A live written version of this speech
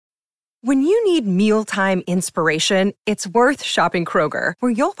When you need mealtime inspiration, it's worth shopping Kroger,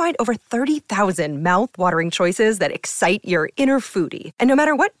 where you'll find over 30,000 mouth-watering choices that excite your inner foodie. And no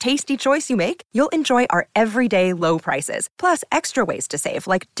matter what tasty choice you make, you'll enjoy our everyday low prices, plus extra ways to save,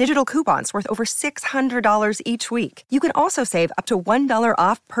 like digital coupons worth over $600 each week. You can also save up to $1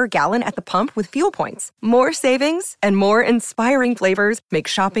 off per gallon at the pump with fuel points. More savings and more inspiring flavors make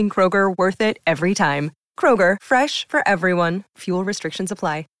shopping Kroger worth it every time. Kroger, fresh for everyone. Fuel restrictions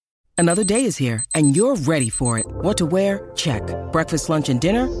apply. Another day is here, and you're ready for it. What to wear? Check. Breakfast, lunch, and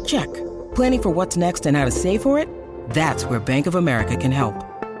dinner? Check. Planning for what's next and how to save for it? That's where Bank of America can help.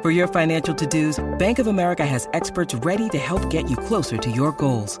 For your financial to-dos, Bank of America has experts ready to help get you closer to your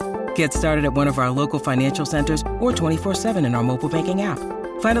goals. Get started at one of our local financial centers or 24/7 in our mobile banking app.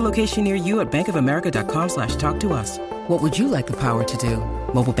 Find a location near you at bankofamerica.com/talktous. What would you like the power to do?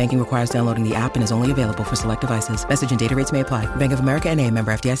 Mobile banking requires downloading the app and is only available for select devices. Message and data rates may apply. Bank of America N.A.,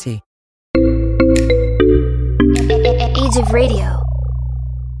 member FDIC. Age of Radio.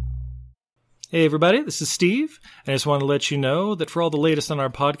 Hey everybody, this is Steve, and I just want to let you know that for all the latest on our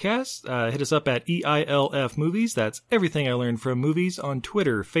podcast, hit us up at EILF Movies. That's Everything I Learned from Movies on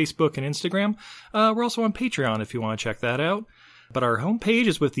Twitter, Facebook, and Instagram. We're also on Patreon if you want to check that out. But our homepage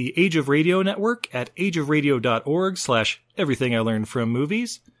is with the Age of Radio Network at ageofradio.org/Everything I Learned from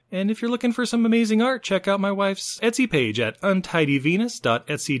Movies. And if you're looking for some amazing art, check out my wife's Etsy page at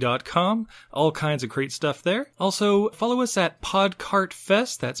untidyvenus.etsy.com. All kinds of great stuff there. Also, follow us at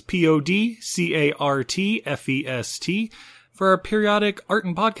PodCartFest, that's PodCartFest, for our periodic art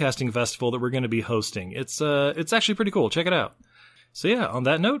and podcasting festival that we're going to be hosting. It's actually pretty cool. Check it out. So yeah, on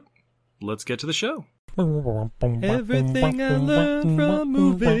that note, let's get to the show. Everything I learned from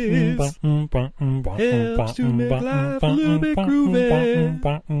movies helps to make life a little bit groovy.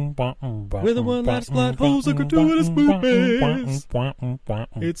 With a one-liner plot holes and gratuitous movies.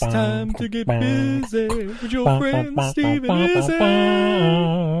 It's time to get busy with your friend Steve and Izzy.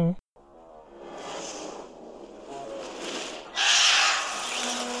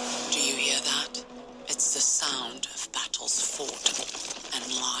 Do you hear that? It's the sound of battles fought and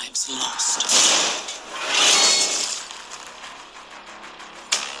lives lost.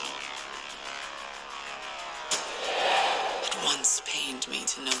 Once pained me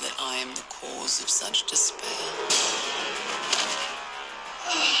to know that I am the cause of such despair.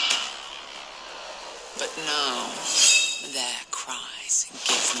 But now, their cries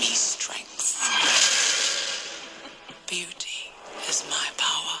give me strength. Beauty is my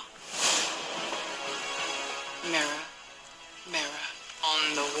power. Mirror, mirror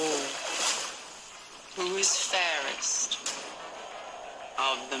on the wall, who is fairest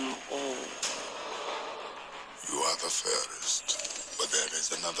of them all? You are the fairest, but there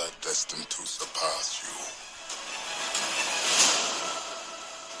is another destined to surpass you.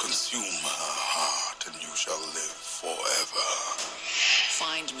 Consume her heart and you shall live forever.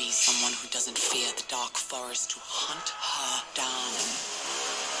 Find me someone who doesn't fear the dark forest to hunt her down.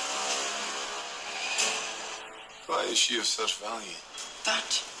 Why is she of such value?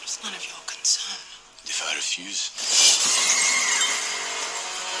 That is none of your concern. If I refuse?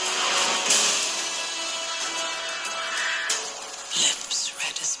 Lips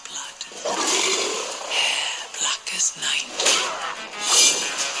red as blood, hair black as night.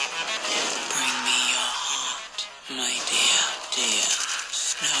 Bring me your heart, my dear, dear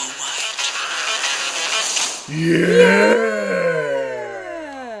Snow White. Yeah!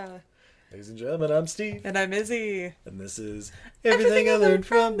 Ladies and gentlemen, I'm Steve. And I'm Izzy. And this is Everything I Learned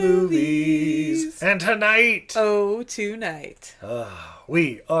from Movies. And tonight... Oh, tonight.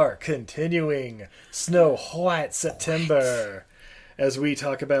 We are continuing Snow White September as we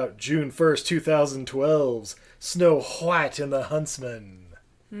talk about June 1st, 2012's Snow White and the Huntsman.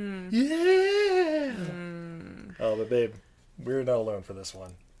 Yeah! Oh, but babe, we're not alone for this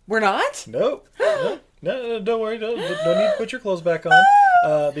one. We're not? Nope. No, don't worry. Don't need to put your clothes back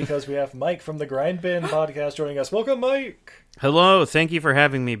on because we have Mike from the Grind Bin podcast joining us. Welcome, Mike. Hello. Thank you for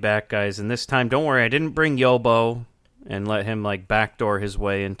having me back, guys. And this time, don't worry, I didn't bring Yobo and let him backdoor his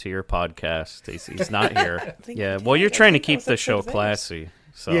way into your podcast. He's not here. Yeah. Well, you're trying to keep the show classy.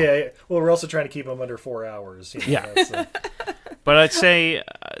 So. Yeah. Well, we're also trying to keep him under 4 hours. Yeah. But I'd say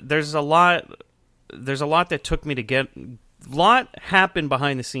there's a lot that took me to get. A lot happened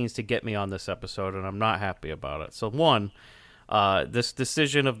behind the scenes to get me on this episode, and I'm not happy about it. So, one, this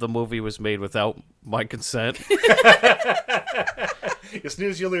decision of the movie was made without my consent. You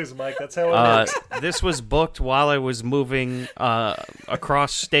snooze, you lose, Mike. That's how it works. This was booked while I was moving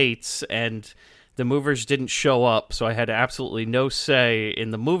across states, and the movers didn't show up, so I had absolutely no say in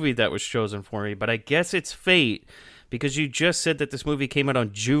the movie that was chosen for me. But I guess it's fate, because you just said that this movie came out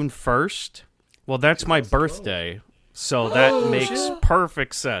on June 1st. Well, that's my birthday, so that makes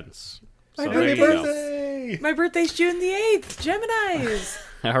perfect sense. So there you go. My birthday's June the 8th. Geminis.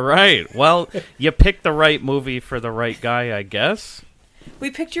 All right. Well, you picked the right movie for the right guy, I guess.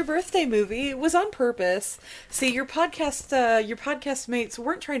 We picked your birthday movie. It was on purpose. See, your podcast mates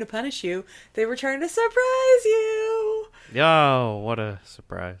weren't trying to punish you. They were trying to surprise you. Oh, what a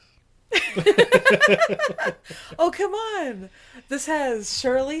surprise. Oh, come on. This has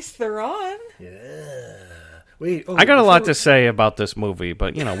Charlize Theron. Yeah. Wait. Oh, I got a lot to say about this movie,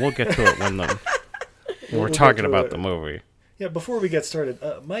 but, we'll get to it when we're talking about the movie. Yeah, before we get started,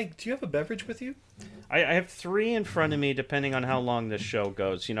 Mike, do you have a beverage with you? I have 3 in front of me, depending on how long this show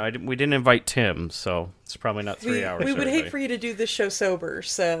goes. We didn't invite Tim, so it's probably not 3 hours. We would hate for you to do this show sober,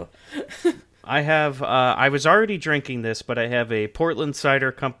 so... I have, I was already drinking this, but I have a Portland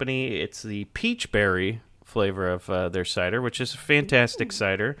Cider Company. It's the peach berry flavor of their cider, which is a fantastic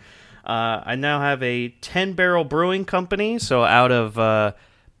cider. I now have a 10 Barrel Brewing Company, so out of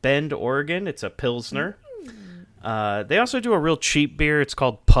Bend, Oregon. It's a Pilsner. They also do a real cheap beer. It's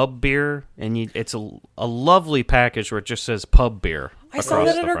called Pub Beer, and it's a lovely package where it just says Pub Beer. I saw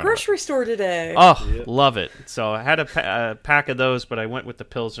that at our grocery store today. Oh, love it. So I had a pack of those, but I went with the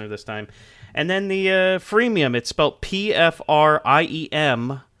Pilsner this time. And then the Freemium, it's spelled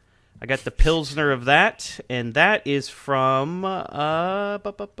Pfriem. I got the Pilsner of that, and that is from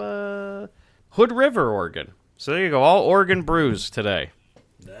Hood River, Oregon. So there you go, all Oregon brews today.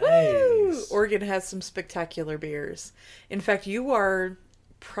 Nice. Woo! Oregon has some spectacular beers. In fact, you are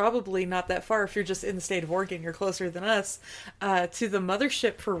probably not that far if you're just in the state of Oregon. You're closer than us to the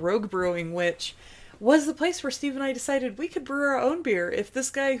mothership for Rogue Brewing, which was the place where Steve and I decided we could brew our own beer if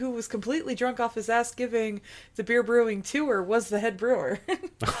this guy who was completely drunk off his ass giving the beer brewing tour was the head brewer.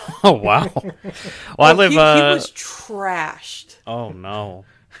 Oh, wow. Well, he was trashed. Oh, no.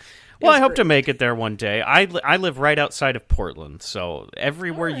 Well, I hope to make it there one day. I live right outside of Portland, so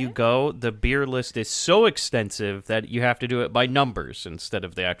everywhere you go, the beer list is so extensive that you have to do it by numbers instead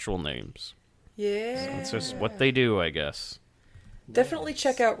of the actual names. Yeah. So it's just what they do, I guess. Definitely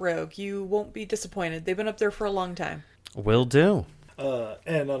check out Rogue. You won't be disappointed. They've been up there for a long time. Will do.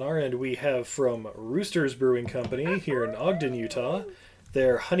 And on our end, we have from Roosters Brewing Company here in Ogden, Utah,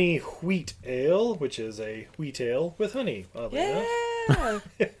 their Honey Wheat Ale, which is a wheat ale with honey, oddly enough.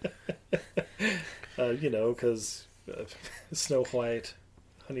 Because Snow White,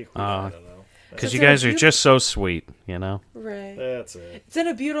 Honey Wheat, I don't know. Because you guys are just so sweet, Right. That's it. It's in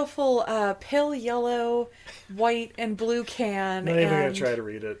a beautiful pale yellow, white, and blue can. Not even going to try to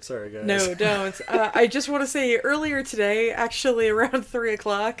read it. Sorry, guys. No, don't. I just want to say, earlier today, actually around 3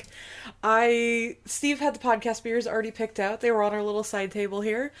 o'clock, Steve had the podcast beers already picked out. They were on our little side table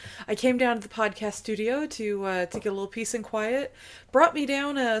here. I came down to the podcast studio to get a little peace and quiet. Brought me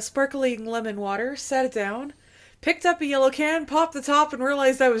down a sparkling lemon water, sat it down. Picked up a yellow can, popped the top, and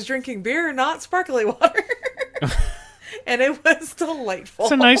realized I was drinking beer, not sparkly water. And it was delightful.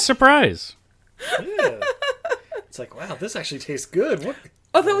 It's a nice surprise. Yeah. It's like, wow, this actually tastes good. What?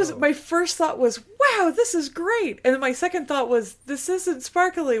 Oh, that was my first thought was, wow, this is great. And then my second thought was, this isn't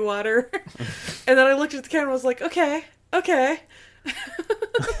sparkly water. And then I looked at the can and was like, okay.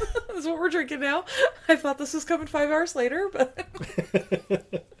 This is what we're drinking now. I thought this was coming 5 hours later, but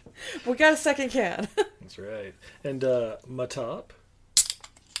we got a second can. That's right. And my top.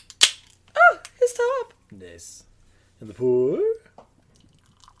 Oh, his top. Nice. And the pour.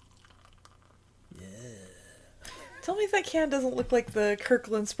 Yeah. Tell me if that can doesn't look like the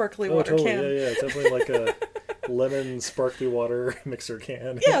Kirkland sparkly water can. Yeah. It's definitely like a lemon sparkly water mixer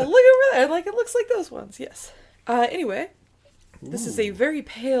can. Yeah, look over there. Like, it looks like those ones, yes. Anyway, this is a very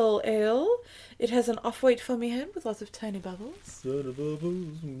pale ale. It has an off-white foamy head with lots of tiny bubbles.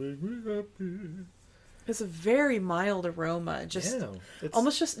 Bubbles make me happy. It's a very mild aroma.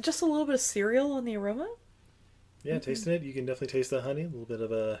 Almost just a little bit of cereal on the aroma. Yeah, tasting it, you can definitely taste the honey. A little bit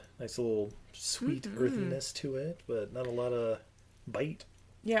of a nice little sweet earthiness to it, but not a lot of bite.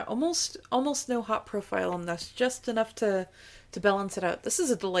 Yeah, almost no hop profile on this. Just enough to balance it out. This is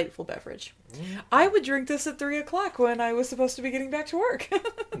a delightful beverage. I would drink this at 3 o'clock when I was supposed to be getting back to work.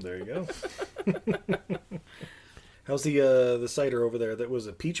 There you go. How's the cider over there? That was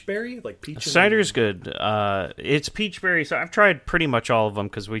a peach berry, like peach. Cider's good. It's peach berry. So I've tried pretty much all of them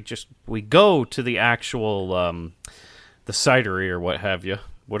because we go to the actual the cidery or what have you,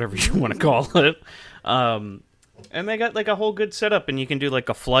 whatever you want to call it. And they got like a whole good setup, and you can do like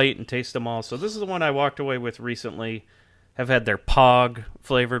a flight and taste them all. So this is the one I walked away with recently. have had their Pog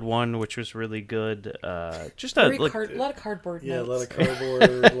flavored one, which was really good. Just a lot of cardboard Yeah, notes. a lot of cardboard,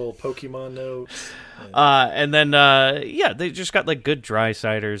 little Pokemon notes. And then, they just got like good dry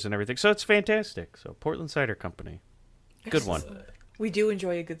ciders and everything. So it's fantastic. So Portland Cider Company. Good one. We do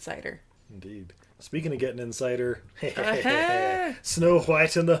enjoy a good cider. Indeed. Speaking of getting in cider, Snow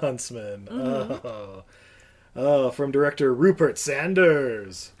White and the Huntsman. From director Rupert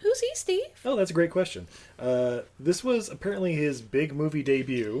Sanders. Who's he, Steve? Oh, that's a great question. This was apparently his big movie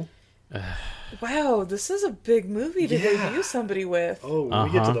debut. Wow, this is a big movie to debut somebody with. Oh, when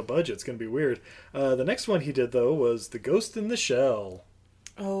we get to the budget, it's going to be weird. The next one he did, though, was The Ghost in the Shell.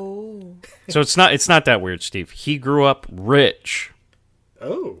 Oh. So it's not that weird, Steve. He grew up rich.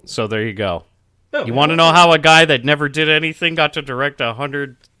 Oh. So there you go. Oh, you want to know how a guy that never did anything got to direct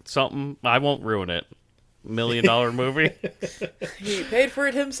 100-something? I won't ruin it. $1 million movie. He paid for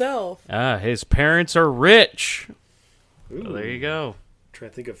it himself. His parents are rich. Ooh. So there you go.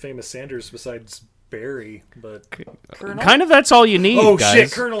 Trying to think of famous Sanders besides Barry, but Colonel? Kind of that's all you need, guys.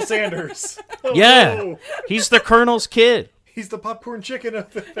 Shit, Colonel Sanders. Oh, Yeah. no. He's the Colonel's kid. He's the popcorn chicken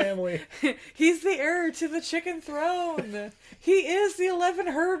of the family. He's the heir to the chicken throne. He is the 11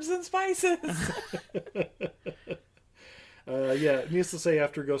 herbs and spices. Needless to say,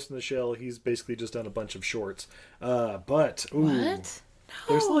 after Ghost in the Shell, he's basically just done a bunch of shorts. What? What?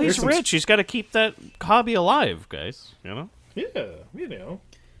 Well, he's rich. He's got to keep that hobby alive, guys. You know? Yeah, you know.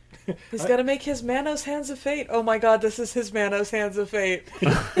 He's got to make his Manos Hands of Fate. Oh my god, this is his Manos Hands of Fate.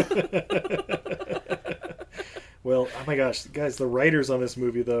 Well, oh my gosh, guys, the writers on this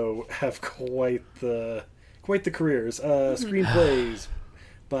movie, though, have quite the careers. Screenplays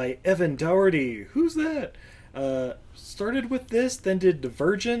by Evan Dougherty. Who's that? Started with this, then did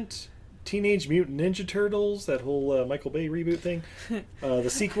Divergent, Teenage Mutant Ninja Turtles, that whole Michael Bay reboot thing, the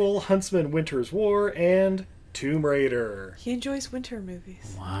sequel, Huntsman Winter's War, and Tomb Raider. He enjoys winter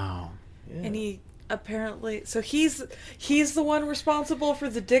movies. Wow. Yeah. And he apparently... So he's the one responsible for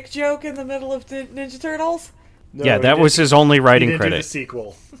the dick joke in the middle of Ninja Turtles? No, Yeah, he that was didn't- his only He writing didn't do the credit.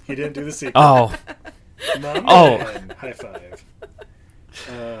 sequel. He didn't do the sequel. Oh. My Oh. man. High five.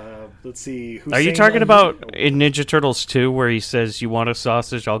 Let's see. Are you Hussein talking Amini- about in Ninja Turtles 2 where he says, "You want a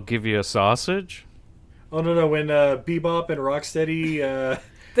sausage? I'll give you a sausage"? Oh, no. When Bebop and Rocksteady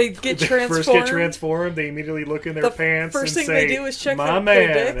They get they transformed. first get transformed, they immediately look in their The pants first and thing they say, do is check "My their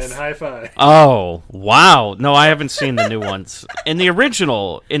man," dicks. and high five. Oh, wow. No, I haven't seen the new ones. In the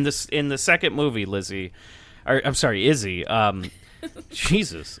original, in the second movie, Izzy,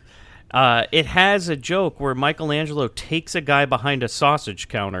 Jesus. It has a joke where Michelangelo takes a guy behind a sausage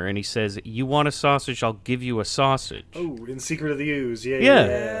counter and he says, "You want a sausage? I'll give you a sausage." Oh, in Secret of the Ooze. Yeah.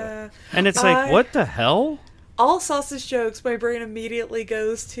 Yeah. And it's like, what the hell? All sausage jokes, my brain immediately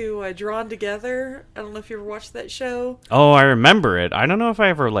goes to Drawn Together. I don't know if you ever watched that show. Oh, I remember it. I don't know if I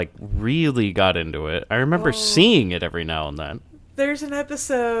ever really got into it. I remember seeing it every now and then. There's an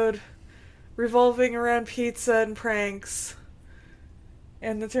episode revolving around pizza and pranks.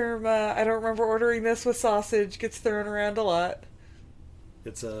 And the term, I don't remember ordering this with sausage, gets thrown around a lot.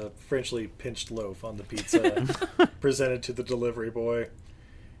 It's a Frenchly pinched loaf on the pizza presented to the delivery boy.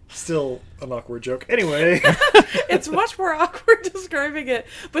 Still an awkward joke. Anyway. It's much more awkward describing it.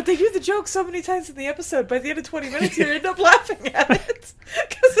 But they do the joke so many times in the episode, by the end of 20 minutes you end up laughing at it.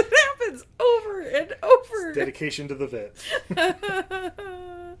 Because it happens over and over. Dedication to the vet.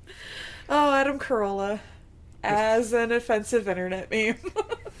 Oh, Adam Carolla. As an offensive internet meme.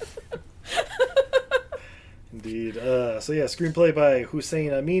 Indeed. Screenplay by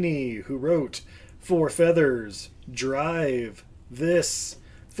Hussein Amini, who wrote Four Feathers, Drive, This,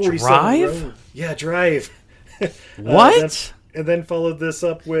 47 Drive? Road. Yeah, Drive. What? And then followed this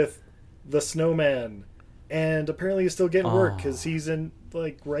up with The Snowman. And apparently he's still getting work because he's in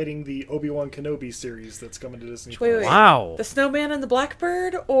writing the Obi-Wan Kenobi series that's coming to Disney+. Wait. Wow. The Snowman and the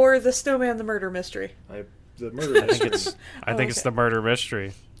Blackbird, or The Snowman the Murder Mystery? The murder mystery. I think it's the murder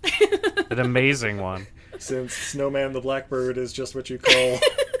mystery. An amazing one. Since Snowman the Blackbird is just what you call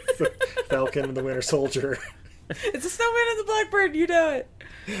Falcon and the Winter Soldier. It's a Snowman and the Blackbird, you know it.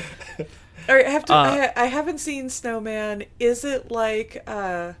 All right, I haven't seen Snowman. Is it like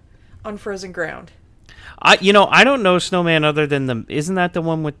On Frozen Ground? I don't know Snowman other than isn't that the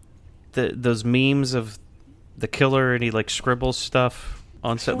one with those memes of the killer and he scribbles stuff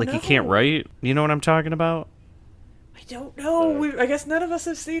on set he can't write? You know what I'm talking about? I don't know. I guess none of us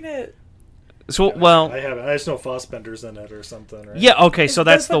have seen it. So, well, I haven't. I just know Fassbender's in it or something, right? yeah, okay, so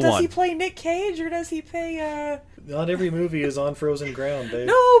that's the Does one. he play Nick Cage or does he play? Not every movie is on frozen ground, babe.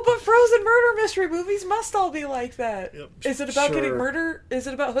 No, but Frozen murder mystery movies must all be like that. Yep, Is it about getting sure. murdered? Is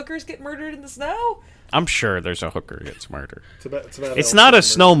it about hookers getting murdered in the snow? I'm sure there's a hooker gets murdered. It's about It's elves not a getting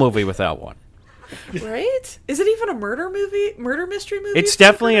snow movie without one. Right? Is it even a murder movie? Murder mystery movie? It's if the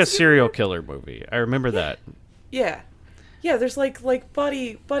definitely a hookers get serial murdered? killer movie. I remember that. Yeah, yeah. There's like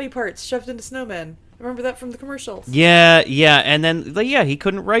body parts shoved into snowmen. I remember that from the commercials. Yeah, and then he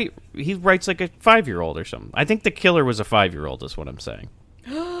couldn't write. He writes like a 5-year-old or something. I think the killer was a 5-year-old. Is what I'm saying.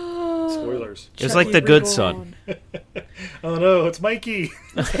 Spoilers. It's like The Good Son. Oh no, it's Mikey.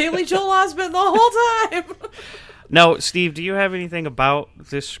 Haley Joel Osment the whole time. Now, Steve, do you have anything about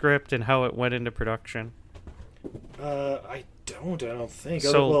this script and how it went into production? I don't think.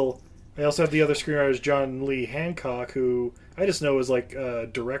 So- Well, I also have the other screenwriter, John Lee Hancock, who I just know is like a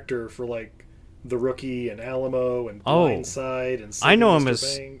director for like The Rookie and Alamo and Oh. Blindside and I know him Mr.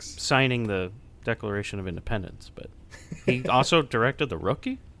 as Banks. signing the Declaration of Independence, but he also directed The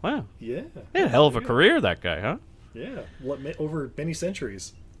Rookie? Wow. Yeah. He had a hell of a career, that guy, huh? Yeah. Over many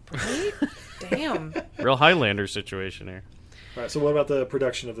centuries. Right? Damn. Real Highlander situation here. All right. So what about the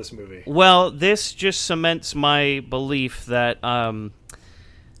production of this movie? Well, this just cements my belief that.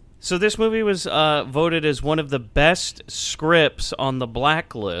 So this movie was voted as one of the best scripts on the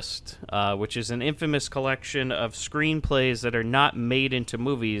Blacklist, which is an infamous collection of screenplays that are not made into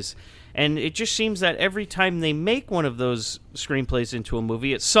movies. And it just seems that every time they make one of those screenplays into a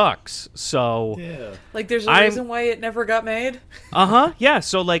movie, it sucks. So, Yeah. Like, there's a reason why it never got made. yeah.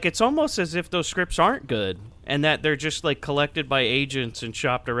 So, like, it's almost as if those scripts aren't good, and that they're just like collected by agents and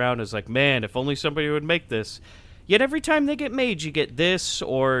shopped around as like, man, if only somebody would make this. Yet every time they get made, you get this,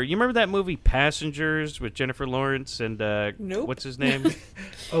 or you remember that movie Passengers with Jennifer Lawrence and Nope. what's his name?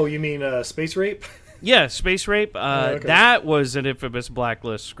 Oh, you mean Space Rape? Yeah, Space Rape. Okay. That was an infamous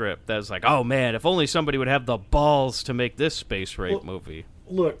Blacklist script. That was like, oh man, if only somebody would have the balls to make this Space Rape movie.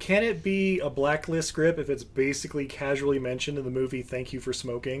 Look, can it be a Blacklist script if it's basically casually mentioned in the movie Thank You for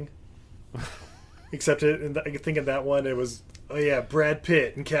Smoking? Except I think in that one it was, oh yeah, Brad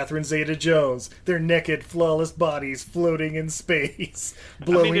Pitt and Catherine Zeta-Jones, their naked, flawless bodies floating in space,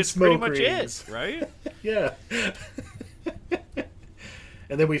 blowing it's smoke pretty much rings. it, right? Yeah.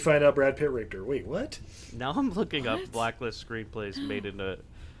 And then we find out Brad Pitt raped her. Wait, what? Now I'm looking up Blacklist screenplays made into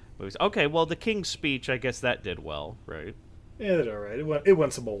movies. Okay, well, The King's Speech, I guess that did well, right? Yeah, that's all right. It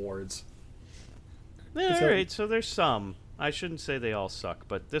won some awards. Yeah, all right, so there's some. I shouldn't say they all suck,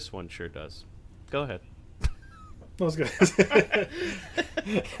 but this one sure does. Go ahead. That was good.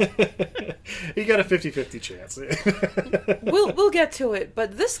 You got a 50-50 chance. We'll get to it,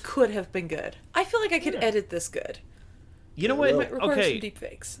 but this could have been good. I feel like I could edit this good. You know It what? might require Okay, some deep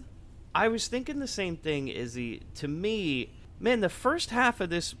fakes. I was thinking the same thing. To me, man, the first half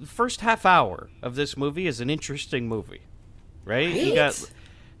hour of this movie is an interesting movie, right? You got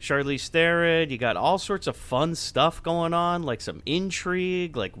Charlize Theron, you got all sorts of fun stuff going on, like some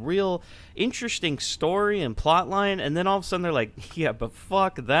intrigue, like real interesting story and plot line, and then all of a sudden they're like, yeah, but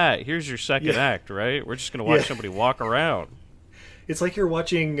fuck that. Here's your second act, right? We're just gonna watch somebody walk around. It's like you're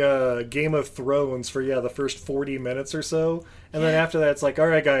watching Game of Thrones for the first 40 minutes or so, and then after that it's like, all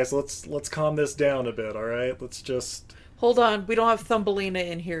right guys, let's calm this down a bit, all right? Let's just Hold on, we don't have Thumbelina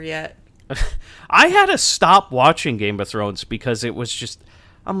in here yet. I had to stop watching Game of Thrones because it was just,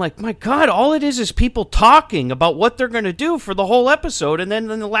 I'm like, my God, all it is people talking about what they're going to do for the whole episode, and then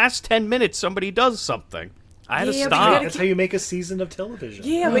in the last 10 minutes, somebody does something. I had to Yeah, but you stop. gotta that's how you make a season of television.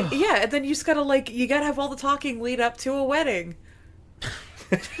 Yeah, but and then you just gotta you gotta have all the talking lead up to a wedding.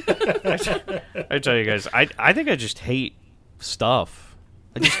 I tell you guys, I think I just hate stuff.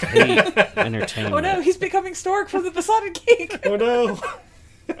 I just hate entertainment. Oh no, he's becoming Stork from the Besotted Geek. Oh no.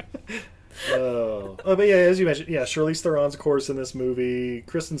 But yeah, as you mentioned, Charlize Theron's, of course, in this movie.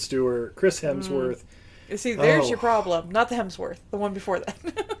 Kristen Stewart, Chris Hemsworth. You see, there's your problem. Not the Hemsworth, the one before that.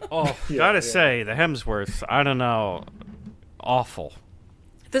 Oh, gotta say, the Hemsworth, I don't know, awful.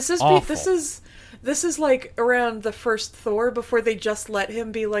 This is like around the first Thor before they just let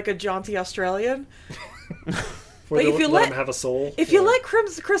him be like a jaunty Australian. Like if you let him have a soul. If you let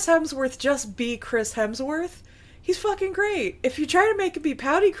Chris Hemsworth just be Chris Hemsworth, he's fucking great. If you try to make him be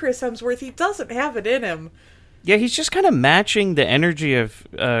pouty Chris Hemsworth, he doesn't have it in him. Yeah, he's just kind of matching the energy of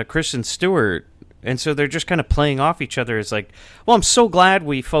Kristen Stewart, and so they're just kind of playing off each other as like, well, I'm so glad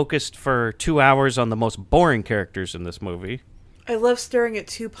we focused for 2 hours on the most boring characters in this movie. I love staring at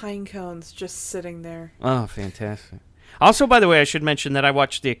two pine cones just sitting there. Oh, fantastic. Also, by the way, I should mention that I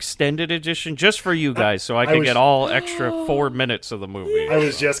watched the extended edition just for you guys, so I could get all extra 4 minutes of the movie. I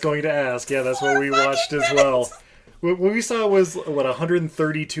was just going to ask. Yeah, that's what we watched as well. What we saw was,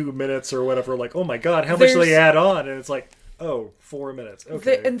 132 minutes or whatever. Like, oh my god, how much do they add on? And it's like, oh, 4 minutes.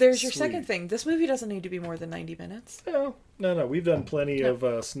 Okay. And there's your sweet. second thing. This movie doesn't need to be more than 90 minutes. No. We've done plenty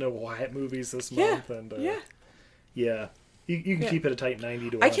of Snow White movies this month. And, yeah. You can keep it a tight 90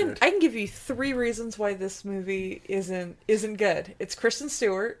 to 100. I can give you 3 reasons why this movie isn't good. It's Kristen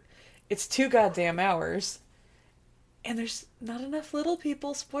Stewart. It's 2 goddamn hours. And there's not enough little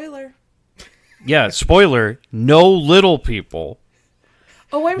people. Spoiler. Yeah, spoiler, no little people.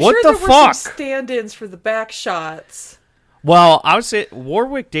 Oh, I'm What sure the there were fuck? some stand-ins for the back shots. Well, I would say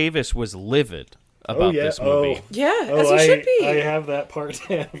Warwick Davis was livid about this movie. Yeah, as he should be. I have that part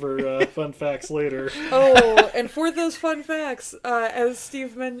for fun facts later. Oh, and for those fun facts, as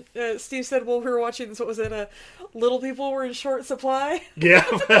Steve said while we were watching this, what was it? Little people were in short supply. Yeah.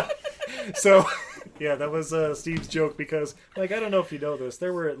 So, yeah, that was Steve's joke because, I don't know if you know this,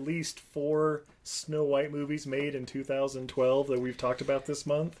 there were at least 4 Snow White movies made in 2012 that we've talked about this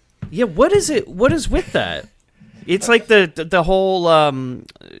month. Yeah, what is it? What is with that? It's like the whole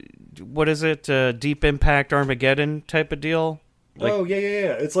what is it? Deep Impact Armageddon type of deal.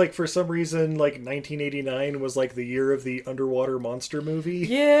 Yeah. It's like for some reason, 1989 was the year of the underwater monster movie.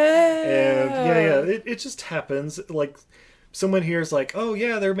 Yeah. And it just happens. Someone here's oh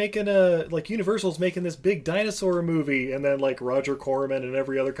yeah, they're making Universal's making this big dinosaur movie, and then Roger Corman and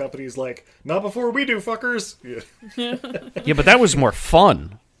every other company's not before we do, fuckers. Yeah, but that was more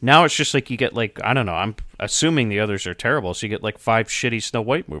fun. Now it's just you get I don't know. I'm assuming the others are terrible, so you get 5 shitty Snow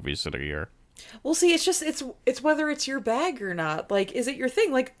White movies in a year. Well, see, it's whether it's your bag or not. Is it your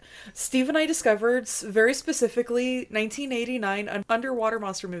thing? Steve and I discovered very specifically 1989 underwater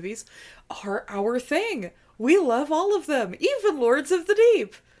monster movies are our thing. We love all of them, even Lords of the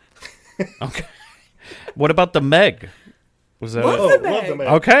Deep. Okay. What about the Meg? Was that love the Meg.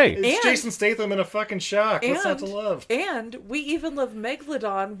 Okay. It's Jason Statham in a fucking shock. What's not to love? And we even love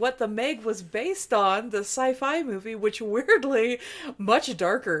Megalodon, what the Meg was based on, the sci-fi movie, which weirdly much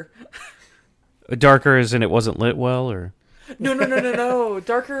darker. Darker as in it wasn't lit well, or? No.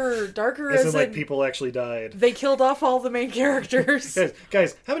 Darker as Isn't in people actually died. they killed off all the main characters.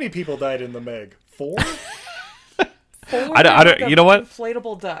 Guys, how many people died in the Meg? 4? 4 I don't. You know what?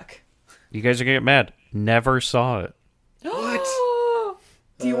 Inflatable duck. You guys are gonna get mad. Never saw it. What?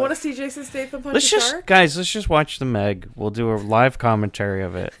 Do you want to see Jason Statham punch a shark? Guys, let's just watch the Meg. We'll do a live commentary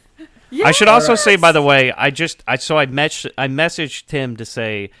of it. Yes! I should also say, by the way, I messaged Tim to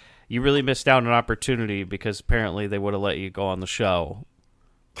say you really missed out on an opportunity because apparently they would have let you go on the show.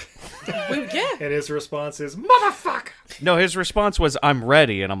 Yeah. And his response is, motherfucker! No, his response was, I'm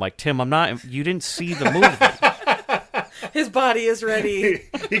ready. And I'm like, Tim, I'm not. You didn't see the movie. His body is ready.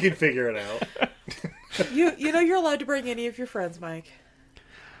 He can figure it out. You know you're allowed to bring any of your friends, Mike.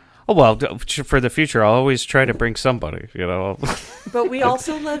 Oh, well, for the future, I'll always try to bring somebody, But we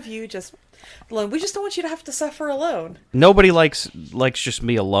also love you just alone. We just don't want you to have to suffer alone. Nobody likes just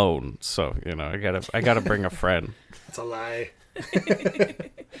me alone, so, I gotta bring a friend. It's a lie.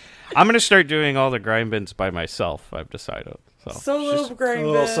 I'm gonna start doing all the grind bins by myself, I've decided. So Solo grind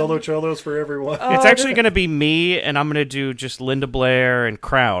Oh, bin. solo cholos for everyone. it's actually going to be me, and I'm going to do just Linda Blair and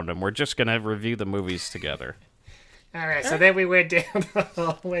Crown, and we're just going to review the movies together. All right, so then we went down the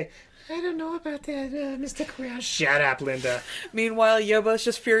hallway. I don't know about that, Mr. Crown. Shut up, Linda. Meanwhile, Yobo's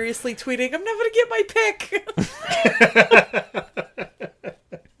just furiously tweeting, I'm never going to get my pick.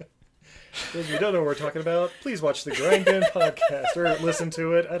 If you don't know what we're talking about, please watch the Grind Bin podcast, or listen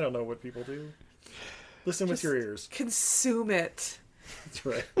to it. I don't know what people do. Listen with your ears. Consume it. That's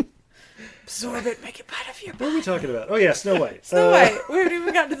right. Absorb it, make it part of your What body. are we talking about? Oh, yeah, Snow White. Snow White. We haven't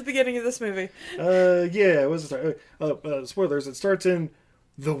even gotten to the beginning of this movie. Yeah, what was it start? Spoilers. It starts in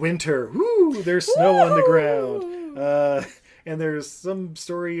the winter. Woo! There's snow on the ground. And there's some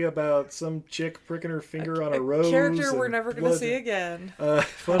story about some chick pricking her finger on a rose. Character we're and never going to blood. see again.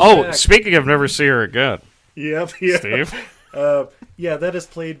 Fun fact. Speaking of never see her again. Yep. Steve? Yeah, that is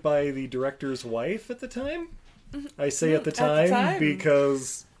played by the director's wife at the time. I say at the time, time.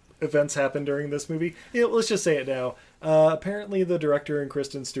 because events happened during this movie. Yeah, let's just say it now. Apparently, the director and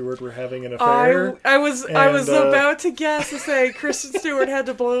Kristen Stewart were having an affair. I was about to guess to say Kristen Stewart had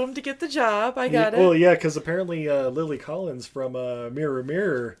to blow him to get the job. I got it. Well, yeah, because apparently Lily Collins from Mirror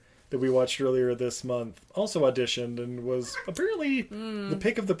Mirror that we watched earlier this month also auditioned and was apparently the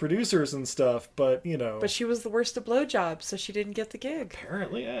pick of the producers and stuff, but But she was the worst at blowjobs, so she didn't get the gig.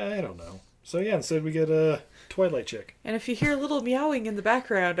 apparently, I don't know. So yeah, instead we get a Twilight chick. And if you hear a little meowing in the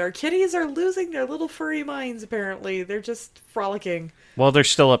background, our kitties are losing their little furry minds, apparently. They're just frolicking. Well, they're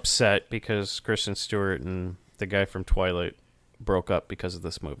still upset because Kristen Stewart and the guy from Twilight broke up because of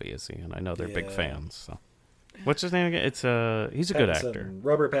this movie, is he? And I know they're big fans. So, what's his name again? It's he's a good actor.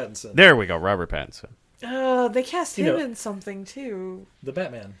 Robert Pattinson. There we go, Robert Pattinson. Oh, they cast him in something too. The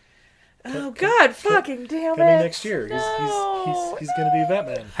Batman. Oh God, fucking damn it! Coming next year, No. he's going to be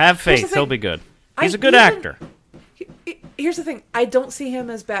Batman. Have Here's faith, the he'll thing. be good. He's a good actor. Here's the thing: I don't see him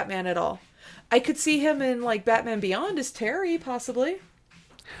as Batman at all. I could see him in like Batman Beyond as Terry, possibly.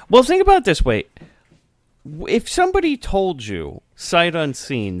 Well, think about it this way. If somebody told you, sight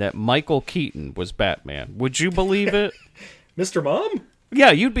unseen, that Michael Keaton was Batman, would you believe it? Mr. Mom? Yeah,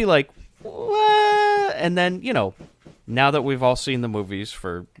 you'd be like, what? And then, now that we've all seen the movies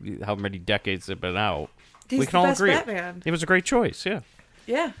for how many decades they've been out, He's we the can all best agree. Batman. It was a great choice, yeah.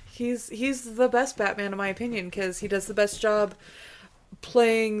 Yeah, he's the best Batman in my opinion because he does the best job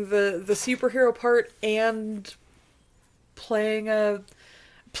playing the superhero part and playing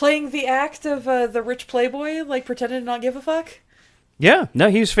the act of the rich playboy, like pretending to not give a fuck. Yeah, no,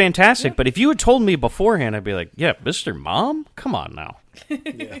 he was fantastic. Yeah. But if you had told me beforehand, I'd be like, yeah, Mr. Mom? Come on now.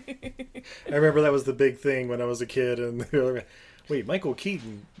 Yeah. I remember that was the big thing when I was a kid. And they were like, wait, Michael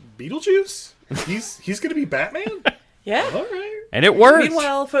Keaton, Beetlejuice? He's going to be Batman? Yeah. All right. And it worked.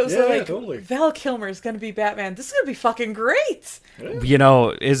 Meanwhile, if it was totally. Val Kilmer's going to be Batman, this is going to be fucking great.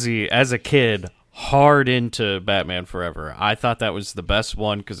 Yeah. Izzy, as a kid, hard into Batman Forever. I thought that was the best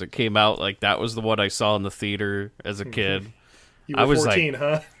one because it came out like that was the one I saw in the theater as a kid. You were 14,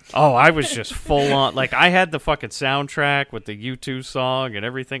 huh? Oh, I was just full on. Like, I had the fucking soundtrack with the U2 song and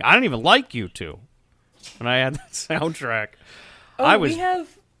everything. I didn't even like U2. And I had that soundtrack. Oh, we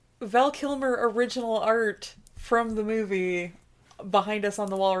have Val Kilmer original art from the movie behind us on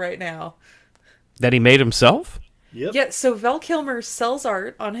the wall right now. That he made himself? Yep. Yeah, so Val Kilmer sells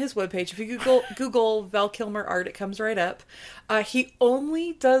art on his webpage. If you Google Val Kilmer art, it comes right up. He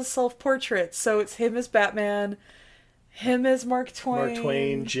only does self-portraits, so it's him as Batman, him as Mark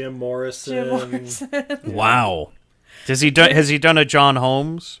Twain, Jim Morrison. Wow. Has he done a John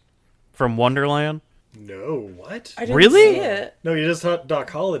Holmes from Wonderland? No, what? I didn't really? see it. No, he does Doc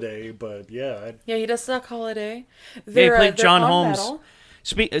Holliday, but yeah. Yeah, he does Doc Holliday. He played John Holmes. Metal.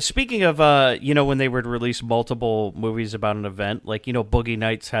 Speaking of, when they would release multiple movies about an event, like, Boogie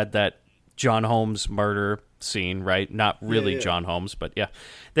Nights had that John Holmes murder scene, right? Not really John Holmes, but yeah.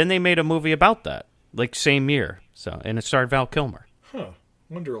 Then they made a movie about that, like, same year. So, and it starred Val Kilmer. Huh.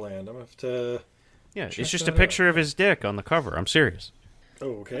 Wonderland. I'm going to have to... Yeah, it's just a picture of his dick on the cover. I'm serious.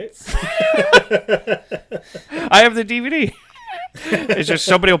 Oh, okay. I have the DVD. It's just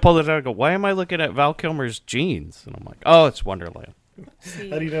somebody will pull it out and go, why am I looking at Val Kilmer's jeans? And I'm like, oh, it's Wonderland.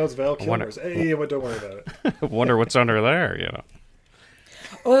 How do you know it's Val Kilmer's? Hey, but don't worry about it. Wonder what's under there,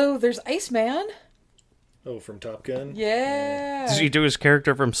 Oh, there's Iceman. Oh, from Top Gun? Yeah. Does he do his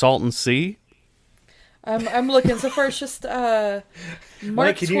character from Salton Sea? I'm looking. So far, it's just Mark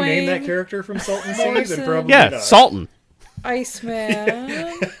Mike, can Twain, you name that character from Salton Sea? Then probably yeah, not. Salton.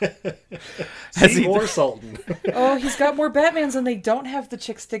 Iceman. Seymour Salton. Oh, he's got more Batmans, and they don't have the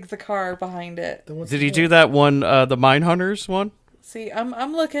chicks dig the car behind it. Did he do that one, the Minehunters one? See,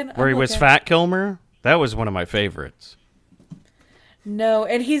 I'm looking. Where he was Fat Kilmer? That was one of my favorites. No,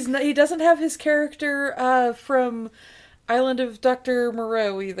 and he doesn't have his character from Island of Dr.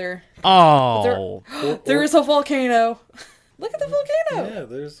 Moreau either. Oh. There is a volcano. Look at the volcano. Yeah,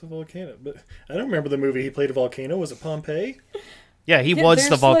 there's a volcano. But I don't remember the movie he played a volcano. Was it Pompeii? Yeah, he was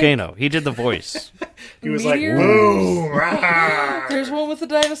the volcano. He did the voice. He was Meteors. like, boom! Rah! There's one with the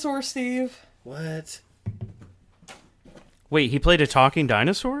dinosaur, Steve. What? Wait, he played a talking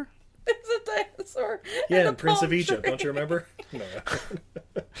dinosaur? It's a dinosaur. Yeah, and Prince of palm Egypt. tree. Don't you remember? No.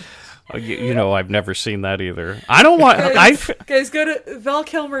 I've never seen that either. I don't want... Guys, go to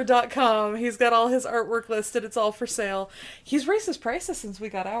valkilmer.com. He's got all his artwork listed. It's all for sale. He's raised his prices since we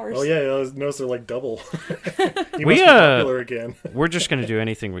got ours. Oh, yeah. I noticed they're like double. He We, must be popular again. We're just going to do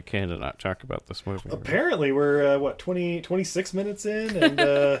anything we can to not talk about this movie. Apparently, we're, 26 minutes in,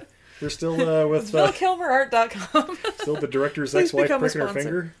 and we're still with... valkilmerart.com. Still the director's Please ex-wife become a pricking her sponsor.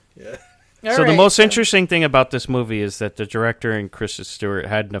 finger. Yeah. So the most interesting thing about this movie is that the director and Kristen Stewart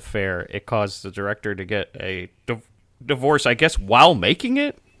had an affair. It caused the director to get a divorce, I guess, while making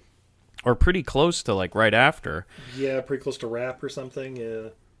it? Or pretty close to, like, right after. Yeah, pretty close to rap or something, yeah.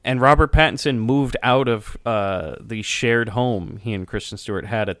 And Robert Pattinson moved out of the shared home he and Kristen Stewart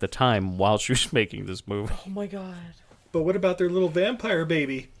had at the time while she was making this movie. Oh my god. But what about their little vampire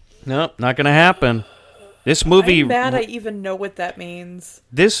baby? Nope, not going to happen. This movie. I'm mad I even know what that means.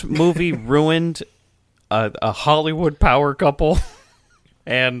 This movie ruined a Hollywood power couple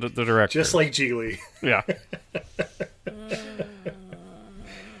and the director. Just like Geely. Yeah.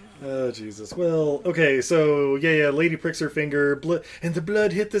 Oh, Jesus. Well, okay, so, yeah, lady pricks her finger, and the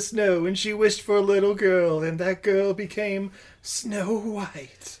blood hit the snow, and she wished for a little girl, and that girl became Snow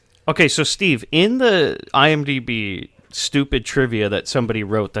White. Okay, so Steve, in the IMDb stupid trivia that somebody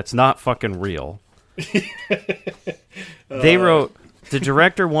wrote that's not fucking real, they wrote, the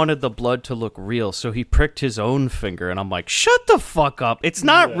director wanted the blood to look real, so he pricked his own finger, and I'm like, shut the fuck up. It's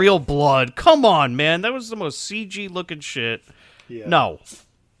not real blood. Come on, man. That was the most CG-looking shit. Yeah. No.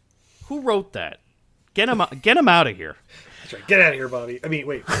 Who wrote that? Get him out of here. That's right. Get out of here, Bobby. I mean,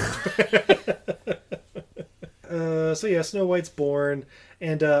 wait. So yeah, Snow White's born,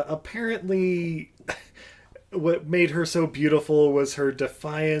 and apparently what made her so beautiful was her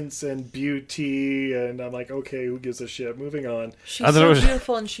defiance and beauty, and I'm like, okay, who gives a shit? Moving on. She's so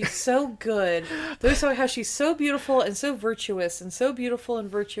beautiful and she's so good. There's how she's so beautiful and so virtuous and so beautiful and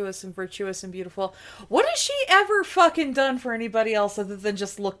virtuous and virtuous and beautiful. What has she ever fucking done for anybody else other than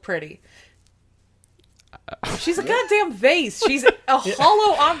just look pretty? She's a goddamn vase. She's a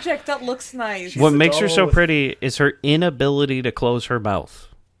hollow object that looks nice. What makes her so pretty is her inability to close her mouth.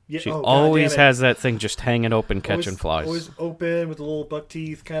 Yeah, she always has that thing just hanging open, catching flies. Always open with the little buck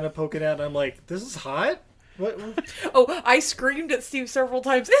teeth kind of poking out, and I'm like, this is hot? What? Oh, I screamed at Steve several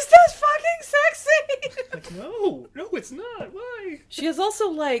times, is this fucking sexy? Like, no, it's not. Why? She is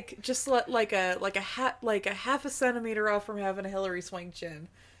also like a half a centimeter off from having a Hillary Swank chin,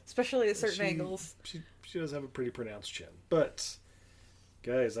 especially at certain angles. She does have a pretty pronounced chin. But,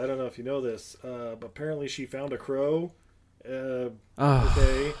 guys, I don't know if you know this, but apparently she found a crow.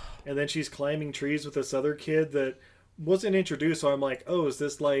 Okay. And then she's climbing trees with this other kid that wasn't introduced, so I'm like, oh, is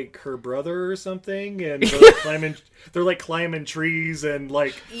this like her brother or something? And they're like climbing trees, and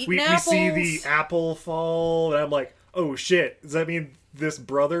like we see the apple fall, and I'm like, oh shit, does that mean this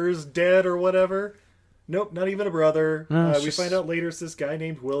brother's dead or whatever? Nope, not even a brother. No, we find out later it's this guy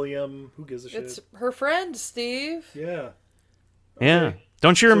named William. Who gives a shit? It's her friend, Steve. Yeah. Okay. Yeah.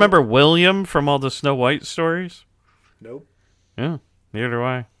 Don't you remember William from all the Snow White stories? Nope. Yeah, neither do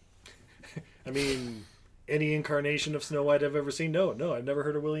I. I mean, any incarnation of Snow White I've ever seen? No, I've never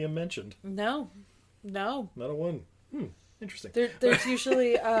heard of William mentioned. No. Not a one. Interesting. There's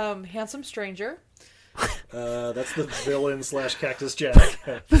usually Handsome Stranger. That's the villain / Cactus Jack.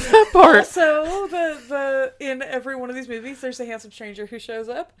 That part. Also, the in every one of these movies, there's a handsome stranger who shows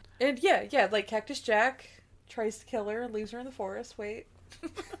up, and yeah, like Cactus Jack tries to kill her and leaves her in the forest. Wait.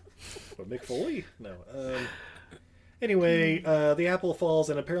 But Mick Foley? No. Anyway, the apple falls,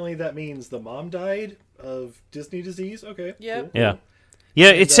 and apparently that means the mom died of Disney disease. Okay. Yeah. Cool.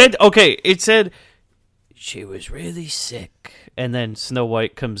 Yeah. It said she was really sick. And then Snow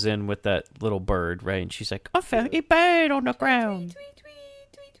White comes in with that little bird, right? And she's like, I found a bird on the ground.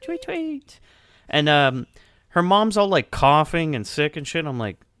 Tweet, tweet. And her mom's all like coughing and sick and shit. I'm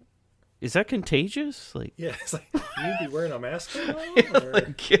like, is that contagious? Like, yeah, it's like, you'd be wearing a mask now? Yeah,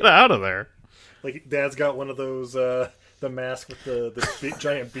 like, get out of there. Like, Dad's got one of those, the mask with the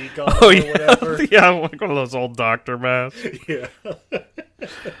giant beak on it or whatever. Yeah, like one of those old doctor masks. Yeah.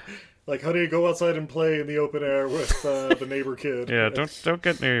 Like, honey, go outside and play in the open air with the neighbor kid. Yeah, don't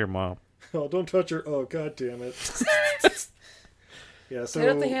get near your mom. Oh, don't touch her. Oh, God damn it. Yeah, so... Get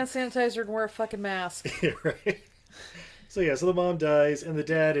out the hand sanitizer and wear a fucking mask. Yeah, right. So the mom dies, and the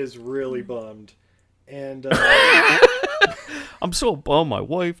dad is really bummed. And, I'm so bummed my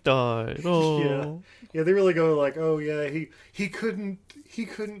wife died. Oh. Yeah, they really go like, oh, yeah, he couldn't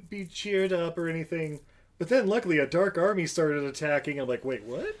be cheered up or anything. But then, luckily, a dark army started attacking. I'm like, wait,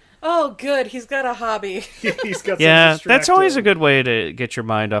 what? Oh, good. He's got a hobby. He's got yeah, that's always a good way to get your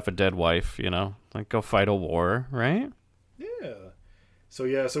mind off a dead wife, you know? Like, go fight a war, right?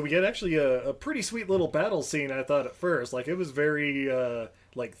 Yeah. So we get actually a pretty sweet little battle scene, I thought, at first. Like, it was very,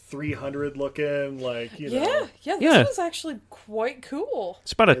 like, 300 looking, like, you know. Yeah, this was actually quite cool.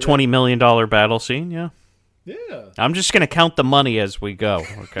 It's about a $20 million battle scene, yeah. Yeah. I'm just going to count the money as we go,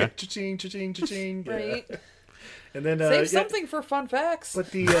 okay? Cha-ching, cha-ching, cha-ching. Right. And then save something for fun facts.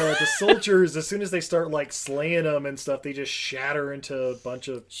 But the soldiers, as soon as they start like slaying them and stuff, they just shatter into a bunch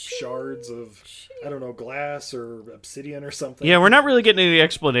of shards of I don't know, glass or obsidian or something. Yeah, we're not really getting any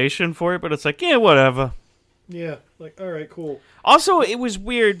explanation for it, but it's like, yeah, whatever. Yeah, like all right, cool. Also, it was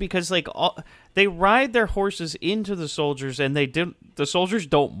weird because like they ride their horses into the soldiers and the soldiers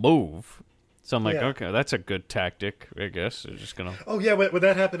don't move. So I'm like, okay, that's a good tactic, I guess. They're just gonna. Oh yeah, when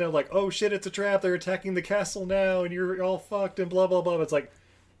that happened, I'm like, oh shit, it's a trap. They're attacking the castle now, and you're all fucked and blah blah blah. It's like,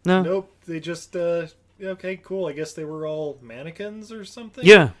 nope. They just okay, cool. I guess they were all mannequins or something.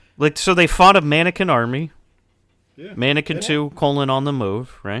 Yeah, like so they fought a mannequin army. Yeah. Mannequin 2, on the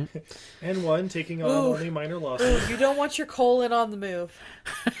move, right? And 1 taking on only minor losses. You don't want your colon on the move.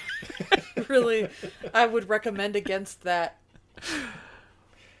 Really, I would recommend against that.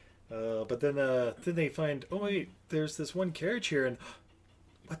 But then they find, oh wait, there's this one carriage here, and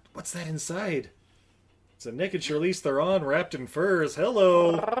what's that inside? It's a naked Charlize Theron wrapped in furs.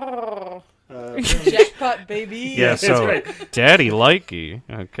 Hello. Jackpot, baby. Yeah, so right. Daddy Likey.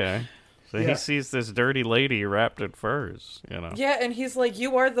 Okay. So Yeah. he sees this dirty lady wrapped in furs, you know. Yeah, and he's like,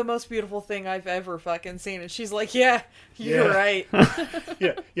 "You are the most beautiful thing I've ever fucking seen." And she's like, "Yeah, you're Yeah. right."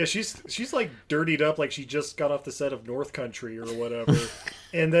 Yeah. She's like dirtied up, like she just got off the set of North Country or whatever.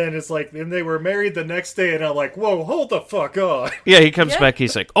 And then it's like, then they were married the next day, and I'm like, whoa, hold the fuck on. Yeah, he comes Yeah. back,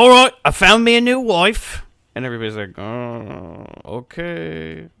 he's like, all right, I found me a new wife. And everybody's like, oh,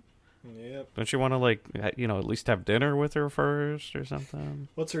 okay. Yep. Don't you want to, like, at least have dinner with her first or something?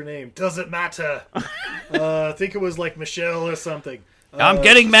 What's her name? Doesn't matter. I think it was like Michelle or something. I'm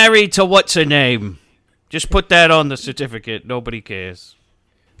getting married to what's her name. Just put that on the certificate. Nobody cares.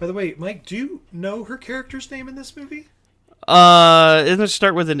 By the way, Mike, do you know her character's name in this movie? Doesn't it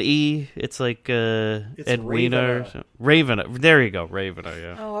start with an E? It's like It's Edwina or Ravena. something. Ravena. There you go, Ravena.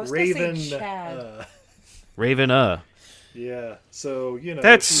 Yeah, Oh, I was Raven. gonna say Chad. Ravena. Yeah. So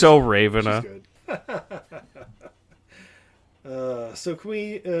That's she's- so she's Ravena. good. So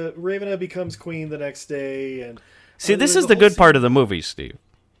Queen Ravena becomes queen the next day, and See, this there's is a the whole good scene- part of the movie, Steve.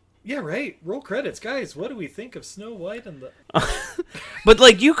 Yeah, right. Roll credits, guys. What do we think of Snow White and the? But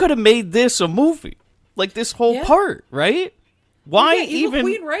like, you could have made this a movie, like this whole Yeah. part, right? Why Yeah, evil even?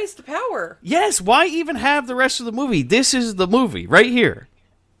 Queen rise to power. Yes, why even have the rest of the movie? This is the movie right here.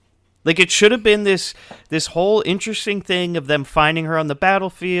 Like, it should have been this whole interesting thing of them finding her on the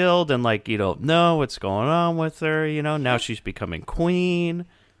battlefield, and like, you don't know what's going on with her. Now she's becoming queen.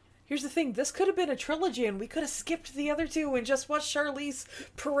 Here's the thing: this could have been a trilogy, and we could have skipped the other two and just watched Charlize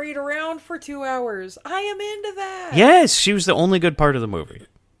parade around for 2 hours. I am into that. Yes, she was the only good part of the movie.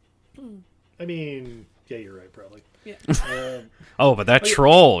 I mean, yeah, you're right, probably. Yeah. Oh, but that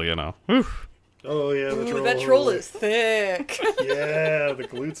troll, Oof. Oh yeah, the Ooh, troll. that troll is thick. Yeah, the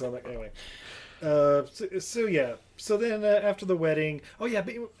glutes on that. Anyway, so yeah. So then after the wedding, oh yeah,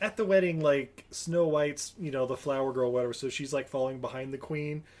 but at the wedding, like Snow White's, the flower girl, whatever. So she's like falling behind the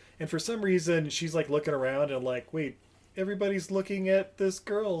queen, and for some reason she's like looking around and like, wait, everybody's looking at this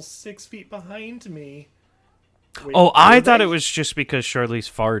girl 6 feet behind me. Wait, Oh, I did thought they? it was just because Charlize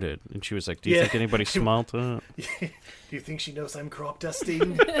farted, and she was like, "Do you Yeah. think anybody smelt it?" Do you think she knows I'm crop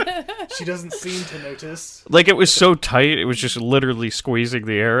dusting? She doesn't seem to notice. Like, it was so tight, it was just literally squeezing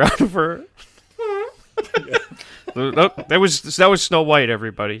the air out of her. That was Snow White,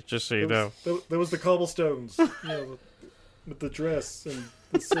 everybody. Just so you know. That was the cobblestones, with the dress and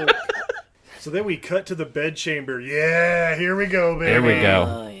the silk. So then we cut to the bedchamber. Yeah, here we go, baby. Here we go.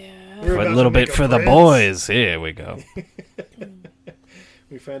 Oh yeah. We're A about little to make bit a for the prince. boys. Here we go.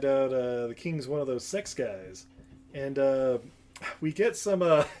 We find out the king's one of those sex guys, and we get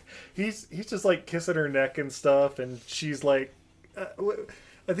some. He's just like kissing her neck and stuff, and she's like,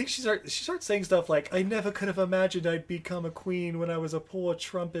 I think she starts saying stuff like, "I never could have imagined I'd become a queen when I was a poor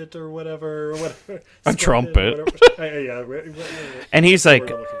trumpet or whatever." A trumpet. Yeah. And he's Word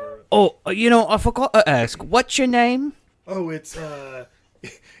like, I'm looking for. "Oh, I forgot to ask. What's your name?" Oh, it's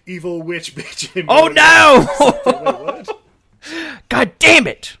evil witch bitch. Oh no! Wait, what? God damn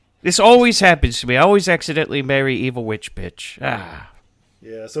it! This always happens to me. I always accidentally marry evil witch bitch. Ah.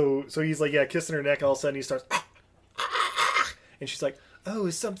 Yeah, so he's like, yeah, kissing her neck. All of a sudden, he starts, and she's like, "Oh,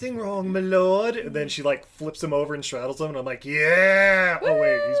 is something wrong, my lord?" And then she like flips him over and straddles him, and I'm like, "Yeah." Oh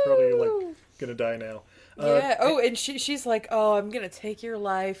wait, he's probably like gonna die now. Yeah. Oh, and she's like, "Oh, I'm gonna take your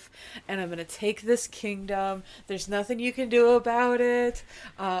life, and I'm gonna take this kingdom. There's nothing you can do about it.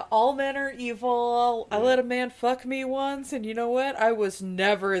 All men are evil. I let a man fuck me once, and you know what? I was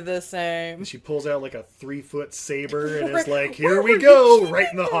never the same." And she pulls out like a 3-foot saber and is Right. like, "Here Where we were go, you right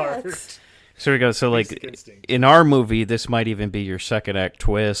in the seeing heart." that? So we go. So like, Basic instinct. in our movie, this might even be your second act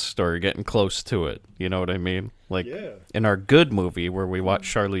twist, or getting close to it. You know what I mean? Like, Yeah. in our good movie, where we watch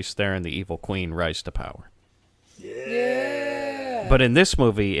Charlize Theron, the evil queen, rise to power. Yeah. But in this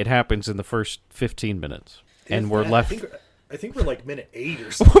movie, it happens in the first 15 minutes, and we're left. I think we're like minute 8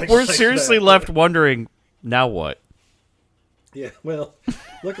 or something. We're like seriously that. left wondering, now what? Yeah, well,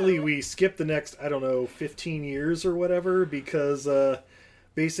 luckily we skipped the next, I don't know, 15 years or whatever, because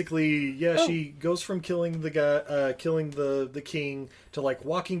basically, she goes from killing the guy, killing the king, to like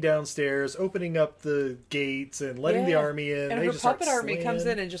walking downstairs, opening up the gates, and letting the army in. And They her just start puppet army comes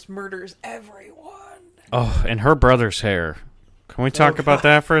slaying. in and just murders everyone. Oh, and her brother's hair. Can we talk about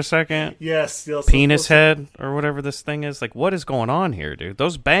that for a second? Yes. Penis head or whatever this thing is. Like, what is going on here, dude?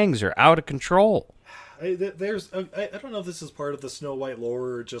 Those bangs are out of control. I don't know if this is part of the Snow White lore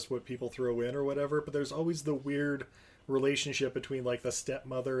or just what people throw in or whatever, but there's always the weird relationship between like the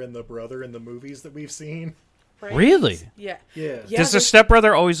stepmother and the brother in the movies that we've seen. Right? Really? Yeah. Does the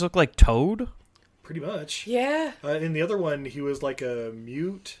stepbrother always look like Toad? Pretty much. Yeah. In the other one, he was like a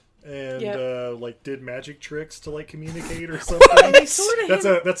mute and like did magic tricks to like communicate or something.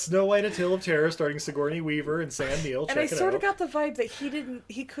 That's Snow White: A Tale of Terror, starring Sigourney Weaver and Sam Neill. And I sort of got the vibe that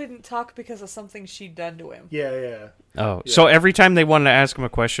he couldn't talk because of something she'd done to him. Yeah. Oh, so every time they wanted to ask him a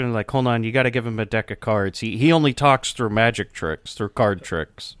question, like, hold on, you got to give him a deck of cards. He only talks through magic tricks, through card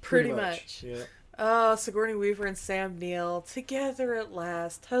tricks. Pretty much. Yeah. Oh, Sigourney Weaver and Sam Neill together at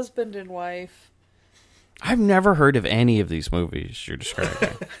last, husband and wife. I've never heard of any of these movies you're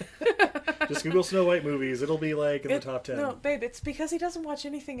describing. Just Google Snow White movies. It'll be like in the top 10. No, babe, it's because he doesn't watch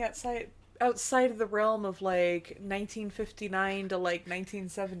anything outside of the realm of like 1959 to like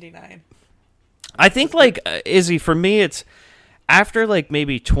 1979. I think, like, Izzy, for me, it's after like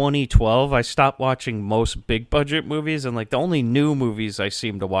maybe 2012, I stopped watching most big budget movies, and like the only new movies I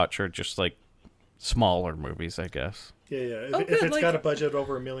seem to watch are just like smaller movies, I guess. Yeah. If it's got a budget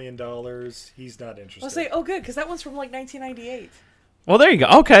over $1 million, he's not interested. I'll say, oh, good, because that one's from like 1998. Well, there you go.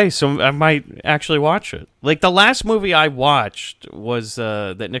 Okay, so I might actually watch it. Like, the last movie I watched was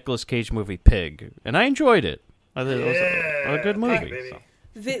that Nicolas Cage movie, Pig, and I enjoyed it. I thought it was a good movie. So.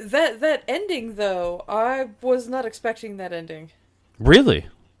 That ending, though, I was not expecting that ending. Really?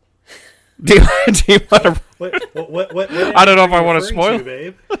 Do you want to... What I don't know if I want to spoil it,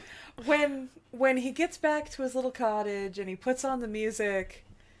 babe. When he gets back to his little cottage and he puts on the music,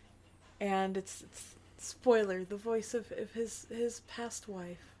 and it's spoiler, the voice of his past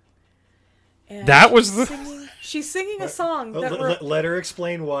wife. And that was the... She's singing a song let her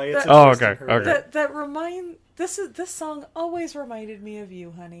explain why it's okay. This song always reminded me of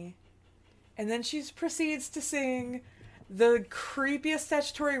you, honey. And then she proceeds to sing the creepiest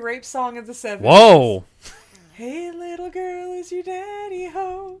statutory rape song of the 70s. Whoa! Hey, little girl, is your daddy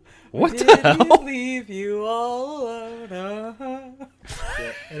home? What the hell? Did he leave you all alone? Uh-huh.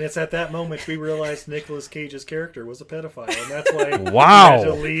 Yeah, and it's at that moment we realized Nicolas Cage's character was a pedophile, and that's why he had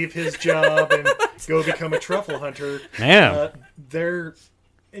to leave his job and go become a truffle hunter. Man, they're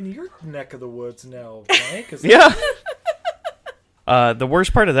in your neck of the woods now, Mike. Yeah. The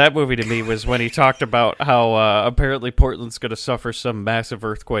worst part of that movie to me was when he talked about how apparently Portland's going to suffer some massive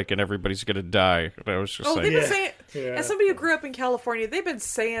earthquake and everybody's going to die. And I was just like... they've been saying... As somebody who grew up in California, they've been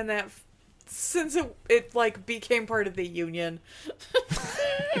saying that since it like became part of the Union.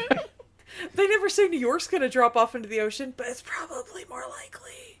 They never say New York's going to drop off into the ocean, but it's probably more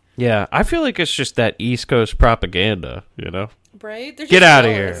likely. Yeah, I feel like it's just that East Coast propaganda, you know? Right? Get out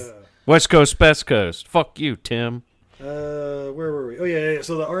of here. West Coast, Best Coast. Fuck you, Tim. Where were we? Oh, yeah.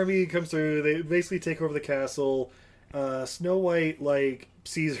 So the army comes through. They basically take over the castle. Snow White, like,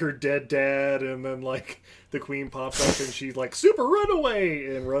 sees her dead dad, and then, like, the queen pops up, and she's like, super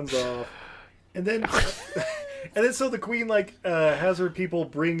runaway, and runs off. And then, so the queen, like, has her people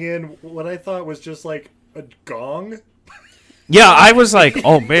bring in what I thought was just, like, a gong. Yeah, I was like,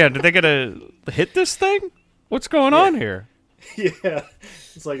 oh, man, are they gonna hit this thing? What's going on here? Yeah.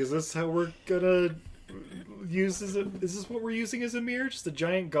 It's like, is this how we're gonna... is this what we're using as a mirror? Just a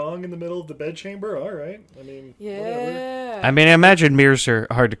giant gong in the middle of the bedchamber? All right. I mean, whatever. I mean, I imagine mirrors are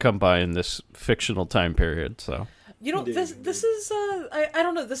hard to come by in this fictional time period, so. You know, this is, I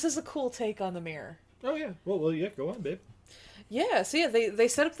don't know, this is a cool take on the mirror. Oh, yeah. Well, yeah, go on, babe. Yeah, so yeah, they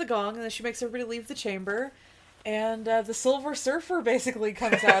set up the gong, and then she makes everybody leave the chamber, and the Silver Surfer basically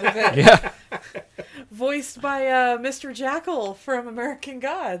comes out of it. Yeah. Voiced by Mr. Jackal from American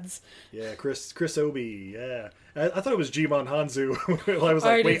Gods. Yeah, Chris Obi, yeah. I thought it was Jimon Hanzu. I was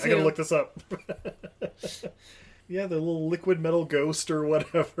like, wait, I gotta look this up. Yeah, the little liquid metal ghost or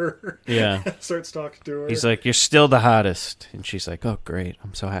whatever. Yeah. Starts talking to her. He's like, you're still the hottest. And she's like, oh, great.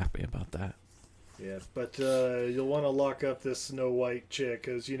 I'm so happy about that. Yeah, but you'll want to lock up this Snow White chick,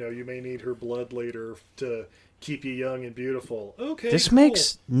 because, you know, you may need her blood later to keep you young and beautiful. Okay, this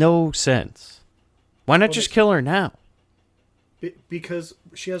makes no sense. Why not just kill her now? Because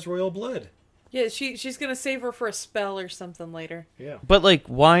she has royal blood. Yeah, she's going to save her for a spell or something later. Yeah. But, like,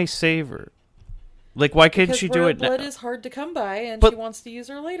 why save her? Like, why couldn't she do it now? Because blood is hard to come by, and she wants to use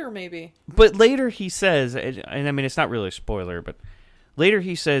her later, maybe. But later he says, and I mean, it's not really a spoiler, but later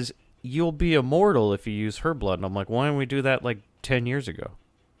he says, you'll be immortal if you use her blood. And I'm like, why didn't we do that, like, 10 years ago?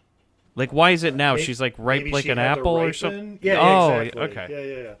 Like, why is it now? She's, like, ripe like an apple or something? Yeah, exactly.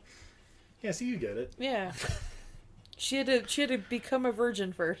 Okay. Yeah. Yeah, see, you get it. Yeah. She had to become a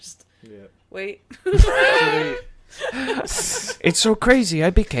virgin first. Yeah. Wait. It's so crazy. I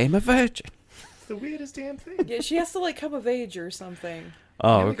became a virgin. It's the weirdest damn thing. Yeah, she has to like come of age or something.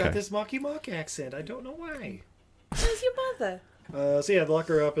 Oh, We okay. got this mock accent. I don't know why. Who's your mother? So yeah, lock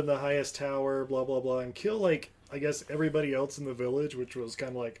her up in the highest tower, blah blah blah, and kill like I guess everybody else in the village, which was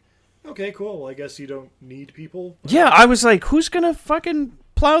kind of like, okay, cool. Well, I guess you don't need people. Yeah, I was like, who's gonna fucking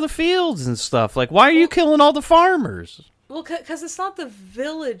plow the fields and stuff? Like, why are you killing all the farmers? Well, because it's not the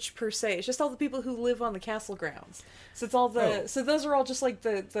village per se. It's just all the people who live on the castle grounds. So it's all the. Oh. So those are all just like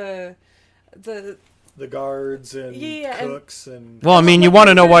the guards and Yeah, cooks and. Well, I mean, like, you want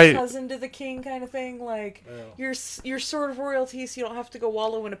to know you're why? cousin to the king kind of thing. Like you're sort of royalty, so you don't have to go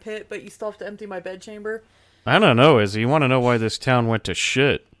wallow in a pit, but you still have to empty my bedchamber. I don't know. Is you want to know why this town went to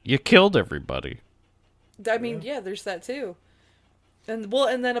shit? You killed everybody. I mean, yeah, there's that too. And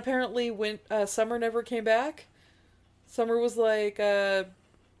then apparently when Summer never came back, Summer was like,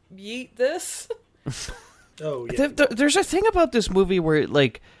 yeet this. Oh yeah. There's a thing about this movie where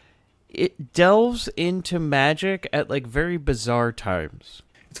it delves into magic at like very bizarre times.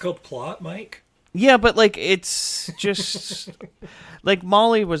 It's called plot, Mike. Yeah, but like it's just like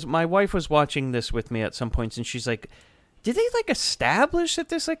my wife was watching this with me at some points, and she's like, did they like establish that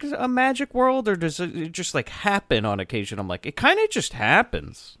this like is a magic world, or does it just like happen on occasion? I'm like, it kind of just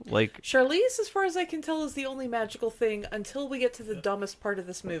happens. Like Charlize, as far as I can tell, is the only magical thing until we get to the dumbest part of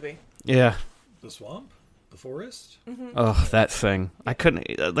this movie. yeah. The swamp, the forest. Oh, that thing. I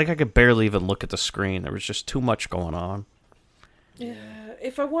could barely even look at the screen. There was just too much going on. Yeah.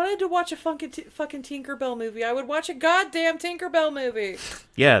 If I wanted to watch a fucking Tinkerbell movie, I would watch a goddamn Tinkerbell movie.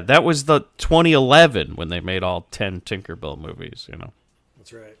 Yeah, that was the 2011 when they made all 10 Tinkerbell movies, you know.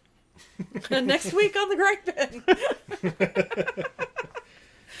 That's right. Next week on the Gripe Bin.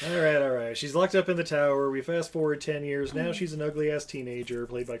 All right. She's locked up in the tower. We fast forward 10 years. Now she's an ugly-ass teenager,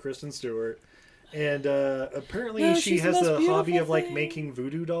 played by Kristen Stewart. And apparently No, she she's the has most the hobby beautiful of, like, thing. making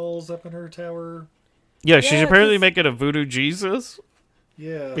voodoo dolls up in her tower. Yeah, she's Yeah, apparently 'cause- making a voodoo Jesus.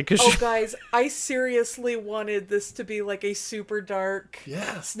 Yeah. Because Oh, guys, I seriously wanted this to be like a super dark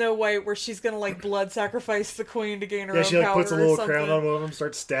Yeah. Snow White where she's gonna like blood sacrifice the queen to gain her own Yeah, she, like, power puts a or little something. crown on one of them,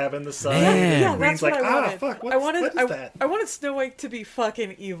 starts stabbing the side. Man. Yeah, The that's queen's what like, I wanted. fuck, what is that? I wanted Snow White to be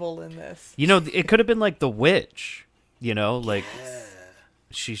fucking evil in this. you know, it could have been like the witch, you know, like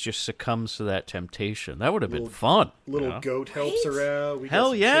she just succumbs to that temptation. That would have been fun. Little you know? goat helps her out. We got Hell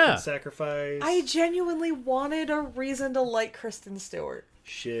some yeah. chicken sacrifice. I genuinely wanted a reason to like Kristen Stewart.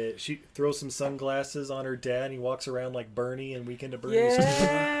 Shit. She throws some sunglasses on her dad and he walks around like Bernie and Weekend at Bernie's.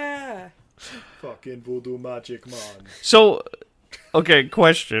 Yeah. Fucking voodoo magic man. So, okay,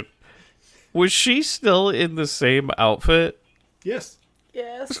 question. Was she still in the same outfit? Yes.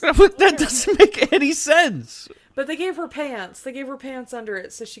 Yes. That doesn't make any sense. But they gave her pants. They gave her pants under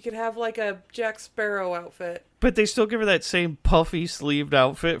it so she could have like a Jack Sparrow outfit. But they still give her that same puffy sleeved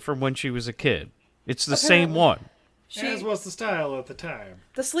outfit from when she was a kid. It's the same one. As was the style at the time.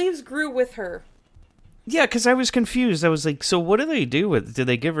 The sleeves grew with her. Yeah, because I was confused. I was like, so what do they do with? Did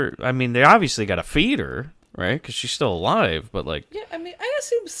they give her? I mean, they obviously got to feed her, right? Because she's still alive. But like, Yeah, I mean, I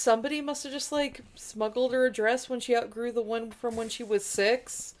assume somebody must have just like smuggled her a dress when she outgrew the one from when she was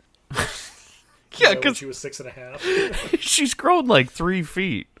 6. yeah, When because she was 6.5. she's grown like 3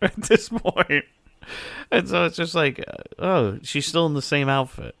 feet at this point. And so it's just like, oh, she's still in the same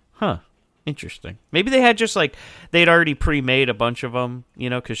outfit, huh? Interesting. Maybe they had just like they'd already pre-made a bunch of them, you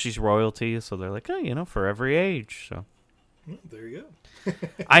know, because she's royalty. So they're like, oh, you know, for every age. So There you go.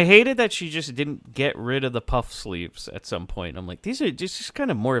 I hated that she just didn't get rid of the puff sleeves at some point. I'm like, these are just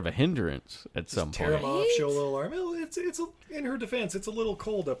kind of more of a hindrance at some Tear point. them off, show a little arm. Well, in her defense, it's a little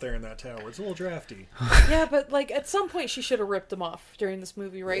cold up there in that tower. It's a little drafty. Yeah, but like at some point she should have ripped them off during this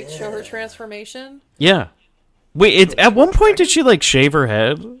movie, right? Show her transformation. Yeah. Wait, at one point did she like shave her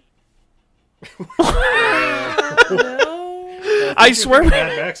head? No. I swear.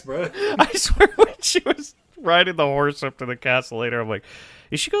 Mad Max, bro. I swear when she was riding the horse up to the castle later, I'm like,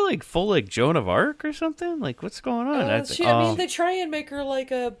 is she go like full like Joan of Arc or something? Like, what's going on? I mean, they try and make her like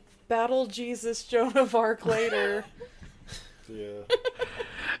a battle Jesus Joan of Arc later. Yeah.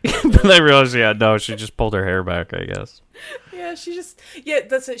 But I realized, yeah, no, she just pulled her hair back, I guess. Yeah,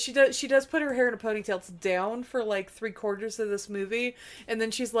 that's it. She does put her hair in a ponytail. It's down for like 3/4 of this movie, and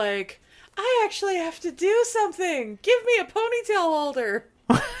then she's like, I actually have to do something. Give me a ponytail holder.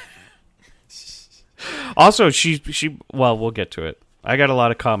 Also, she well, we'll get to it. I got a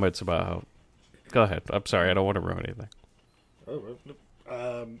lot of comments about how. Go ahead. I'm sorry. I don't want to ruin anything.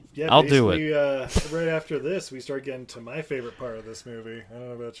 Yeah, I'll do right after this, we start getting to my favorite part of this movie. I don't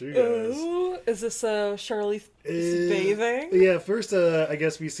know about you guys. Ooh, is this Charlize bathing? Yeah, first, I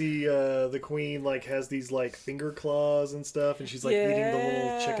guess we see the queen like has these like finger claws and stuff, and she's like eating the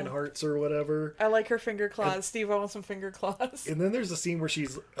little chicken hearts or whatever. I like her finger claws. Steve, I want some finger claws. And then there's a scene where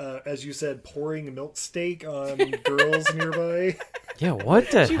she's, as you said, pouring milk steak on girls nearby. Yeah, what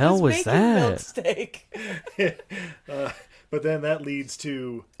the hell was that? Milk steak. But then that leads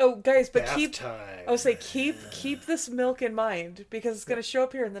to guys, but bath time. I would say keep this milk in mind because it's going to show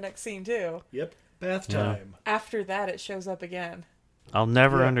up here in the next scene too. Yep, bath time. After that, it shows up again. I'll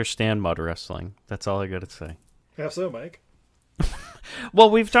never understand mud wrestling. That's all I got to say. How so, Mike? Well,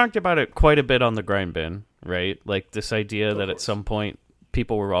 we've talked about it quite a bit on the Grind Bin, right? Like this idea that at some point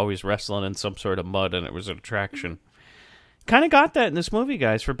people were always wrestling in some sort of mud and it was an attraction. Kind of got that in this movie,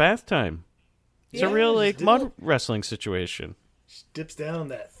 guys, for bath time. It's a real like mud wrestling situation. She dips down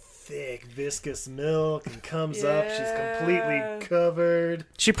that thick, viscous milk and comes up. She's completely covered.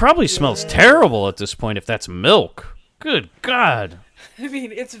 She probably smells terrible at this point if that's milk. Good God. I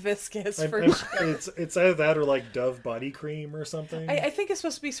mean, it's viscous for sure. It's either that or like Dove body cream or something. I think it's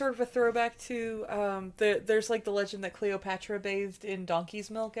supposed to be sort of a throwback to there's like the legend that Cleopatra bathed in donkey's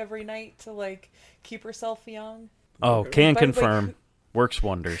milk every night to like keep herself young. Oh, can confirm. Works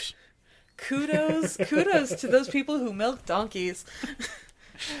wonders. Kudos to those people who milk donkeys.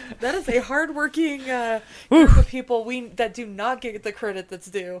 That is a hardworking group of people that do not get the credit that's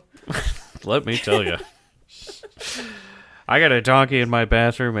due. Let me tell you. I got a donkey in my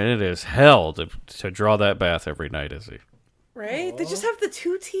bathroom, and it is hell to draw that bath every night, Izzy. Right? Aww. They just have the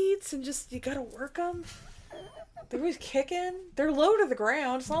two teats, and you gotta work them. They're always kicking. They're low to the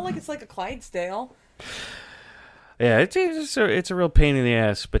ground. It's not like it's like a Clydesdale. Yeah, it's a real pain in the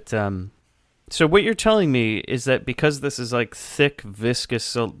ass, but so what you're telling me is that because this is like thick, viscous,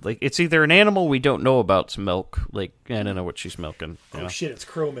 so like it's either an animal we don't know about's milk, like I don't know what she's milking. Oh shit, it's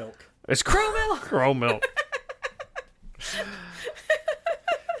crow milk. It's crow milk. Crow milk.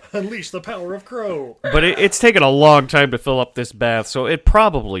 Unleash the power of crow. But it's taken a long time to fill up this bath, so it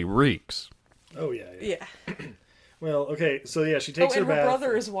probably reeks. Oh yeah. Yeah. Well, okay, so yeah, she takes her bath. Her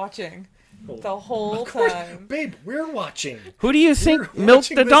brother is watching the whole time. Babe, we're watching. Who do you think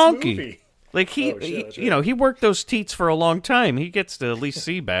milked the donkey? Movie. Like he worked those teats for a long time. He gets to at least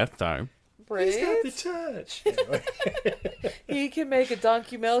see bath time. Right? He's got the touch. He can make a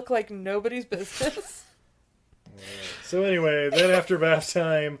donkey milk like nobody's business. So anyway, then after bath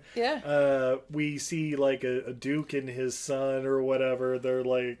time, we see like a duke and his son or whatever. They're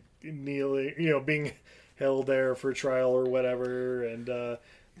like kneeling, being held there for trial or whatever, and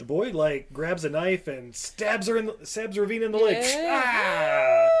the boy like grabs a knife and stabs Ravina in the leg.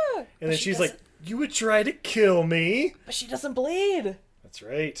 Ah! And then she's like, "You would try to kill me," but she doesn't bleed. That's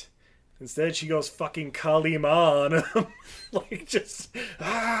right. Instead, she goes fucking Kali Ma on him, like just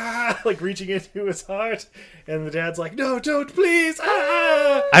like reaching into his heart. And the dad's like, "No, don't, please!"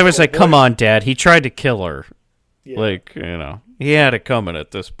 I was like, "Come on, Dad! He tried to kill her. Yeah. Like, he had it coming at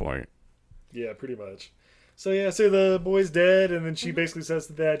this point." Yeah, pretty much. So the boy's dead, and then she basically says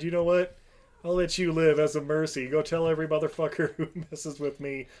to Dad, "You know what? I'll let you live as a mercy. Go tell every motherfucker who messes with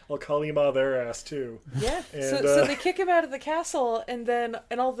me. I'll Kali Ma their ass too." Yeah. And, so they kick him out of the castle, and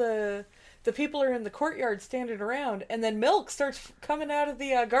all the people are in the courtyard standing around, and then milk starts coming out of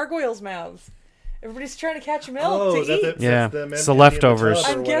the gargoyles' mouths. Everybody's trying to catch milk to eat. It's the leftovers.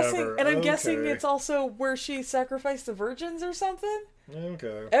 I'm guessing it's also where she sacrificed the virgins or something.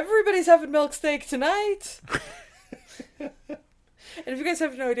 Okay. Everybody's having milk steak tonight. And if you guys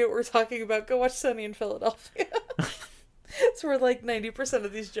have no idea what we're talking about, go watch Sunny in Philadelphia. It's where like 90%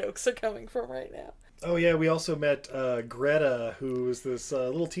 of these jokes are coming from right now. Oh yeah, we also met Greta, who was this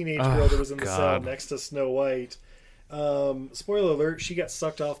little teenage girl that was in the cell next to Snow White. Spoiler alert, she got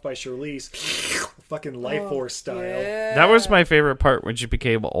sucked off by Charlize, fucking Life Force style. Yeah. That was my favorite part when she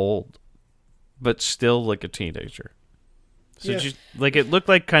became old, but still like a teenager. So it looked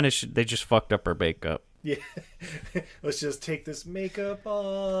like kind of they just fucked up her makeup. Yeah, let's just take this makeup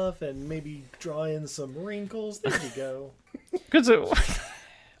off and maybe draw in some wrinkles. There we go. Because a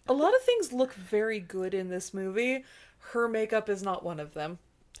lot of things look very good in this movie. Her makeup is not one of them.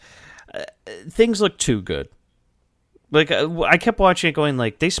 Things look too good. Like I kept watching it, going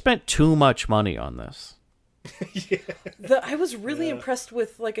like they spent too much money on this. Yeah. I was really impressed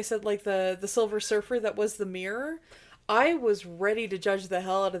with, like I said, like the Silver Surfer that was the mirror. I was ready to judge the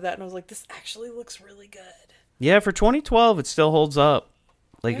hell out of that, and I was like, this actually looks really good. Yeah, for 2012, it still holds up.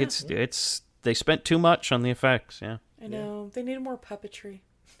 Like, it's they spent too much on the effects, yeah. I know. They needed more puppetry.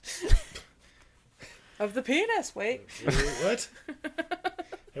 Of the penis, wait. What?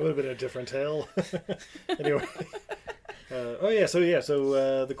 It would have been a different tale. Anyway.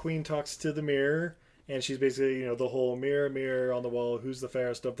 So the queen talks to the mirror, and she's basically, the whole mirror, mirror on the wall, who's the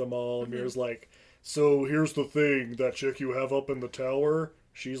fairest of them all? And Mirror's like, so here's the thing, that chick you have up in the tower,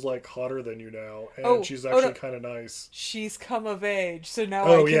 she's like hotter than you now, and she's actually kind of nice. She's come of age, so now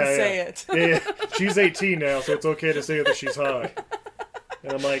I can say it. Yeah, she's 18 now, so it's okay to say that she's hot.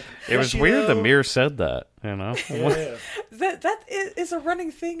 And I'm like, it was weird the mirror said that, Yeah. That is a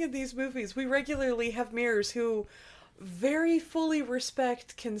running thing in these movies. We regularly have mirrors who very fully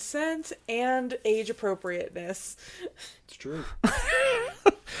respect consent and age appropriateness. It's true.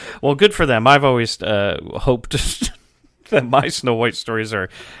 Well, good for them. I've always hoped that my Snow White stories are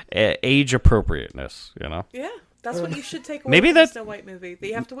age appropriateness, Yeah, that's what you should take away from the Snow White movie.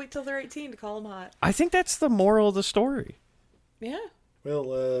 They have to wait till they're 18 to call them hot. I think that's the moral of the story. Yeah.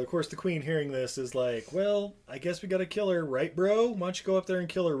 Well, of course, the queen hearing this is like, well, I guess we gotta kill her, right, bro? Why don't you go up there and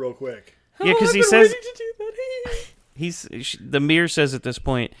kill her real quick? Yeah, because he says... The mirror says at this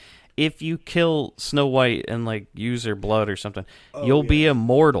point, if you kill Snow White and like use her blood or something, you'll be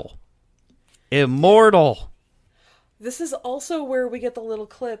immortal. Immortal. This is also where we get the little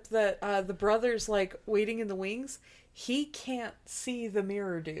clip that the brother's like waiting in the wings. He can't see the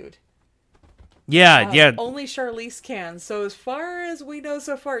mirror dude. Yeah. Only Charlize can. So as far as we know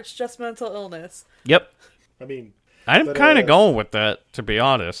so far, it's just mental illness. Yep. I mean, I'm kind of going with that, to be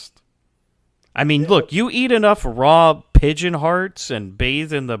honest. I mean, look, you eat enough raw pigeon hearts and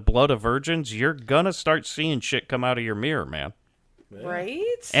bathe in the blood of virgins, you're gonna start seeing shit come out of your mirror, man. Yeah.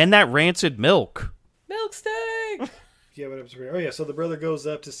 Right? And that rancid milk. Milk steak! Yeah, what happens? So the brother goes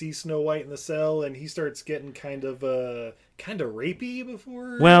up to see Snow White in the cell, and he starts getting kind of rapey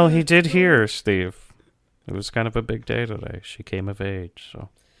before... Well, he did hear, Steve. It was kind of a big day today. She came of age, so...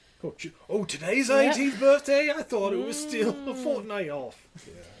 Oh, today's 18th birthday? I thought it was still a fortnight off.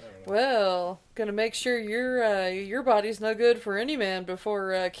 Yeah. Well, gonna make sure your body's no good for any man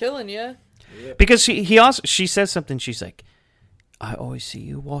before killing you. Yep. Because she says something. She's like, "I always see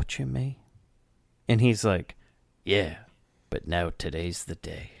you watching me," and he's like, "Yeah, but now today's the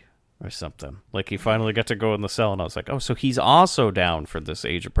day," or something. Like he finally got to go in the cell, and I was like, "Oh, so he's also down for this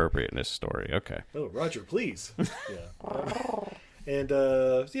age appropriateness story." Okay. Oh, Roger, please. Yeah. And,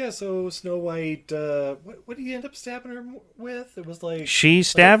 so Snow White, what did he end up stabbing her with? It was like... She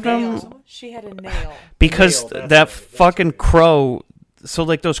stabbed him? She had a nail. Because that fucking crow... So,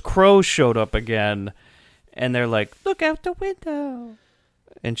 like, those crows showed up again, and they're like, look out the window.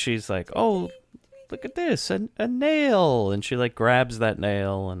 And she's like, oh, look at this, a nail. And she, like, grabs that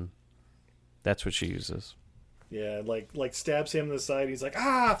nail, and that's what she uses. Yeah, like stabs him in the side. He's like,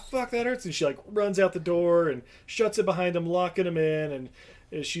 fuck, that hurts. And she like runs out the door and shuts it behind him, locking him in.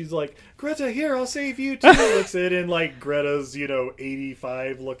 And she's like, Greta, here, I'll save you too. Looks at it, and like Greta's,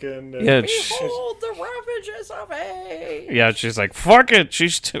 85 looking. And, yeah, behold the ravages of age. Yeah, she's like, fuck it.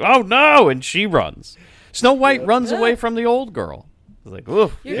 Oh no, and she runs. Snow White runs away from the old girl. It's like,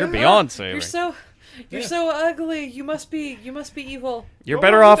 ooh, you're Beyonce. You're so ugly. You must be evil. You're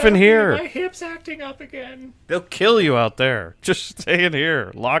better off in here. My hip's acting up again. They'll kill you out there. Just stay in here,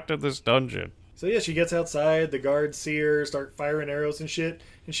 locked in this dungeon. So yeah, she gets outside. The guards see her, start firing arrows and shit,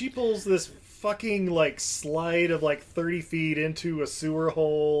 and she pulls this fucking like slide of like 30 feet into a sewer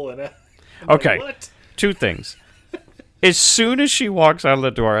hole. And okay, like, what? Two things. As soon as she walks out of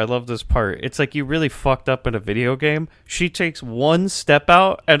the door, I love this part. It's like you really fucked up in a video game. She takes one step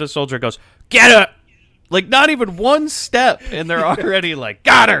out, and a soldier goes, "Get her!" Like, not even one step, and they're already like,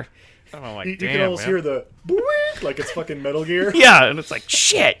 got her! And I'm like, you can almost hear the boing, like it's fucking Metal Gear. Yeah, and it's like,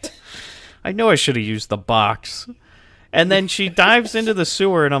 shit! I know I should have used the box. And then she dives into the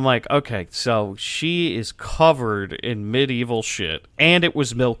sewer, and I'm like, okay, so she is covered in medieval shit, and it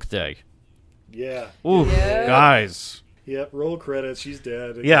was Milk Day. Yeah. Ooh, guys. Yep, roll credits, she's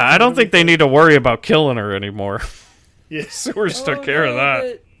dead. Yeah, I don't think they need to worry about killing her anymore. Yeah. Sewers took care of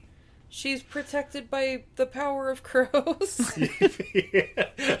that. She's protected by the power of crows.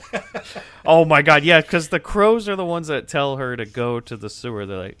 Oh my god, yeah, because the crows are the ones that tell her to go to the sewer.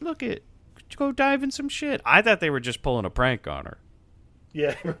 They're like, go dive in some shit. I thought they were just pulling a prank on her.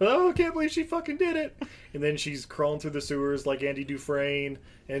 Yeah, oh, I can't believe she fucking did it. And then she's crawling through the sewers like Andy Dufresne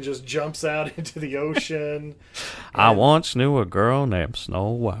and just jumps out into the ocean. I once knew a girl named Snow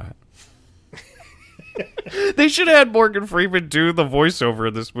White. They should have had Morgan Freeman do the voiceover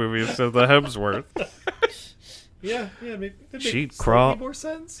in this movie instead of the Hemsworth. Yeah, maybe she crawled. More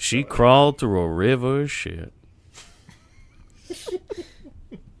sense. She crawled through a river of shit.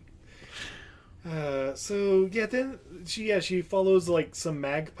 So yeah, then she follows like some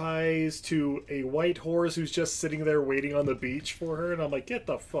magpies to a white horse who's just sitting there waiting on the beach for her, and I'm like, get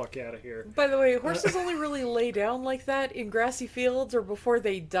the fuck out of here. By the way, horses only really lay down like that in grassy fields or before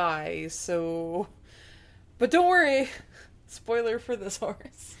they die, so... But don't worry, spoiler for this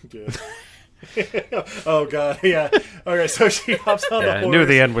horse. Good. Oh god, yeah. Okay, so she hops on the horse. I knew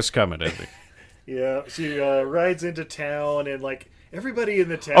the end was coming, didn't he? Yeah, she rides into town, and like everybody in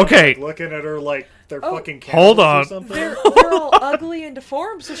the town Okay. is like, looking at her like they're fucking Hold cannibals on. or something. They're all ugly and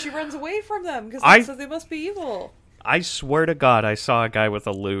deformed, so she runs away from them because so they must be evil. I swear to God, I saw a guy with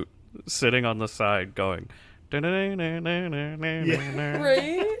a lute sitting on the side going... Right?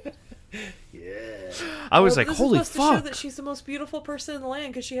 I was like, this holy is supposed to show fuck. that she's the most beautiful person in the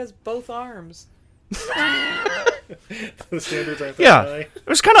land because she has both arms. The standards aren't that Yeah. high. It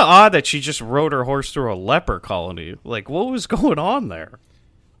was kind of odd that she just rode her horse through a leper colony. Like, what was going on there?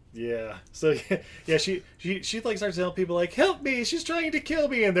 Yeah. So yeah, she like starts to help people like, help me, she's trying to kill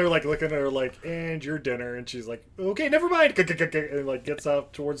me, and they're like looking at her like, and your dinner, and she's like, okay, never mind, and like gets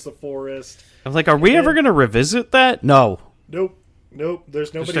out towards the forest. I'm like, are we ever going to revisit that? No. Nope.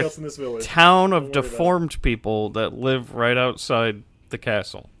 There's nobody Just a else in this village. Town of Don't worry about it. deformed people that live right outside the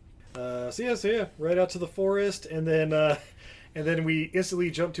castle. So yeah, right out to the forest, and then we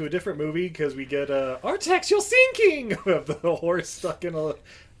instantly jump to a different movie because we get Artax, you're sinking! Of the horse stuck in a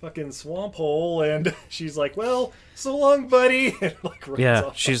fucking swamp hole, and she's like, well, so long, buddy, and like runs Yeah,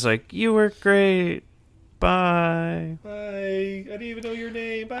 off. she's like, you were great. Bye. Bye. I didn't even know your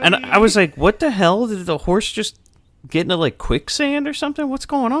name. Bye. And I was like, what the hell? Did the horse just get into like quicksand or something? What's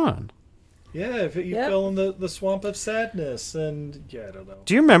going on? Yeah, if you fell in the swamp of sadness, and yeah, I don't know.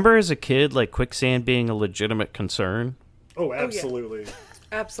 Do you remember as a kid, like quicksand being a legitimate concern? Oh, absolutely.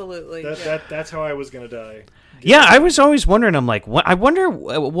 Absolutely. That's how I was gonna die. Yeah, I was always wondering. I'm like, I wonder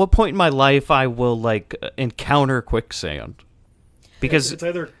at what point in my life I will like encounter quicksand. Because it's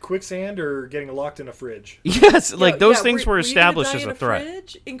either quicksand or getting locked in a fridge. Yes, like those things were you established gonna as die a in threat.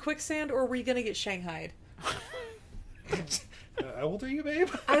 Fridge, in quicksand, or were you gonna get shanghaied? How old are you, babe?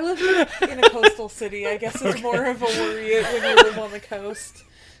 I live in a coastal city. I guess it's more of a worry when you live on the coast.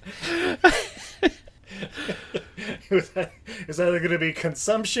 Is either going to be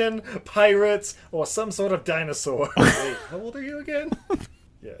consumption, pirates, or some sort of dinosaur. Wait, how old are you again?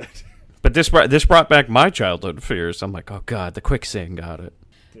 Yeah. But this brought back my childhood fears. I'm like, oh god, the quicksand got it.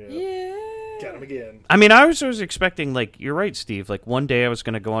 Yeah. Got him again. I mean, I was always expecting, like, you're right, Steve. Like, one day I was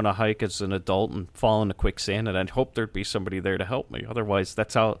going to go on a hike as an adult and fall into quicksand, and I'd hope there'd be somebody there to help me. Otherwise,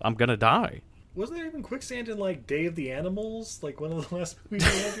 that's how I'm going to die. Wasn't there even quicksand in, like, Day of the Animals? Like, one of the last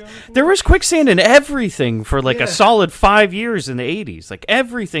movies we had, John? There was quicksand in everything for, like, a solid 5 years in the 80s. Like,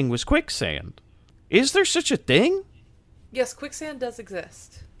 everything was quicksand. Is there such a thing? Yes, quicksand does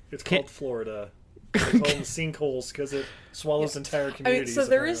exist. It's called Florida. They call them sinkholes because it swallows entire communities. I mean, so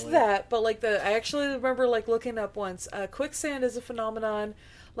there is apparently. that, but like I actually remember like looking up once. Quicksand is a phenomenon.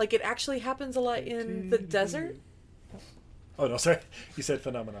 Like it actually happens a lot in the desert. Oh no, sorry, you said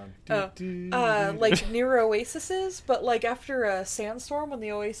phenomenon. Like near oases, but like after a sandstorm, when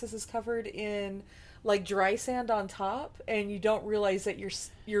the oasis is covered in like dry sand on top, and you don't realize that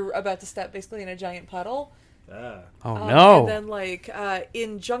you're about to step basically in a giant puddle. Oh no! And then like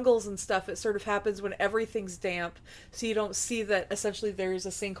in jungles and stuff, it sort of happens when everything's damp, so you don't see that essentially there's a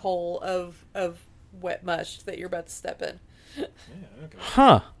sinkhole of wet mush that you're about to step in. Yeah, okay.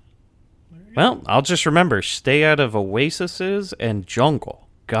 Huh. Well, I'll just remember, stay out of oases and jungle.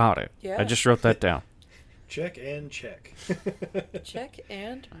 Got it. Yeah. I just wrote that down. Check and check. Check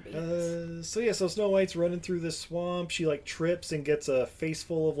and mate. So Snow White's running through this swamp. She like trips and gets a face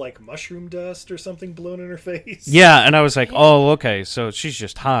full of like mushroom dust or something blown in her face. Yeah, and I was like, oh, okay, so she's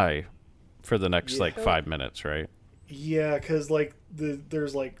just high for the next like 5 minutes, right? Yeah, because like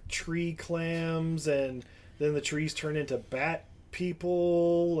there's like tree clams, and then the trees turn into bat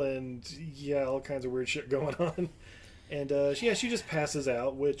people, and yeah, all kinds of weird shit going on. And she just passes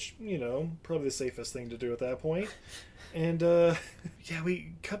out, which, you know, probably the safest thing to do at that point. And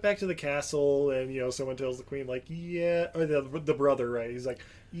we cut back to the castle, and, you know, someone tells the queen, like, yeah, or the brother, right? He's like,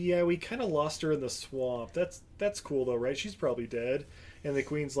 yeah, we kind of lost her in the swamp. That's cool, though, right? She's probably dead. And the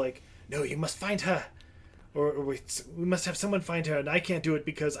queen's like, no, you must find her. Or we must have someone find her, and I can't do it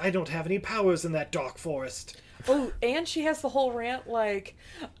because I don't have any powers in that dark forest. Oh, and she has the whole rant like,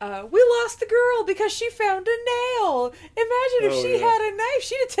 we lost the girl because she found a nail. Imagine if she had a knife,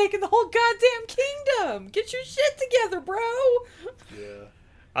 she'd have taken the whole goddamn kingdom. Get your shit together, bro. Yeah.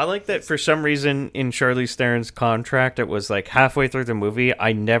 I like that for some reason in Charlize Theron's contract, it was like halfway through the movie,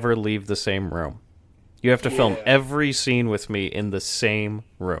 I never leave the same room. You have to film every scene with me in the same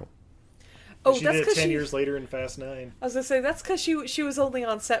room. Oh, she that's did it 'cause 10 she- years later in Fast 9. I was gonna say that's because she was only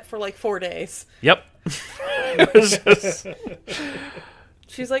on set for like 4 days. Yep. It was just-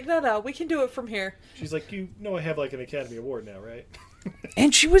 She's like, no, we can do it from here. She's like, you know I have like an Academy Award now, right?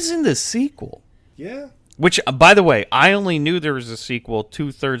 and she was in the sequel. Yeah. Which, by the way, I only knew there was a sequel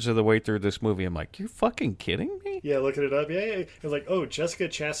 2/3 of the way through this movie. I'm like, you're fucking kidding me? Yeah, looking it up. Yeah. It's like, oh, Jessica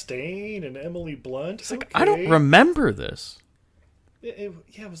Chastain and Emily Blunt. It's like, I don't remember this. It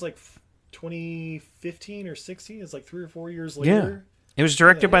was like 2015 or 16. It's like 3 or 4 years Yeah. later. It was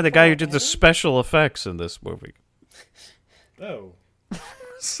directed by the guy who did the special effects in this movie. Oh.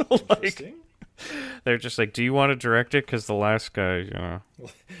 So, like, Interesting. they're just like, do you want to direct it? Because the last guy, you know.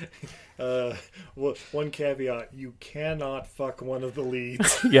 Well, one caveat: you cannot fuck one of the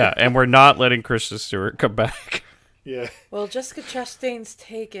leads. Yeah, and we're not letting Kristen Stewart come back. Yeah. Well, Jessica Chastain's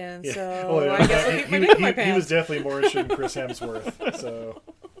taken, Yeah. so Oh, yeah. I guess I'll keep my dick in my pants. He was definitely more interested in Chris Hemsworth. So.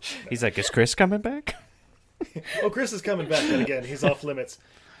 He's like, is Chris coming back? Oh, Chris is coming back, but again, he's off limits.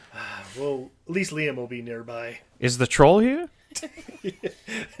 Well, at least Liam will be nearby. Is the troll here?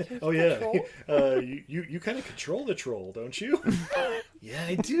 Oh yeah, you kind of control the troll, don't you? Yeah,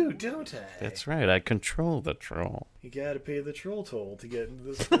 I do, don't I? That's right, I control the troll. You got to pay the troll toll to get into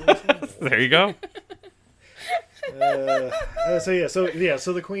this. Troll There you go.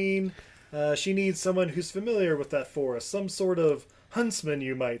 So the queen, she needs someone who's familiar with that forest, some sort of huntsman,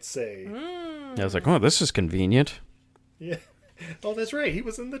 you might say. I was like, oh, this is convenient. Yeah. Oh, that's right. He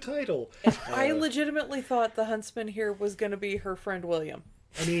was in the title. I legitimately thought the huntsman here was going to be her friend William.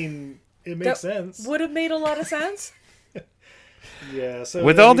 I mean, it makes sense. Would have made a lot of sense. Yeah. So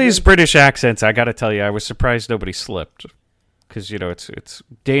With all these British accents, I got to tell you, I was surprised nobody slipped. Because, you know, it's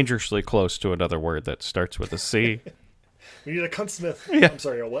dangerously close to another word that starts with a C. We need a cuntsmith. Yeah. I'm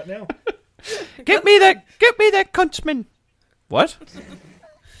sorry, a what now? Get me that huntsman. What?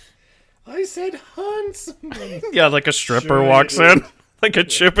 I said huntsman. Yeah, like a stripper Sure walks you did. in. Like a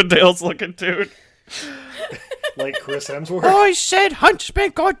Chippendales looking dude. Like Chris Hemsworth. I said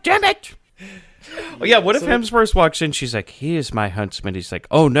huntsman, goddammit! Oh, yeah, what if so- Hemsworth walks in, she's like, he is my huntsman. He's like,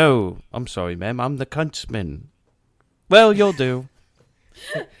 oh no, I'm sorry, ma'am, I'm the huntsman. Well, you'll do.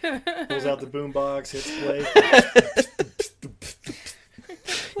 Pulls out the boombox, hits play.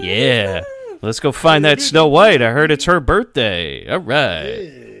 Yeah. Let's go find that Snow White. I heard it's her birthday. All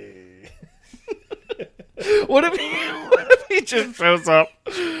right. What if he just shows up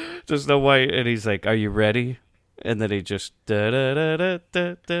to Snow White and he's like, are you ready? And then he just pulls out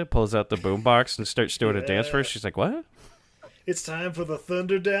the boombox and starts doing a dance for her. She's like, what? It's time for the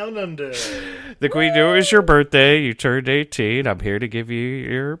Thunder Down Under. The Queen knew it was your birthday. You turned 18. I'm here to give you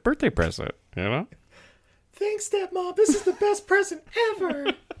your birthday present. You know? Thanks, stepmom. This is the best present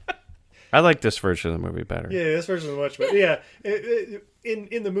ever. I like this version of the movie better. Yeah, this version is much better. Yeah,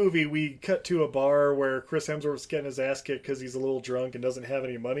 in the movie, we cut to a bar where Chris Hemsworth's getting his ass kicked because he's a little drunk and doesn't have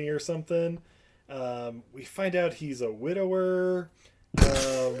any money or something. We find out he's a widower.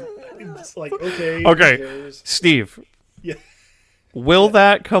 It's like, okay. who cares? Steve. Yeah. Will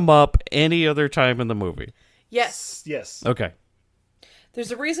that come up any other time in the movie? Yes. Yes. Okay.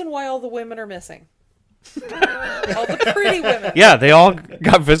 There's a reason why all the women are missing. All the pretty women. Yeah, they all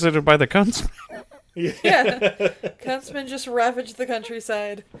got visited by the cunts. Yeah. Huntsman just ravaged the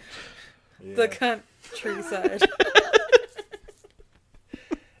countryside. Yeah. The countryside.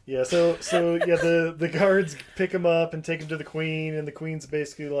 Yeah, so yeah, the guards pick him up and take him to the queen, and the queen's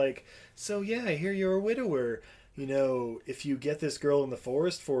basically like, so yeah, I hear you're a widower. You know, if you get this girl in the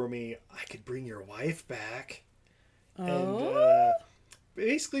forest for me, I could bring your wife back. And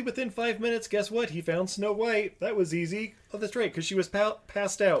basically within 5 minutes, guess what? He found Snow White. That was easy. Oh, that's right, because she was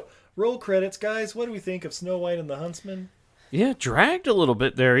passed out. Roll credits, guys. What do we think of Snow White and the Huntsman? Yeah, dragged a little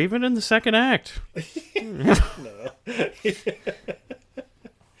bit there, even in the second act. No.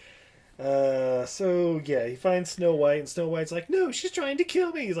 So yeah, he finds Snow White, and Snow White's like, "No, she's trying to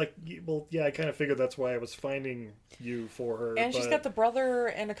kill me." He's like, "Well, yeah, I kind of figured that's why I was finding you for her." And she's got the brother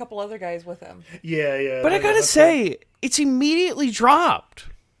and a couple other guys with him. Yeah. But I gotta say, it's immediately dropped.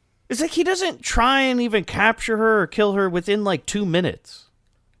 It's like he doesn't try and even capture her or kill her within like 2 minutes.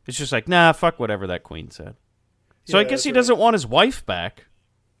 It's just like, nah, fuck whatever that queen said. So I Yeah, guess he that's right. doesn't want his wife back.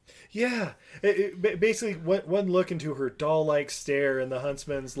 Yeah, basically, one look into her doll-like stare, and the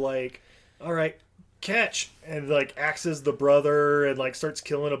huntsman's like, "All right, catch," and like axes the brother and like starts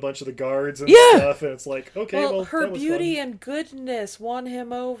killing a bunch of the guards and stuff. And it's like, okay, well, her that was beauty fun. and goodness won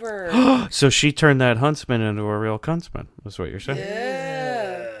him over. So she turned that huntsman into a real huntsman. That's what you're saying.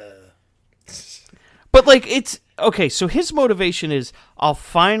 Yeah. But But, like, it's... Okay, so his motivation is, I'll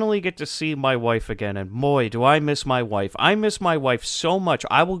finally get to see my wife again, and boy, do I miss my wife. I miss my wife so much,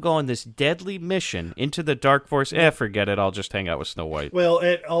 I will go on this deadly mission into the Dark Forest. Forget it, I'll just hang out with Snow White. Well,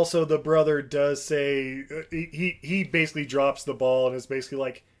 and also the brother does say... He basically drops the ball and is basically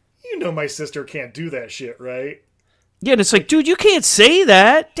like, you know my sister can't do that shit, right? Yeah, and it's like, dude, you can't say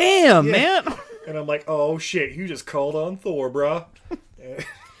that. Damn, man. And I'm like, oh, shit, you just called on Thor, bruh.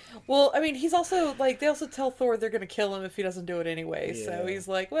 Well, I mean, he's also, like, they also tell Thor they're going to kill him if he doesn't do it anyway. Yeah. So he's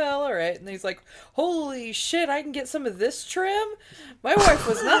like, well, all right. And he's like, holy shit, I can get some of this trim? My wife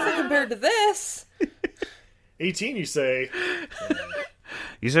was nothing compared to this. 18, you say.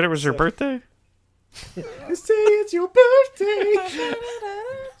 You said it was your birthday? I say it's your birthday.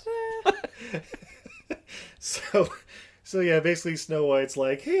 So yeah, basically Snow White's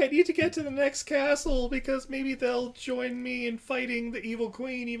like, hey, I need to get to the next castle because maybe they'll join me in fighting the evil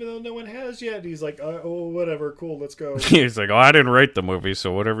queen, even though no one has yet. And he's like, oh, whatever, cool, let's go. He's like, oh, I didn't write the movie,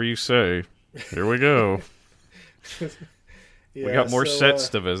 so whatever you say. Here we go. We got more sets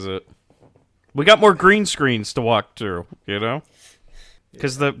to visit. We got more green screens to walk through, you know?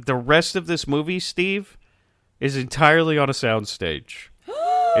 Because the rest of this movie, Steve, is entirely on a soundstage.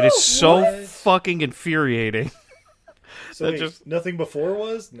 It is so fucking infuriating. So wait, nothing before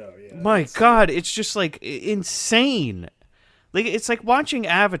was? No, yeah. My God, it's just like insane. Like it's like watching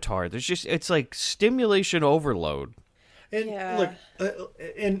Avatar. It's like stimulation overload. And look,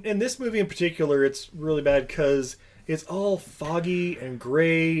 in this movie in particular, it's really bad because it's all foggy and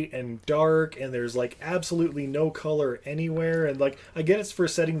gray and dark, and there's like absolutely no color anywhere. And like, I get it's for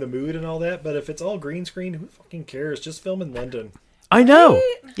setting the mood and all that, but if it's all green screen, who fucking cares? Just film in London. I know.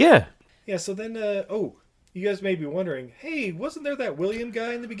 Yeah. Yeah. So then, you guys may be wondering, hey, wasn't there that William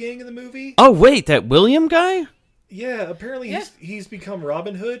guy in the beginning of the movie? Oh, wait, that William guy? Yeah, apparently he's become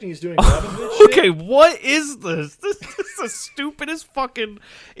Robin Hood, and he's doing Robin Hood shit. Okay, what is this? This is the stupidest fucking...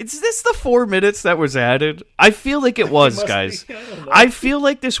 Is this the 4 minutes that was added? I feel like it was, guys. I feel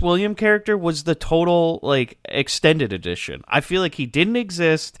like this William character was the total, like, extended edition. I feel like he didn't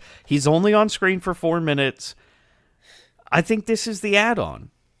exist. He's only on screen for 4 minutes. I think this is the add-on.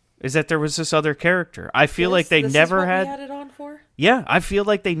 Is that there was this other character. I feel like they never had... we had it on for? Yeah, I feel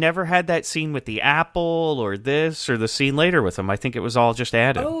like they never had that scene with the apple or this or the scene later with him. I think it was all just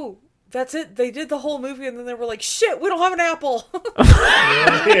added. Oh, that's it. They did the whole movie and then they were like, shit, we don't have an apple.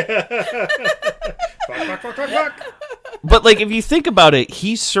 But like, if you think about it,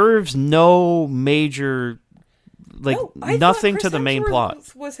 he serves no major... Like, nothing to the main plot.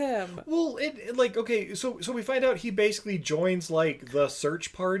 Was him. Well, so we find out he basically joins, like, the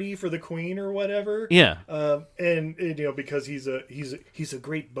search party for the queen or whatever. Yeah. And you know, because he's a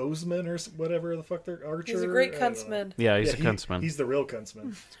great bowsman or whatever the fuck they're archer. He's a great kuntsman. Yeah, he's a kuntsman. He's the real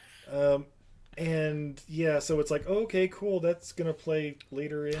kuntsman. And yeah, so it's like, okay, cool, that's gonna play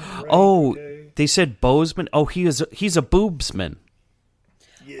later in. Right? Oh, okay. They said bowsman. Oh, he's a boobsman.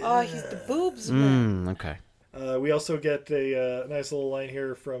 Yeah. Oh, he's the boobsman. Okay. We also get a nice little line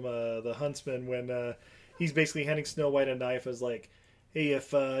here from the huntsman when he's basically handing Snow White a knife as like, hey,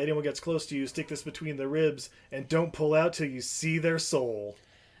 if anyone gets close to you, stick this between the ribs and don't pull out till you see their soul.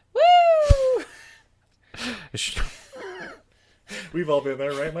 Woo! We've all been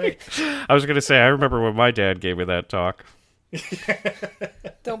there, right, Mike? I was going to say, I remember when my dad gave me that talk.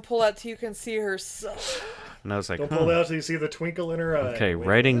 Don't pull out till you can see her soul. And I was like, don't pull out till you see the twinkle in her eye. Okay,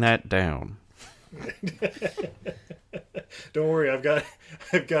 writing that down. Don't worry, I've got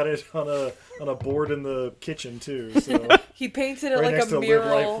it on a board in the kitchen too. So he painted it right like next a to mural.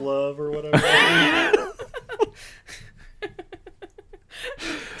 Live, Life, Love or whatever.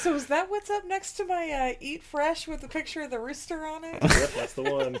 So is that what's up next to my Eat Fresh with the picture of the rooster on it? Yep, that's the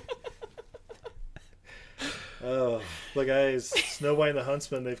one. Oh, but guys, Snow White and the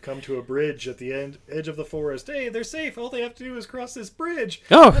Huntsman, they've come to a bridge at the edge of the forest. Hey, they're safe. All they have to do is cross this bridge.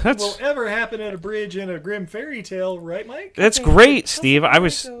 Oh, Nothing will ever happen at a bridge in a grim fairy tale, right, Mike? That's great, Steve. I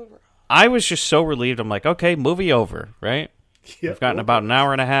was just so relieved. I'm like, okay, movie over, right? Yep, we've gotten about an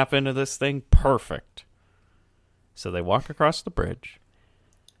hour and a half into this thing. Perfect. So they walk across the bridge,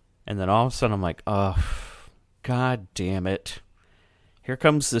 and then all of a sudden I'm like, oh, God damn it. Here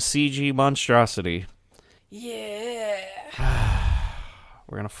comes the CG monstrosity. Yeah.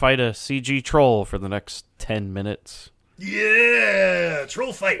 We're going to fight a CG troll for the next 10 minutes. Yeah!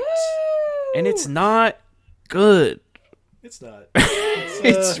 Troll fight! Woo! And it's not good. It's not.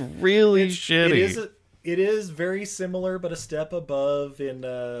 It's really shitty. It is very similar, but a step above in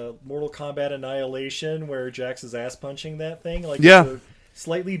Mortal Kombat Annihilation, where Jax is ass punching that thing. Like, yeah.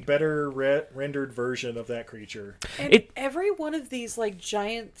 slightly better rendered version of that creature. And every one of these like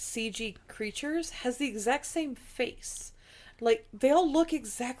giant CG creatures has the exact same face. Like they all look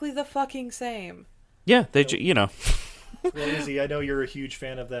exactly the fucking same. Yeah, you know. Well, Izzy, I know you're a huge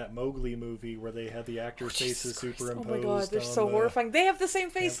fan of that Mowgli movie where they had the actors' faces superimposed. Oh my god, they're so horrifying. They have the same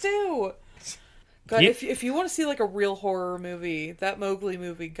face too. God, if you want to see like a real horror movie, that Mowgli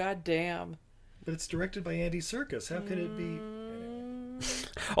movie, goddamn. But it's directed by Andy Serkis. How could it be?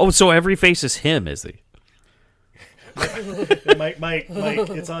 Oh, so every face is him, is he? Mike,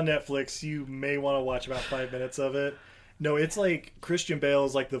 it's on Netflix. You may want to watch about 5 minutes of it. No, it's like Christian Bale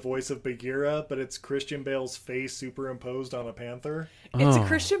is like the voice of Bagheera, but it's Christian Bale's face superimposed on a panther. It's a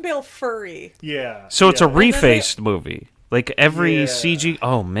Christian Bale furry. Yeah. So it's a refaced movie. Like every CG.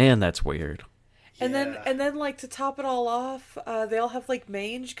 Oh man, that's weird. And then like to top it all off, they all have like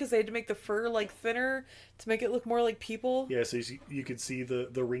mange because they had to make the fur like thinner to make it look more like people. Yeah, so you could see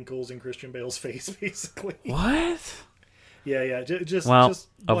the wrinkles in Christian Bale's face, basically. What? Yeah. Just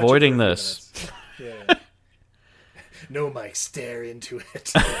avoiding this. Yeah. No, Mike, stare into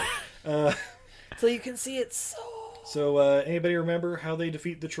it. So you can see it So, anybody remember how they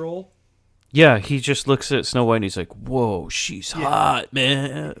defeat the troll? Yeah, he just looks at Snow White and he's like, "Whoa, she's hot,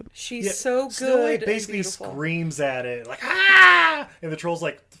 man. She's so good." Snow White basically screams at it like, "Ah!" And the troll's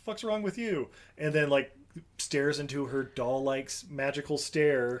like, "The fuck's wrong with you?" And then like stares into her doll-like magical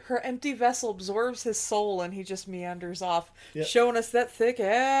stare. Her empty vessel absorbs his soul, and he just meanders off, showing us that thick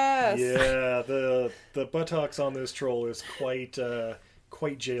ass. Yeah, the buttocks on this troll is quite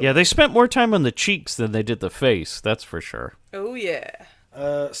jail. Yeah, they spent more time on the cheeks than they did the face. That's for sure. Oh yeah.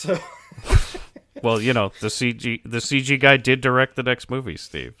 So. Well, you know, the CG guy did direct the next movie,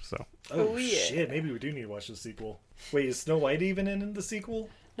 Steve. So. Oh yeah. Shit! Maybe we do need to watch the sequel. Wait, is Snow White even in the sequel?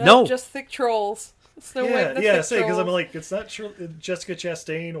 No, just thick trolls. Snow White and the thick say because I'm trolls. like, it's not Jessica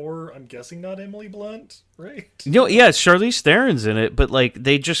Chastain or I'm guessing not Emily Blunt, right? No, yeah, Charlize Theron's in it, but like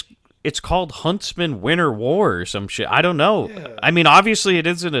it's called Huntsman Winter War or some shit. I don't know. Yeah. I mean, obviously it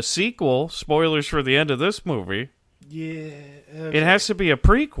isn't a sequel. Spoilers for the end of this movie. Yeah. Okay. It has to be a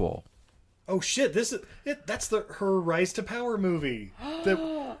prequel. Oh shit! That's her Rise to Power movie.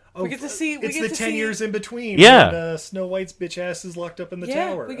 We get to see. It's the 10 years in between. Yeah. When, Snow White's bitch ass is locked up in the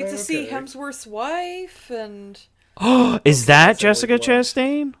tower. We get to see Hemsworth's wife and. Is that Jessica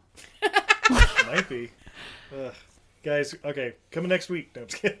Chastain? Might be. Guys, okay, coming next week. No, I'm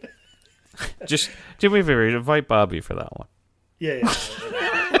just kidding. Just do me a favor, invite Bobby for that one. Yeah.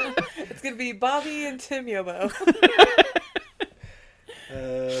 It's gonna be Bobby and Tim Yobo.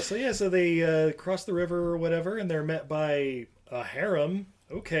 So they cross the river or whatever, and they're met by a harem.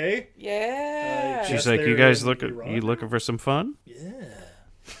 Okay. Yeah. She's like, "You guys looking for some fun?" Yeah.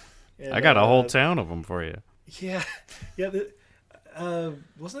 And, I got a whole town of them for you. Yeah. Wasn't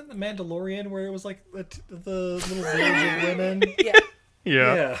it The Mandalorian where it was like the little village of women?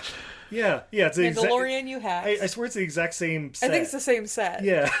 Yeah. Yeah. It's the Mandalorian, you have. I swear it's the exact same set. I think it's the same set.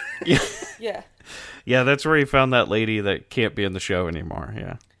 Yeah. Yeah. Yeah, that's where he found that lady that can't be in the show anymore.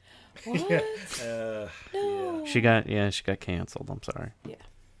 Yeah. What? No. She got canceled. I'm sorry. Yeah.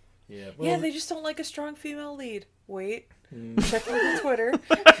 Yeah. Yeah, they just don't like a strong female lead. Wait. Check on Twitter.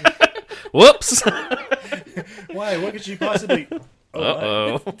 Whoops. Why? What could she possibly?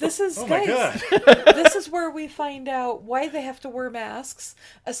 Uh-oh. This is Oh guys, my god. This is where we find out why they have to wear masks,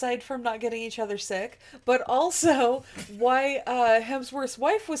 aside from not getting each other sick, but also why Hemsworth's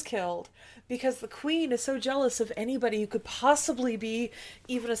wife was killed. Because the queen is so jealous of anybody who could possibly be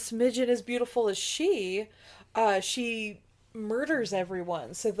even a smidgen as beautiful as she murders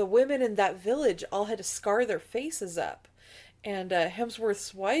everyone. So the women in that village all had to scar their faces up. And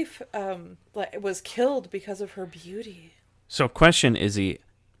Hemsworth's wife was killed because of her beauty. So, question, Izzy,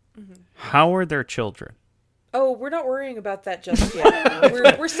 how are their children? Oh, we're not worrying about that just yet.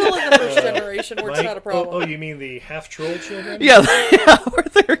 We're still in the first generation where it's not a problem. Oh, you mean the half-troll children? Yeah, how are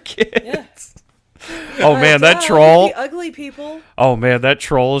their kids? Yeah. Oh, man, that troll. The ugly people. Oh, man, that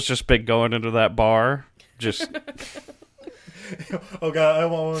troll has just been going into that bar. Just... Oh god, I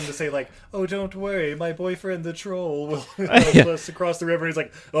want him to say like, "Oh, don't worry, my boyfriend the troll will help us across the river." He's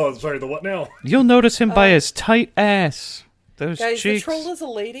like, "Oh, I'm sorry, the what now?" You'll notice him by his tight ass. Those guys, cheeks. the troll is a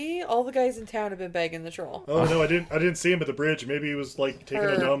lady. All the guys in town have been begging the troll. Oh no, I didn't see him at the bridge. Maybe he was like taking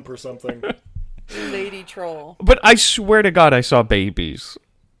a dump or something. Lady troll. But I swear to God, I saw babies,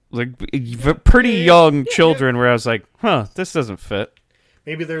 like pretty young children, where I was like, "Huh, this doesn't fit."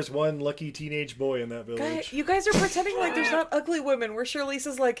 Maybe there's one lucky teenage boy in that village. You guys are pretending like there's not ugly women. Where Charlize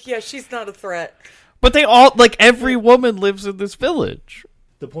is like, yeah, she's not a threat. But they all, like, every woman lives in this village.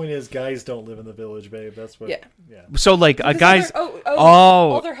 The point is, guys don't live in the village, babe. That's what. Yeah. So like a guy's.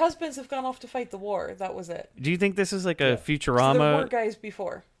 All their husbands have gone off to fight the war. That was it. Do you think this is like a So there Futurama? were guys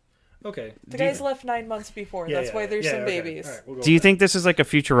before. Okay. The guys left 9 months before. That's why there's some babies. All right, we'll go Do you with think this is like a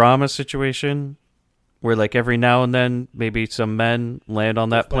Futurama situation? Where like every now and then maybe some men land on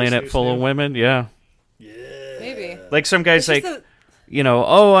that planet full of women? Yeah. Maybe. Like some guys like,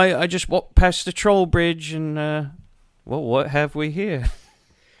 I just walked past the troll bridge and, well, what have we here?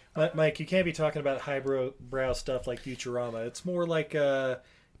 Mike, you can't be talking about highbrow stuff like Futurama. It's more like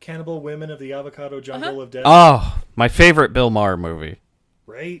Cannibal Women of the Avocado Jungle of Death. Oh, my favorite Bill Maher movie.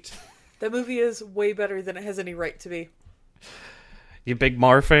 Right? That movie is way better than it has any right to be. You big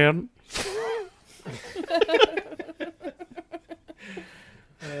Maher fan?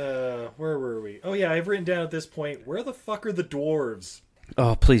 Where were we? Oh yeah, I've written down at this point, where the fuck are the dwarves?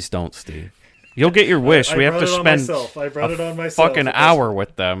 Oh, please don't, Steve. You'll get your wish. We have to spend a fucking hour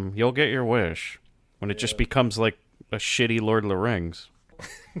with them. You'll get your wish when it just becomes like a shitty Lord of the Rings.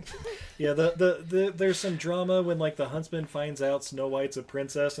 Yeah, there's some drama when like the huntsman finds out Snow White's a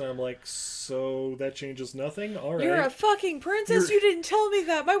princess, and I'm like, so that changes nothing? All right. You're a fucking princess? You didn't tell me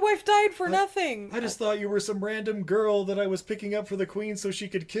that. My wife died for nothing. I just thought you were some random girl that I was picking up for the queen so she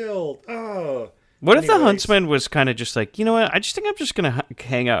could kill. Oh. What if the huntsman was kind of just like, you know what? I just think I'm just going to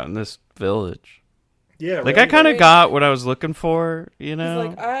hang out in this village. Yeah, like I kind of got what I was looking for, you know? He's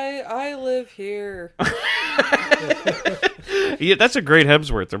like, I live here. Yeah, that's a great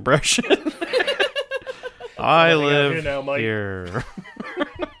Hemsworth impression. I live here now, Mike. here.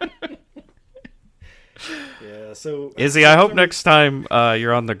 Yeah, so Izzy, I hope next time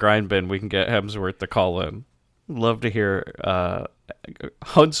you're on the grind bin, we can get Hemsworth to call in. Love to hear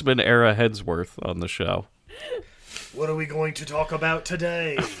Huntsman era Hemsworth on the show. What are we going to talk about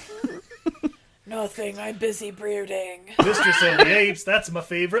today? Nothing. I'm busy brooding. Mistress of the Apes. That's my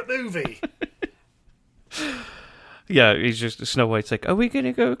favorite movie. Yeah, he's just Snow White's like, are we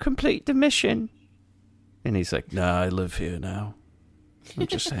gonna go complete the mission? And he's like, nah, I live here now. I'm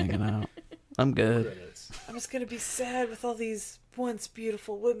just hanging out. I'm good. I'm just gonna be sad with all these once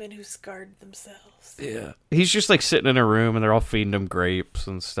beautiful women who scarred themselves. Yeah. He's just like sitting in a room and they're all feeding him grapes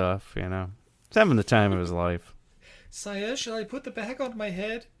and stuff, you know. He's having the time of his life. Saya, shall I put the bag on my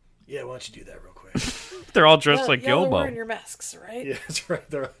head? Yeah, why don't you do that real quick? They're all dressed like y'all Gilbo. are wearing your masks, right? Yeah, that's right.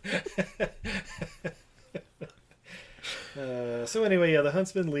 So anyway, yeah, the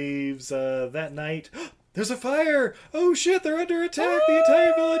huntsman leaves that night. There's a fire! Oh shit, they're under attack! The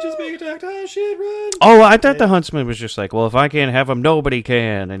entire village is being attacked! Oh shit, run! Oh, I thought the huntsman was just like, well, if I can't have them, nobody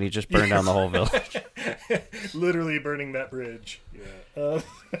can. And he just burned down the whole village. Literally burning that bridge. Yeah.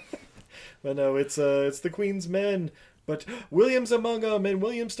 But no, it's the queen's men. But William's among them, and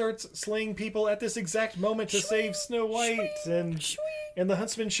William starts slaying people at this exact moment to save Snow White. And the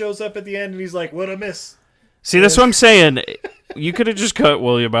huntsman shows up at the end, and he's like, what a miss. See, that's what I'm saying. You could have just cut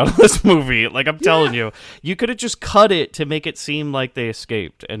William out of this movie. Like, I'm telling you. You could have just cut it to make it seem like they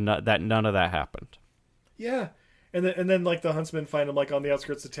escaped and that none of that happened. Yeah. And then like, the huntsmen find him, like, on the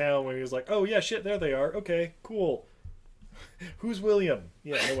outskirts of town when he was like, oh, yeah, shit, there they are. Okay, cool. Who's William?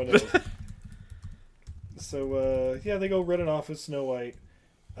 Yeah, no one knows. So, yeah, they go running off with Snow White.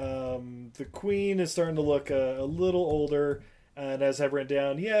 The queen is starting to look a little older. And as I've written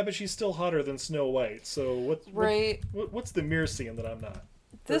down, yeah, but she's still hotter than Snow White. So what's the mirror scene that I'm not?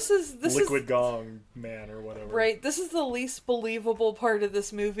 This is Liquid Gong Man or whatever. Right. This is the least believable part of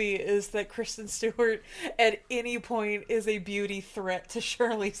this movie is that Kristen Stewart at any point is a beauty threat to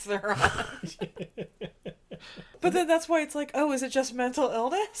Charlize Theron. But then that's why it's like, oh, is it just mental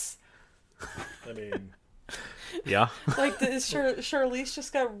illness? I mean, yeah. Like, Charlize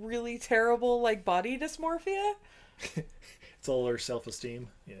just got really terrible like body dysmorphia. It's all her self-esteem.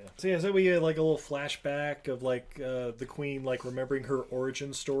 Yeah. So we get like a little flashback of like the queen like remembering her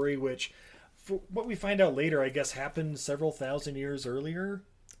origin story, which for what we find out later, I guess, happened several thousand years earlier.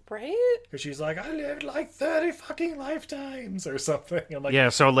 Right? Because she's like, I lived like 30 fucking lifetimes or something. I'm like, yeah.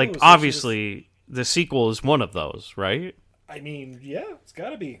 So like, oh, so obviously, the sequel is one of those, right? I mean, yeah, it's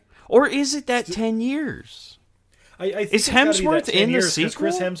got to be. Or is it that 10 years? I think is Hemsworth in the sequel?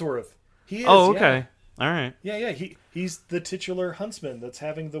 Chris Hemsworth. He is. Oh, okay. Yeah. All right. Yeah. He's the titular huntsman that's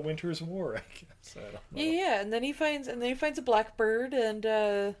having the Winter's War, I guess. I don't know. Yeah, and then he finds a blackbird, and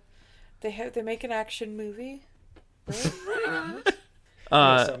they make an action movie. Right?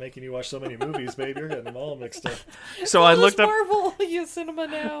 Stop making you watch so many movies, babe. You're getting them all mixed up. So I looked up Marvel, you cinema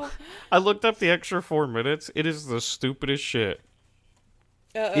now. I looked up the extra 4 minutes. It is the stupidest shit.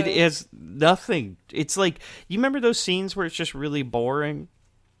 Uh-oh. It is nothing. It's like, you remember those scenes where it's just really boring?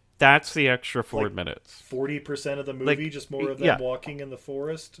 That's the extra 4 minutes. 40% of the movie, just more of them yeah. walking in the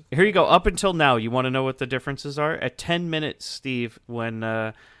forest. Here you go. Up until now, you want to know what the differences are? At 10 minutes, Steve, when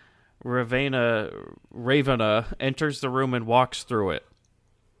Ravena enters the room and walks through it.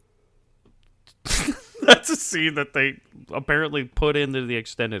 That's a scene that they apparently put into the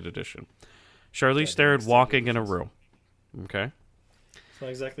extended edition. Charlize Theron walking in a room. Okay. It's not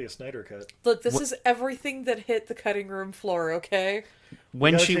exactly a Snyder cut. Look, this is everything that hit the cutting room floor, okay?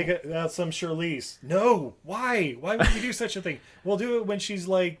 When she take out some Charlize. No, why? Why would you do such a thing? We'll do it when she's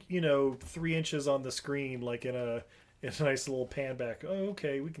like, 3 inches on the screen, like in a nice little pan back. Oh,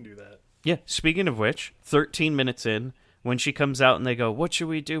 okay, we can do that. Yeah, speaking of which, 13 minutes in, when she comes out and they go, what should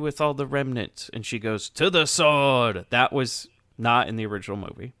we do with all the remnants? And she goes, to the sword. That was not in the original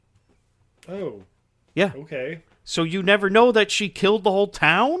movie. Oh. Yeah. Okay. So you never know that she killed the whole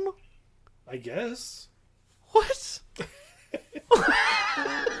town? I guess. What?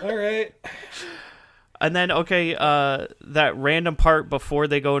 All right. And then, that random part before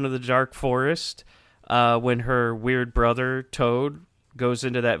they go into the dark forest, when her weird brother, Toad, goes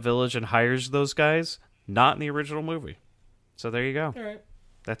into that village and hires those guys, not in the original movie. So there you go. All right.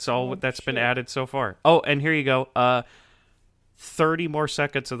 That's all that's been added so far. Oh, and here you go. 30 more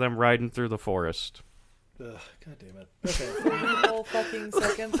seconds of them riding through the forest. Ugh, God damn it. Okay. 30 whole fucking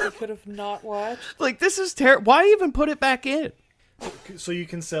seconds we could have not watched. Like, this is terrible. Why even put it back in? So you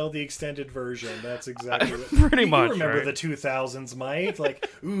can sell the extended version. That's exactly what... Pretty much, You remember right? the 2000s, Mike? Like,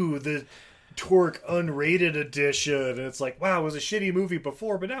 ooh, the Torque unrated edition. And it's like, wow, it was a shitty movie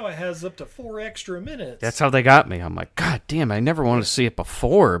before, but now it has up to 4 extra minutes. That's how they got me. I'm like, God damn, I never wanted to see it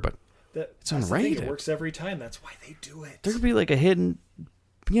before, but it's that's the thing, unrated. It works every time. That's why they do it. There could be like a hidden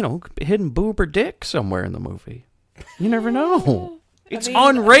boob or dick somewhere in the movie. You never know. It's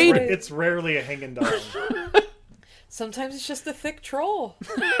unrated. It's rarely a hanging dog. Sometimes it's just a thick troll.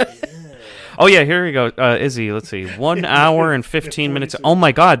 Oh, yeah, here we go. Izzy, let's see. 1 hour and 15 minutes. Oh,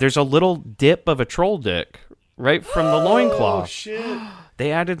 my God, there's a little dip of a troll dick right from the loincloth. Oh, shit.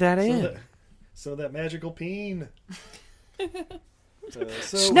 They added that in. So that magical peen.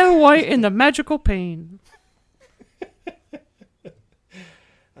 Snow White in the magical pain.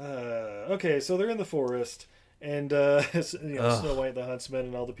 Okay, so they're in the forest, and Snow White, the huntsman,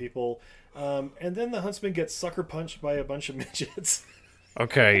 and all the people. And then the huntsman gets sucker punched by a bunch of midgets.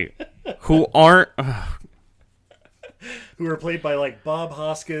 Okay, who aren't... who are played by, like, Bob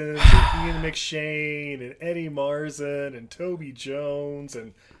Hoskins, and Ian McShane, and Eddie Marsan, and Toby Jones,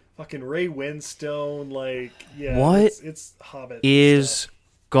 and fucking Ray Winstone. Like, yeah, what it's Hobbit is stuff.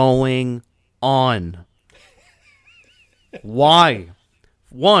 Going on? Why?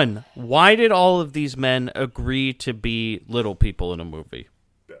 One, why did all of these men agree to be little people in a movie?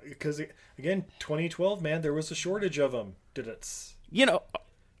 Because, again, 2012, man, there was a shortage of them. No,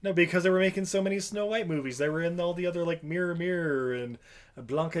 because they were making so many Snow White movies. They were in all the other, like, Mirror Mirror and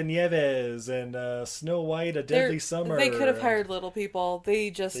Blancanieves and Snow White, A Deadly Summer. They could have hired little people. They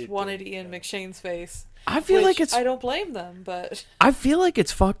just wanted Ian McShane's face. I feel like it's... I don't blame them, but... I feel like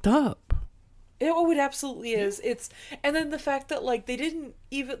it's fucked up. It absolutely is. And then the fact that, like, they didn't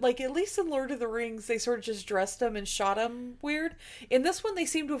even, like, at least in Lord of the Rings, they sort of just dressed them and shot them weird. In this one, they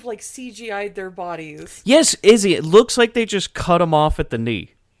seem to have, like, CGI'd their bodies. Yes, Izzy, it looks like they just cut them off at the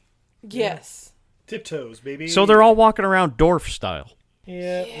knee. Yes. Tiptoes, baby. So they're all walking around dwarf style.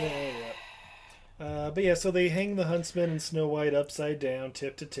 Yeah. But yeah, so they hang the huntsman and Snow White upside down,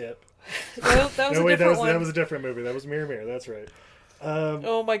 tip to tip. That was a different movie. That was Mirror Mirror, that's right.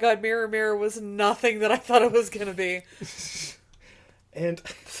 Oh my god, Mirror Mirror was nothing that I thought it was going to be. And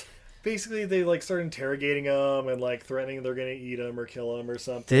basically they, like, start interrogating him and, like, threatening they're going to eat him or kill him or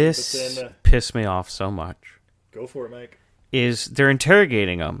something. This But then, pissed me off so much. Go for it, Mike. Is they're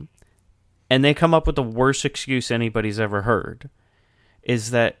interrogating him, and they come up with the worst excuse anybody's ever heard. Is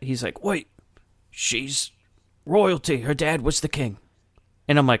that he's like, wait, she's royalty. Her dad was the king.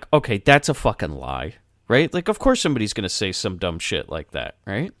 And I'm like, okay, that's a fucking lie. Right? Like, of course somebody's going to say some dumb shit like that,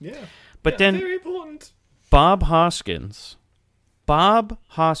 right? Yeah. But then very important. Bob Hoskins,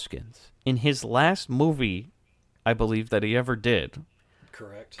 in his last movie, I believe, that he ever did.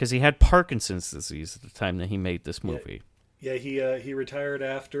 Correct. Because he had Parkinson's disease at the time that he made this movie. Yeah, he retired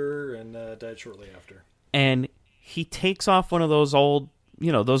after and died shortly after. And he takes off one of those old,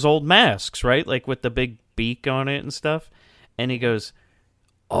 those old masks, right? Like with the big beak on it and stuff. And he goes,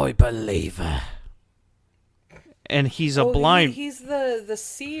 I believe her. And he's a blind... He's the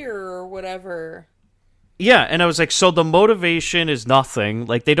seer or whatever. Yeah, and I was like, so the motivation is nothing.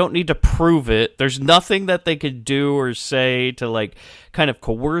 Like, they don't need to prove it. There's nothing that they could do or say to, like, kind of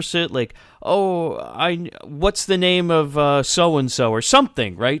coerce it. Like, oh, what's the name of so-and-so or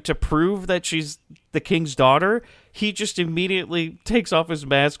something, right? To prove that she's the king's daughter. He just immediately takes off his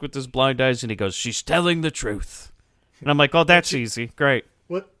mask with his blind eyes and he goes, she's telling the truth. And I'm like, oh, that's easy. Great.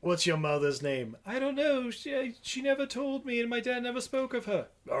 What's your mother's name? I don't know. She never told me, and my dad never spoke of her.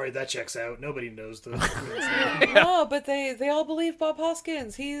 All right, that checks out. Nobody knows the name. No, but they all believe Bob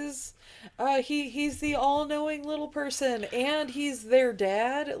Hoskins. He's the all-knowing little person, and he's their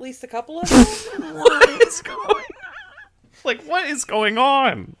dad. At least a couple of them. What is going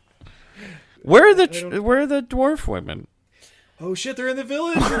on? Where are the dwarf women? Oh shit, they're in the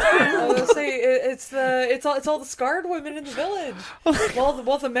village. I was gonna say it's all the scarred women in the village.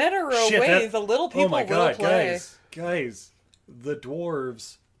 While the men are away, the little people will play. Guys, the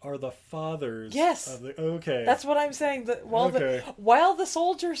dwarves are the fathers. Yes. Okay. That's what I'm saying. That while the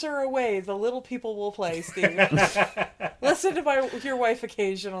soldiers are away, the little people will play. Steve, listen to your wife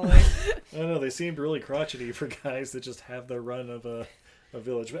occasionally. I don't know. They seemed really crotchety for guys that just have the run of a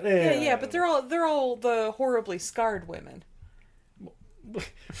village. But yeah, but they're all the horribly scarred women.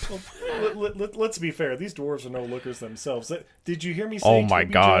 Well, let's be fair. These dwarves are no lookers themselves. Did you hear me say Oh my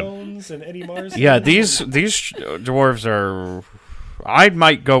Toby God. Jones and Eddie Mars? Yeah, these dwarves are... I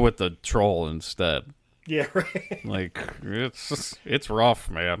might go with the troll instead. Yeah, right. Like, it's rough,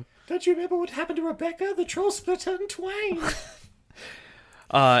 man. Don't you remember what happened to Rebecca? The troll split her in twain.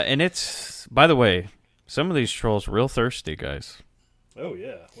 And it's... By the way, some of these trolls real thirsty, guys. Oh,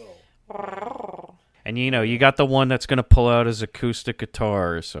 yeah. Well... And, you got the one that's going to pull out his acoustic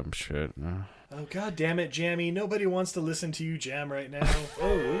guitar or some shit. Oh, God damn it, Jammy. Nobody wants to listen to you jam right now. Oh,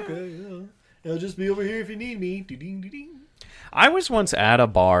 okay. Yeah. I'll just be over here if you need me. Ding-ding-ding-ding. I was once at a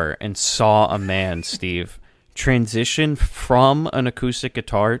bar and saw a man, Steve, transition from an acoustic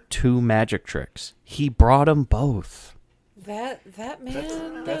guitar to magic tricks. He brought them both. That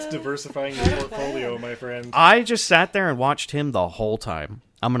man... That's diversifying your portfolio, my friend. I just sat there and watched him the whole time.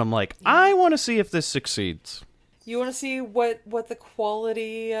 I'm like, I want to see if this succeeds. You want to see what the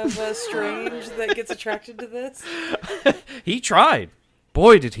quality of a strange that gets attracted to this? He tried.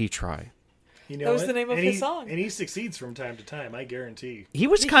 Boy, did he try. That was the name of his song. And he succeeds from time to time, I guarantee. He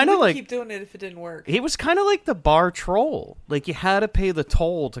was kind of like... keep doing it if it didn't work. He was kind of like the bar troll. Like, you had to pay the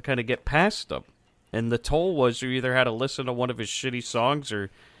toll to kind of get past him. And the toll was you either had to listen to one of his shitty songs or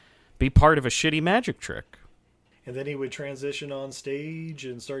be part of a shitty magic trick. And then he would transition on stage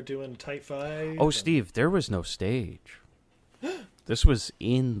and start doing Type 5. Oh, Steve, there was no stage. This was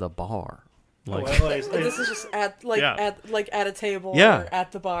in the bar. Like, this is just at a table Yeah. or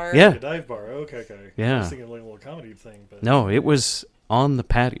at the bar. Yeah. Like a dive bar. Okay. Yeah. I was thinking like a little comedy thing. But no, it was on the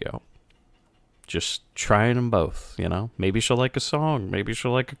patio. Just trying them both, Maybe she'll like a song. Maybe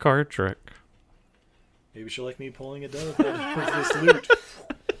she'll like a card trick. Maybe she'll like me pulling a dove out of this loot.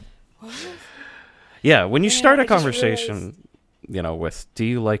 Yeah, when you start a conversation, with do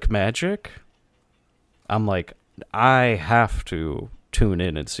you like magic? I'm like, I have to tune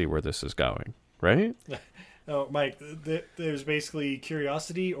in and see where this is going, right? Oh, Mike, there's basically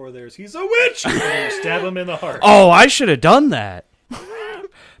curiosity or there's he's a witch! And you stab him in the heart. Oh, I should have done that.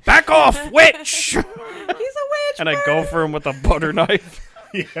 Back off, witch! He's a witch! And I go for him with a butter knife.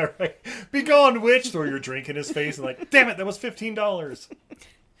 Yeah, right. Be gone, witch! Throw your drink in his face and like, damn it, that was $15.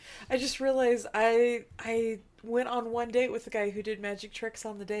 I just realized I went on one date with a guy who did magic tricks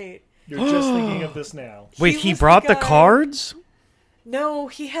on the date. You're just thinking of this now. Wait, he was brought the guy- cards? No,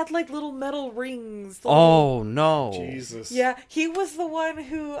 he had like little metal rings. Oh, no. Jesus. Yeah, he was the one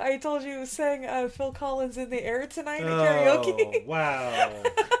who I told you sang Phil Collins in the Air tonight at karaoke. Oh, wow.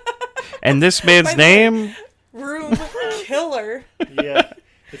 And this man's name? Room Killer. Yeah.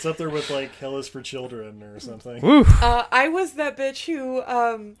 It's up there with like Hell is for Children or something. Woo. I was that bitch who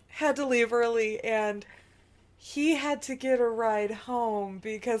had to leave early and he had to get a ride home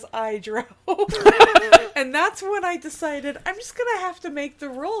because I drove. And that's when I decided I'm just going to have to make the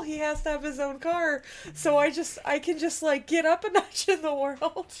rule. He has to have his own car. So I can just like get up a notch in the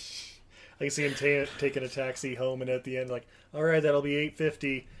world. I can see him taking a taxi home and at the end like, all right, that'll be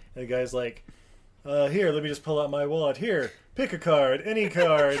 $8.50. And the guy's like, here, let me just pull out my wallet. Here, pick a card, any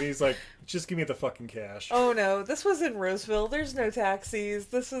card. And he's like, just give me the fucking cash. Oh no, this was in Roseville. There's no taxis.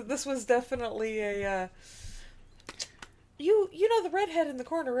 This was definitely a You know the redhead in the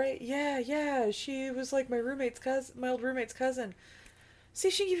corner, right? Yeah. She was like my old roommate's cousin.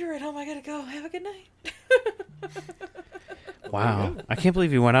 See, she can give you a ride home. I gotta go. Have a good night. Wow. I can't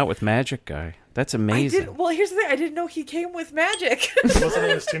believe you went out with Magic Guy. That's amazing. Well, here's the thing. I didn't know he came with magic. Wasn't on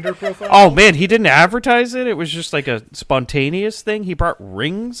his Tinder profile? Oh man, he didn't advertise it. It was just like a spontaneous thing. He brought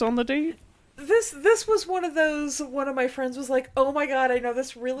rings on the date. This was one of those. One of my friends was like, "Oh my god, I know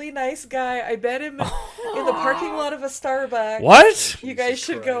this really nice guy. I bet him in the parking lot of a Starbucks. What? You guys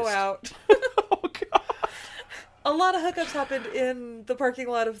should go out." Oh god. A lot of hookups happened in the parking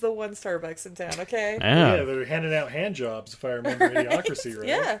lot of the one Starbucks in town. Okay. Yeah, they're handing out hand jobs, if I remember Idiocracy right.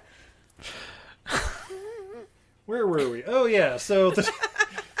 Yeah. Where were we? Oh yeah, so the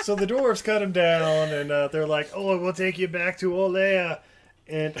dwarves cut him down, and they're like, "Oh, we'll take you back to Olea,"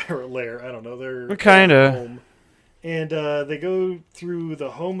 or Lair. I don't know. They're kind of home, and they go through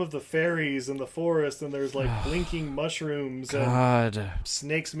the home of the fairies in the forest, and there's like blinking mushrooms and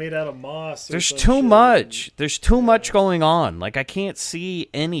snakes made out of moss. There's too much. There's too much going on. Like I can't see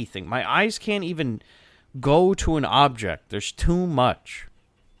anything. My eyes can't even go to an object. There's too much.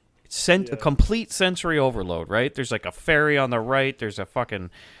 A complete sensory overload, right? There's like a fairy on the right. There's a fucking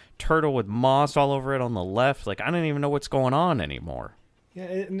turtle with moss all over it on the left. Like, I don't even know what's going on anymore. Yeah,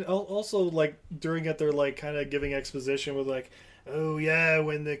 and also, like, during it, they're, like, kind of giving exposition with, like, oh, yeah,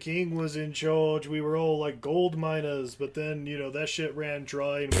 when the king was in charge, we were all, like, gold miners, but then, you know, that shit ran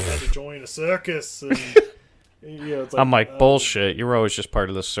dry and we had to join a circus, and, you know, it's like... I'm like, bullshit, you were always just part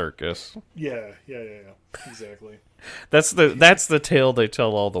of the circus. Yeah, exactly. That's the tale they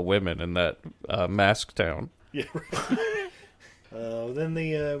tell all the women in that mask town. Yeah, right. Then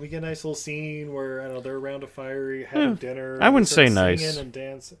we get a nice little scene where I don't know they're around a fire, having dinner. I wouldn't say nice. Singing and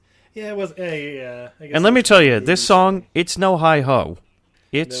dancing. Yeah, it was. Yeah. I guess and let me tell you, this song, it's no hi ho.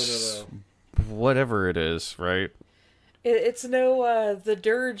 It's no. whatever it is, right? It's no the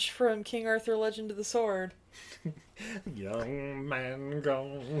dirge from King Arthur: Legend of the Sword. Young man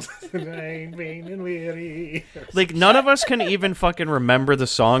goes, ain't been weary. Like none of us can even fucking remember the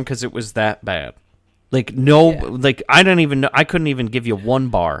song because it was that bad. Like like I don't even know. I couldn't even give you one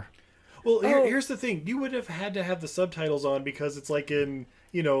bar. Well, here's the thing: you would have had to have the subtitles on because it's like in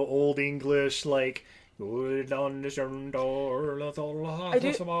Old English, like. I do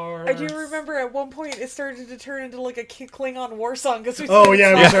remember at one point it started to turn into like a Klingon war song because we we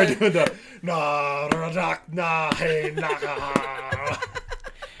started doing the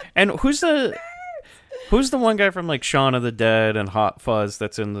And who's the one guy from like Shaun of the Dead and Hot Fuzz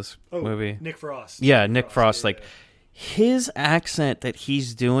that's in this movie? Nick Frost. Yeah, Nick Frost. Like his accent that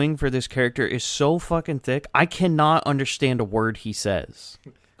he's doing for this character is so fucking thick. I cannot understand a word he says.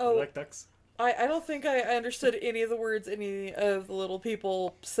 Oh, like ducks. I don't think I understood any of the words any of the little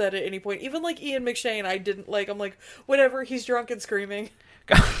people said at any point. Even like Ian McShane, I didn't like. I'm like, whatever, he's drunk and screaming.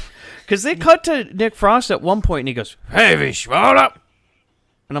 Because they cut to Nick Frost at one point and he goes, "Hey, Vish, hold up!"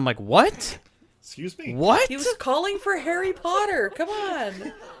 And I'm like, what? Excuse me? What? He was calling for Harry Potter. Come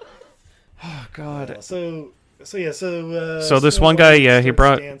on. Oh, God. So this one guy, he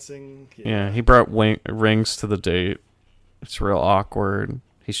brought dancing. he brought rings to the date. It's real awkward.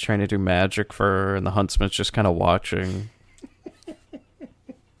 He's trying to do magic for her, and the huntsman's just kind of watching.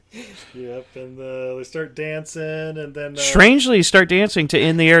 Yep, and they start dancing, and then... Strangely, you start dancing to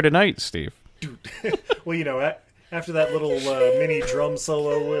In the Air Tonight, Steve. Well, after that little mini drum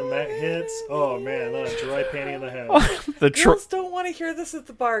solo when that hits, oh man, not a dry panty in the house. Girls don't want to hear this at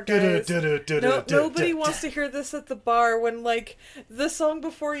the bar, guys. Nobody wants to hear this at the bar when, like, the song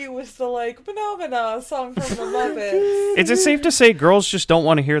before you was the, like, Phenomena song from the Muppets. Is it safe to say girls just don't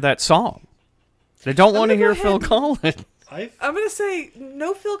want to hear that song? They don't want to hear Phil Collins. I'm going to say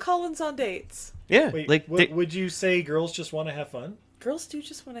no Phil Collins on dates. Yeah. Wait, would you say girls just want to have fun? Girls do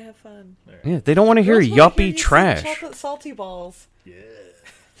just want to have fun. Yeah, they don't want to hear yuppie trash. Chocolate salty balls. Yeah.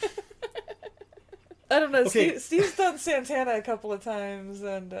 I don't know. Okay. Steve's done Santana a couple of times,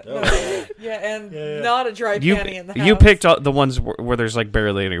 and yeah. not a dry panty in the house. You picked up the ones where there's like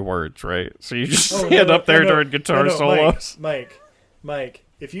barely any words, right? So you just stand up there during guitar solos. Mike,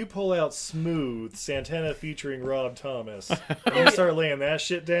 if you pull out Smooth Santana featuring Rob Thomas, and you start laying that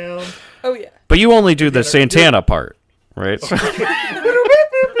shit down. Oh yeah. But you only do the Santana part. Right?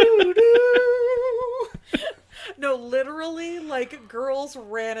 No, literally, like, girls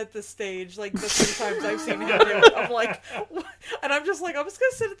ran at the stage, like, the 3 times I've seen him do it. I'm like, what? And I'm just like, I'm just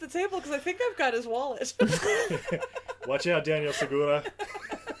going to sit at the table because I think I've got his wallet. Watch out, Daniel Segura.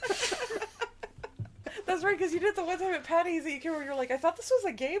 That's right, because you did the one time at Patty's that you came where you're like, I thought this was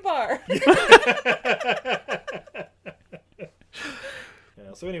a gay bar.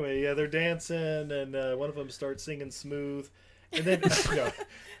 So anyway, they're dancing, and one of them starts singing Smooth, and then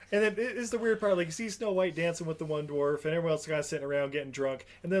and then it's the weird part. Like you see Snow White dancing with the one dwarf, and everyone else kind of sitting around getting drunk,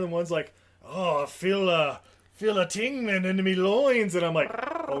 and then the one's like, "Oh, I feel feel a tingling in me loins, and I'm like,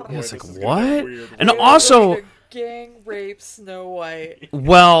 oh boy, It's this like, is gonna get what? weird. And They're also, going to gang rape Snow White.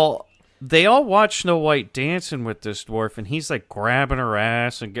 well, they all watch Snow White dancing with this dwarf, and he's like grabbing her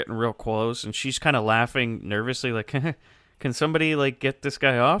ass and getting real close, and she's kind of laughing nervously, like, can somebody like get this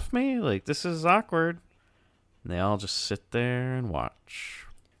guy off me? Like, this is awkward. And they all just sit there and watch.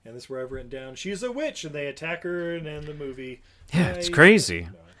 And this is where I've written down, she's a witch, and they attack her and end the movie. Yeah, it's crazy.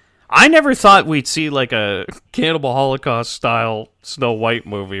 I never thought we'd see like a Cannibal Holocaust style Snow White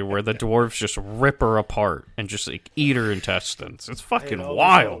movie where the dwarves just rip her apart and just like eat her intestines. It's fucking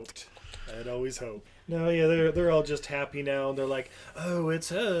wild. I'd always hoped. No, yeah, they're all just happy now, and they're like, oh, it's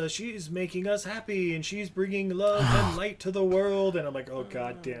her. She's making us happy, and she's bringing love and light to the world. And I'm like, oh,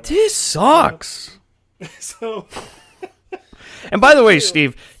 god damn it. This sucks. So, And by the way,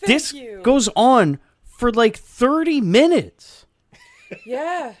 Steve, Thank this you. goes on for like 30 minutes.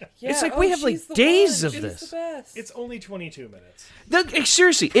 Yeah. It's like we have, like, she's the days one. of She's this. The best. it's only 22 minutes.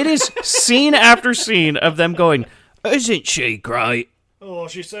 Seriously, it is scene after scene of them going, isn't she great? Oh,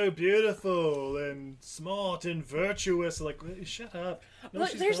 she's so beautiful and smart and virtuous. Like, shut up. No, Look,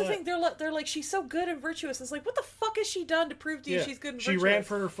 she's there's the not. thing. They're like, she's so good and virtuous. It's like, what the fuck has she done to prove to you Yeah, she's good and she virtuous? ran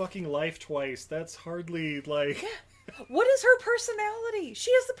for her fucking life twice. That's hardly, like... What is her personality? She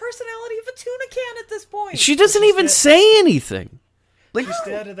has the personality of a tuna can at this point. She doesn't even say anything. Like, She's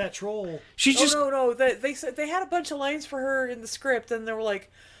dead to that troll. she just... no. They said they had a bunch of lines for her in the script, and they were like,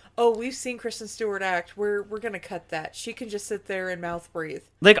 "Oh, we've seen Kristen Stewart act. We're gonna cut that. She can just sit there and mouth breathe."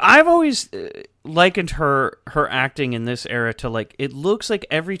 Like, I've always likened her acting in this era to, like, it looks like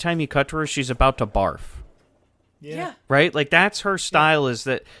every time you cut to her, she's about to barf. Yeah. Right? Like, that's her style, is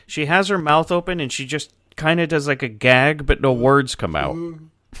that she has her mouth open and she just kind of does, like, a gag, but no words come out.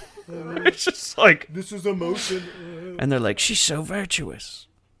 It's just like... This is emotion. And they're like, she's so virtuous.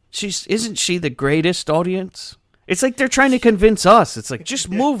 Isn't she the greatest audience? It's like they're trying to convince us. It's like, just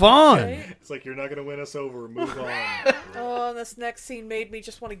move on. Right? It's like, you're not going to win us over. Move on. Oh, and this next scene made me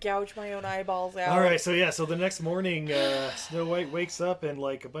just want to gouge my own eyeballs out. All right, so the next morning, Snow White wakes up and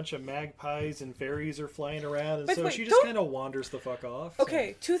like a bunch of magpies and fairies are flying around, and Wait, so wait, she just don't- kind of wanders the fuck off.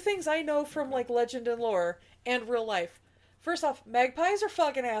 Okay, two things I know from like legend and lore and real life. First off, magpies are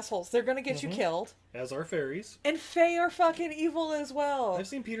fucking assholes. They're gonna get you killed. As are fairies. And fae are fucking evil as well. I've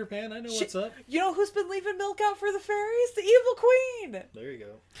seen Peter Pan. I know what's up. You know who's been leaving milk out for the fairies? The evil queen. There you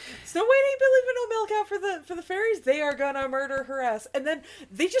go. Snow White ain't been leaving no milk out for the fairies. They are gonna murder her ass. And then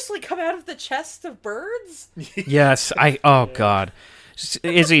they just like come out of the chest of birds. Yes, oh God.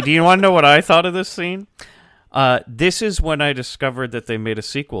 Izzy, do you want to know what I thought of this scene? This is when I discovered that they made a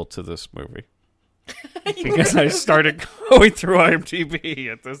sequel to this movie. Because I started going through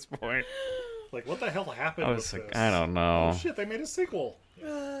IMDb at this point. Like, what the hell happened? I was with like, this? I don't know. Oh shit! They made a sequel.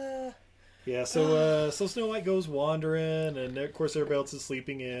 Yeah, so Snow White goes wandering, and of course everybody else is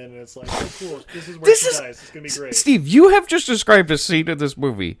sleeping in, and it's like, oh, cool, this is where she dies. It's gonna be great. Steve, you have just described a scene in this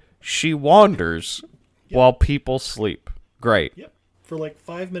movie. She wanders while people sleep. Great. Yep. For like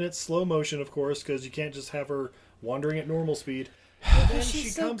 5 minutes, slow motion, of course, because you can't just have her wandering at normal speed. And then She's she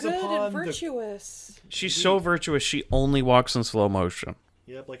so comes good upon and virtuous. She's so virtuous, she only walks in slow motion.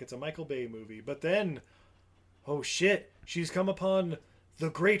 Yep, like it's a Michael Bay movie. But then, oh shit, she's come upon the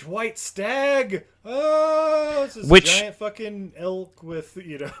Great White Stag. Oh, it's this giant fucking elk with,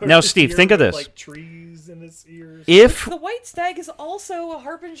 Now, Steve, ear think of with, this. like trees in its ears. If The white stag is also a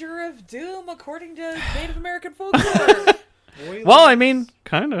harbinger of doom, according to Native American folklore. Well, I mean,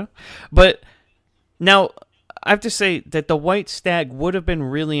 kind of. But now, I have to say that the white stag would have been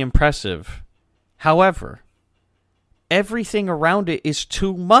really impressive. However, everything around it is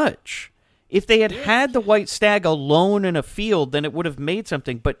too much. If they had the white stag alone in a field, then it would have made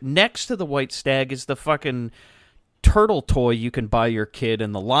something. But next to the white stag is the fucking turtle toy you can buy your kid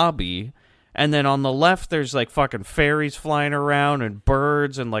in the lobby. And then on the left, there's like fucking fairies flying around and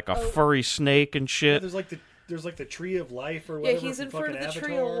birds and like a furry snake and Yeah, shit. there's like the Tree of Life or Yeah, whatever. he's in from front of the fucking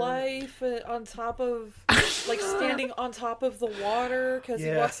tree of Avatar. life, on top of, like, standing on top of the water, because he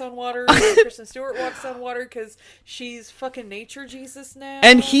Yeah. walks on water, and Kristen Stewart walks on water, because she's fucking nature Jesus now.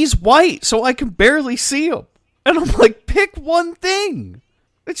 And he's white, so I can barely see him. And I'm like, pick one thing.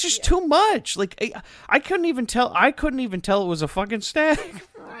 It's just too much. Like, I couldn't even tell. I couldn't even tell it was a fucking stag.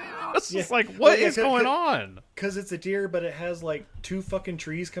 It's just like, what is going on? Because it's a deer, but it has like 2 fucking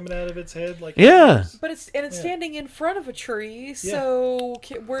trees coming out of its head. Like Yeah. But it's standing in front of a tree, so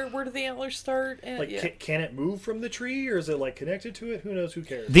where do the antlers start? And, Like, can it move from the tree, or is it like connected to it? Who knows? Who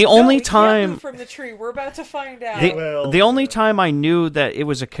cares? The No, only he can't time move from the tree. We're about to find out. the only time I knew that it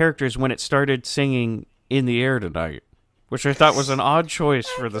was a character is when it started singing "In the Air Tonight," which I thought was an odd choice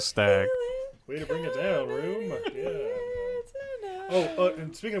for the stag. Way to bring it down, room. Yeah. Oh,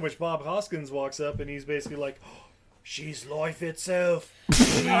 and speaking of which, Bob Hoskins walks up and he's basically like, oh, she's life itself.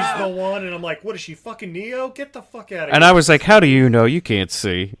 She's the one. And I'm like, what is she, fucking Neo? Get the fuck out of here. And I was like, how do you know? You can't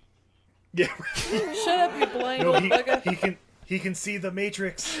see. Yeah. Shut up, you blind No, old bugger. he can see the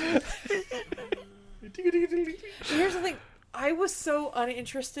Matrix. Here's the thing. I was so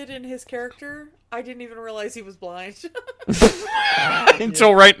uninterested in his character, I didn't even realize he was blind.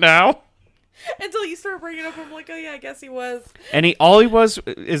 Until right now. Until you started bringing it up, I'm like, oh yeah, I guess he was. And all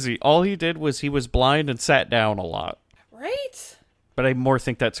he did was he was blind and sat down a lot. Right? But I more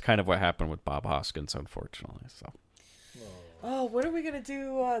think that's kind of what happened with Bob Hoskins, unfortunately. So. Oh, what are we going to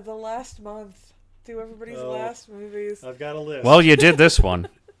do the last month? Do everybody's last movies. I've got a list. Well, you did this one.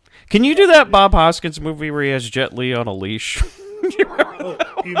 Can you do that Bob Hoskins movie where he has Jet Li on a leash? Oh,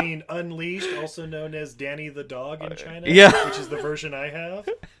 you mean Unleashed, also known as Danny the Dog in China? Yeah. Which is the version I have.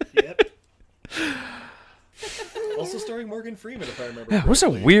 Yep. Also starring Morgan Freeman, if I remember. Yeah, it was a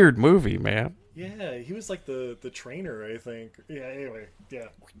weird movie, man. Yeah, he was like the trainer, I think. Yeah, anyway, yeah.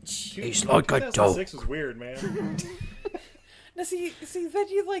 He's like a dog. 2006 was weird, man. Now, see, then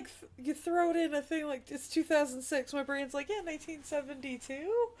you throw it in a thing like it's 2006. My brain's like, yeah, 1972.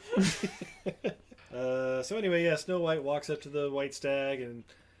 So anyway, yeah, Snow White walks up to the White Stag, and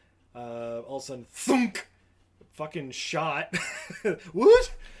all of a sudden, thunk, fucking shot.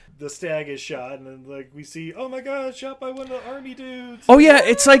 What? The stag is shot, and then like we see, oh my god, shot by one of the army dudes. Oh yeah,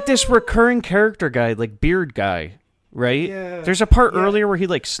 it's like this recurring character guy, like beard guy, right? Yeah. There's a part earlier where he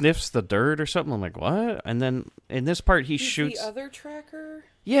like sniffs the dirt or something. I'm like, what? And then in this part he shoots the other tracker.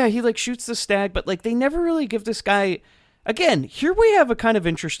 Yeah, he like shoots the stag, but like they never really give this guy. Again, here we have a kind of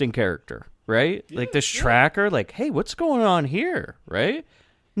interesting character, right? Yeah, like this tracker, like, hey, what's going on here, right?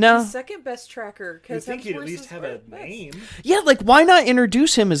 No. The second best tracker, You because think he'd at least have a name? Yeah, like why not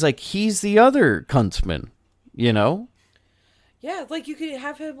introduce him as like he's the other Huntsman, you know? Yeah, like you could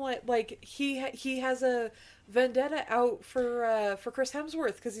have him like he has a vendetta out for Chris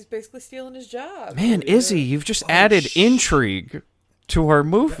Hemsworth because he's basically stealing his job. Man, Izzy, you've just added intrigue to our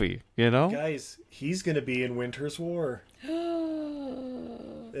movie, you know? Guys, he's gonna be in Winter's War.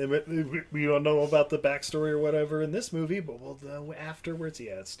 We don't know about the backstory or whatever in this movie, but we'll know afterwards.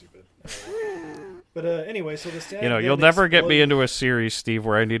 Yeah, it's stupid. But anyway, so the stag. You know, you'll never get me into a series, Steve,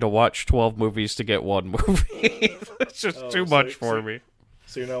 where I need to watch 12 movies to get one movie. It's just too much for me.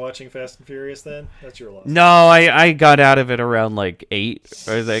 So you're not watching Fast and Furious then? That's your loss. No, I got out of it around like 8,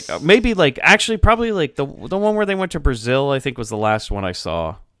 or like maybe like actually probably like the one where they went to Brazil. I think was the last one I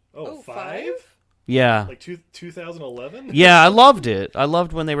saw. Oh, 5? Yeah. Like 2011? Yeah, I loved it. I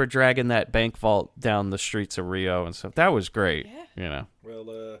loved when they were dragging that bank vault down the streets of Rio and stuff. That was great. Yeah. You know.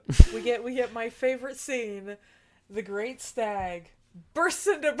 Well, we get my favorite scene, the Great Stag bursts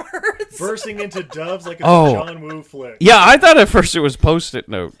into birds, bursting into doves like a John Woo flick. Yeah, I thought at first it was Post-it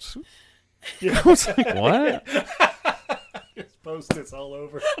notes. Yeah. I was like, what? There's Post-its all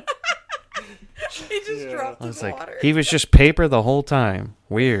over. He just dropped I was in like, water. he was just paper the whole time.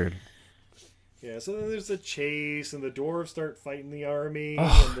 Weird. Yeah, so then there's a chase, and the dwarves start fighting the army.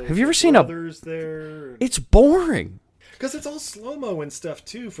 Oh, and have you ever seen a? There. It's boring. Because it's all slow-mo and stuff,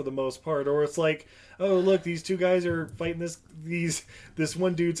 too, for the most part. Or it's like, oh, look, these two guys are fighting this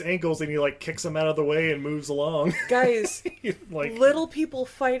one dude's ankles, and he, like, kicks him out of the way and moves along. Guys, like, little people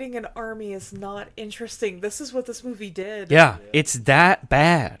fighting an army is not interesting. This is what this movie did. Yeah, it's that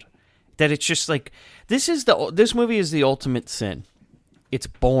bad. That it's just like, this movie is the ultimate sin. It's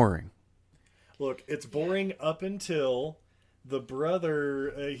boring. Look, it's boring up until the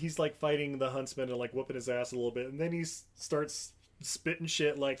brother, he's like fighting the huntsman and like whooping his ass a little bit, and then he starts spitting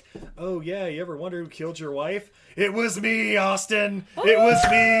shit like, oh yeah, you ever wonder who killed your wife? It was me, Austin! It was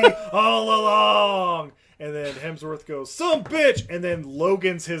me all along! And then Hemsworth goes, some bitch! And then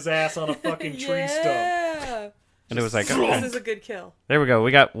Logan's his ass on a fucking tree stump. And it was like, This is a good kill. There we go.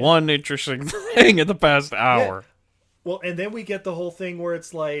 We got one interesting thing in the past hour. Yeah. Well, and then we get the whole thing where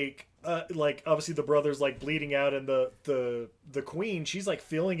it's like obviously the brother's like bleeding out, and the queen, she's like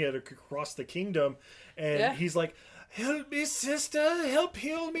feeling it across the kingdom, and he's like, help me, sister, help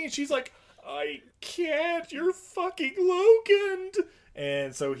heal me. And she's like, I can't, you're fucking Logan.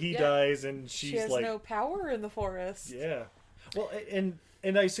 And so he dies, and she has no power in the forest. Yeah. Well, and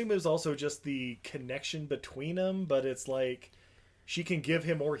I assume it was also just the connection between them, but it's like she can give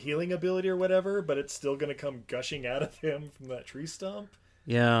him more healing ability or whatever, but it's still going to come gushing out of him from that tree stump.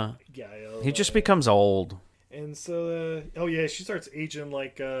 Yeah. Yeah. He just becomes old. And so, she starts aging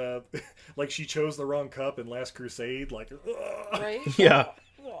like like she chose the wrong cup in Last Crusade. Like, right? Yeah.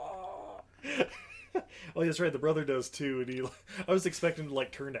 Oh, that's right. The brother does too, and I was expecting to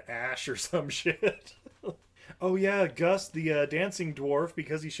like turn to ash or some shit. Oh yeah, Gus, the dancing dwarf,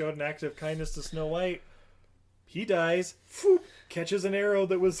 because he showed an act of kindness to Snow White, he dies. Phew, catches an arrow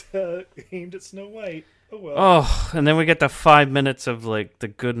that was aimed at Snow White. Oh well. Oh, and then we get the 5 minutes of like the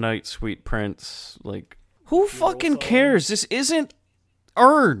 "Good Night, Sweet Prince." Like, who fucking cares? This isn't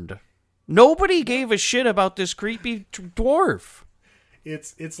earned. Nobody gave a shit about this creepy dwarf.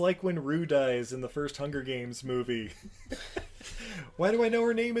 It's like when Rue dies in the first Hunger Games movie. Why do I know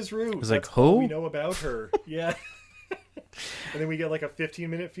her name is Rue? It's That's like, who? all we know about her. Yeah. And then we get like a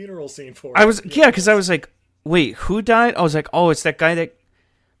 15-minute funeral scene for her. I was because I was like, wait, who died? I was like, oh, it's that guy that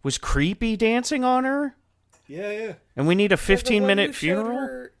was creepy dancing on her. Yeah. And we need a 15-minute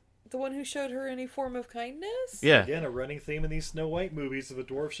funeral. The one who showed her any form of kindness? Yeah. Again, a running theme in these Snow White movies. If a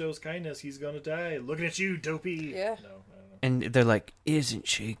dwarf shows kindness, he's gonna die. Looking at you, dopey. Yeah. No, I don't know. And they're like, isn't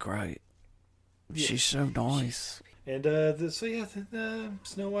she great? She's so nice. And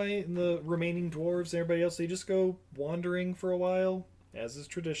Snow White and the remaining dwarves and everybody else, they just go wandering for a while, as is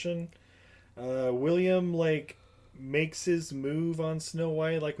tradition. William makes his move on Snow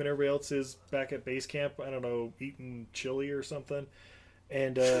White, like when everybody else is back at base camp. I don't know, eating chili or something.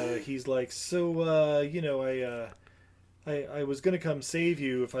 And he's like, I was gonna come save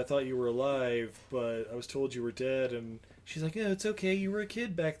you if I thought you were alive, but I was told you were dead. And she's like, yeah, it's okay. You were a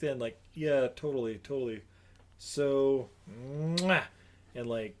kid back then. Like, yeah, totally. So, mwah, and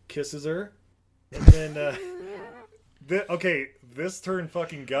like kisses her, and then this turn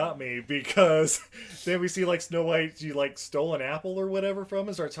fucking got me, because then we see like Snow White, she like stole an apple or whatever from him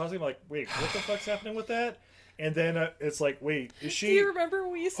and starts tossing. I'm like, wait, what the fuck's happening with that? And then it's like, wait, is she? Do you remember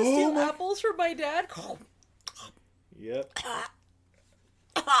when we used to steal apples from my dad? Yep.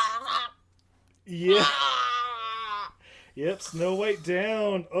 Yeah. Yep, Snow White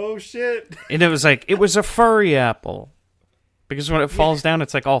down. Oh shit. And it was like, it was a furry apple. Because when it falls down,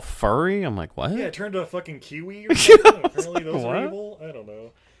 it's like all furry. I'm like, what? Yeah, it turned to a fucking kiwi or something. Apparently those What? are evil. I don't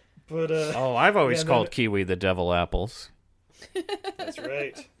know. But I've always called kiwi the devil apples. That's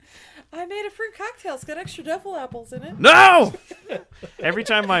right. I made a fruit cocktail. It's got extra devil apples in it. No! Every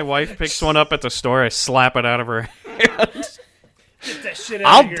time my wife picks one up at the store, I slap it out of her hand. Get that shit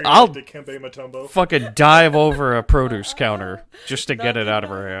out of here. I'll Dikembe Mutombo. fucking dive over a produce counter just to get it out of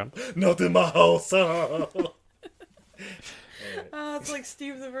her hand. Not in my house. It's like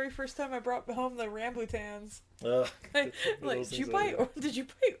Steve the very first time I brought home the rambutans. Like, did you buy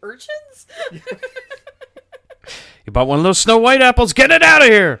urchins? You bought one of those Snow White apples, get it out of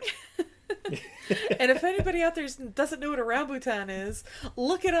here! And if anybody out there doesn't know what a rambutan is,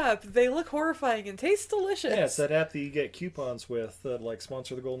 look it up. They look horrifying and taste delicious. Yeah, it's that app that you get coupons with that like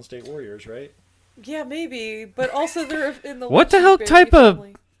sponsor the Golden State Warriors, right? Yeah, maybe. But also they're in the What the hell Berry type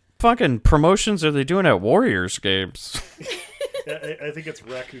family. of fucking promotions are they doing at Warriors games? I think it's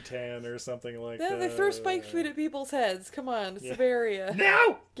Rakuten or something like that. They throw spike food at people's heads. Come on, it's the Bay Area.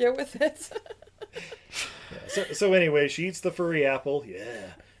 No! Get with it. So anyway, she eats the furry apple.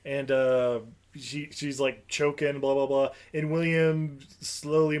 Yeah. And she's like choking, blah blah blah, and William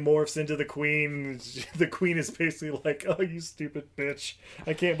slowly morphs into the queen. The queen is basically like, oh, you stupid bitch,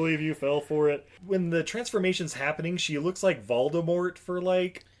 I can't believe you fell for it. When the transformation's happening, she looks like Voldemort for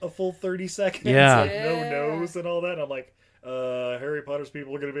like a full 30 seconds. Yeah. Like no nose and all that. And I'm like, Harry Potter's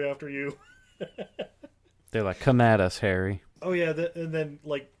people are gonna be after you. They're like, come at us, Harry. Oh yeah, and then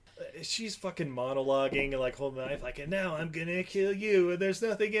like she's fucking monologuing and like holding the knife like, and now I'm gonna kill you, and there's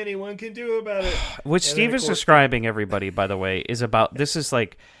nothing anyone can do about it. What Steve is describing, everybody, by the way, is about, this is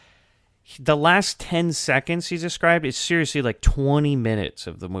like, the last 10 seconds he described is seriously like 20 minutes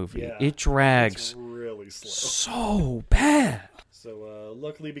of the movie. Yeah, it drags it's really slow. so bad. So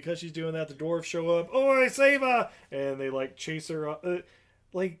luckily, because she's doing that, the dwarves show up. Oi, save her! And they like chase her.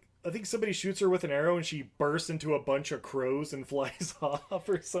 I think somebody shoots her with an arrow, and she bursts into a bunch of crows and flies off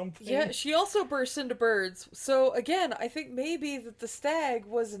or something. Yeah, she also bursts into birds. So again, I think maybe that the stag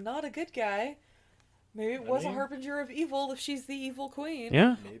was not a good guy. Maybe it was a harbinger of evil if she's the evil queen.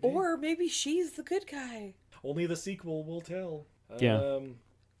 Yeah. Maybe. Or maybe she's the good guy. Only the sequel will tell. Yeah.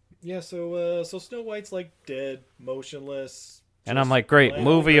 So Snow White's like dead, motionless. And I'm like, great,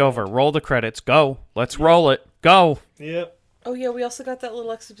 movie over. Roll the credits. Go. Let's roll it. Go. Yep. Oh yeah, we also got that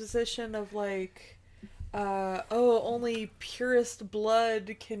little exposition of like, only purest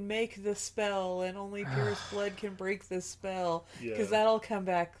blood can make the spell, and only purest blood can break this spell. Because that'll come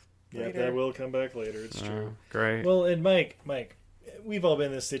back later. Yeah, that will come back later. It's true. Great. Well, and Mike, we've all been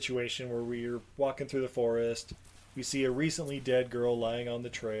in this situation where we're walking through the forest. We see a recently dead girl lying on the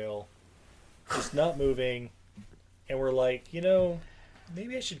trail, just not moving, and we're like,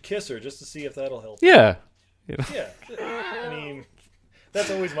 maybe I should kiss her just to see if that'll help. Yeah. Yeah. I mean, that's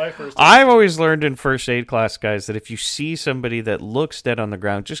always my first. I've always learned in first aid class, guys, that if you see somebody that looks dead on the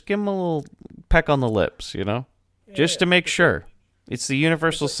ground, just give them a little peck on the lips, just to make sure. It's the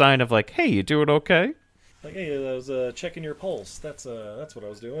universal sign of like, hey, you doing okay? Like, hey, I was checking your pulse. That's what I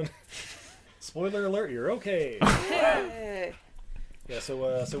was doing. Spoiler alert, you're okay. Hey. Yeah,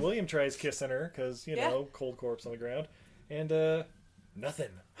 so William tries kissing her because, cold corpse on the ground. And,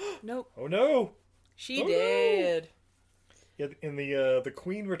 nothing. Nope. Oh, no. She did. No. Yeah, and the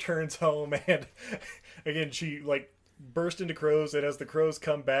queen returns home, and again, she, like, burst into crows, and as the crows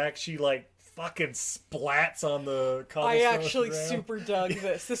come back, she, like, fucking splats on the cobblestone. I actually super dug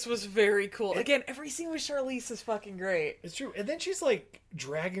this. This was very cool. Again, every scene with Charlize is fucking great. It's true. And then she's like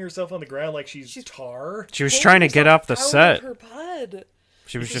dragging herself on the ground like she's tar. She was trying to get off the set. Her bud.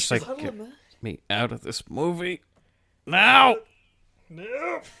 She was just like, get me out of this movie now.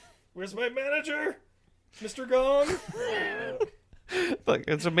 No. Where's my manager? Mr. Gong? Like,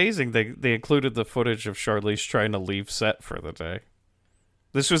 it's amazing they included the footage of Charlize trying to leave set for the day.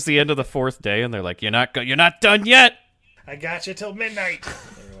 This was the end of the 4th day, and they're like, "You're not done yet." I got you till midnight.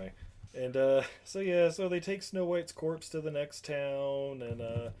 Anyway, and so they take Snow White's corpse to the next town, and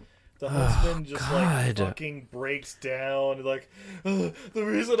the husband just like fucking breaks down, like, the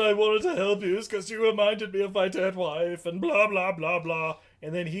reason I wanted to help you is because you reminded me of my dead wife, and blah blah blah blah.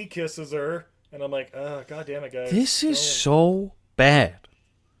 And then he kisses her, and I'm like, god damn it, guys, this is so bad.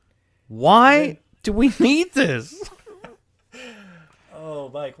 Why do we need this? Oh,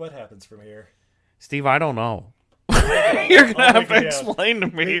 Mike, what happens from here? Steve, I don't know. You're going to have to explain to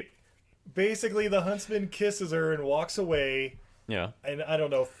me. Basically, the huntsman kisses her and walks away. Yeah. And I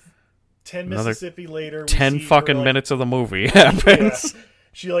don't know, 10 Mississippi later. 10 fucking minutes of the movie happens. Yeah,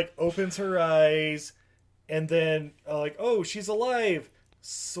 she, like, opens her eyes, and then, oh, she's alive.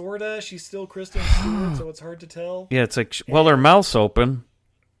 Sorta. She's still Kristen Stewart, so it's hard to tell. Yeah, it's like, her mouth's open.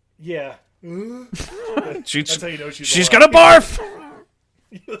 Yeah. That's how you know she's gonna barf!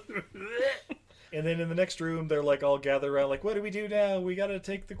 And then in the next room, they're like all gathered around, like, what do we do now? We gotta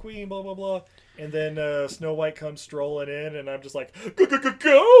take the queen, blah blah blah. And then Snow White comes strolling in, and I'm just like,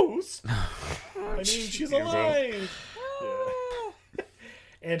 ghost. I mean, she's alive. Yeah.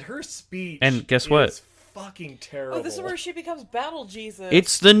 And her speech. And guess what? Fucking terrible. Oh, this is where she becomes Battle Jesus.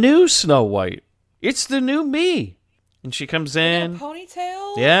 It's the new Snow White. It's the new me. And she comes in. I got a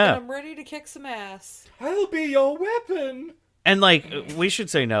ponytail. Yeah. And I'm ready to kick some ass. I'll be your weapon. And, like, we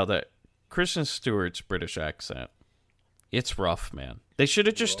should say now that Kristen Stewart's British accent, it's rough, man. They should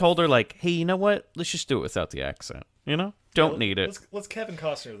have just told her, like, hey, you know what? Let's just do it without the accent. Don't need it. Let's Kevin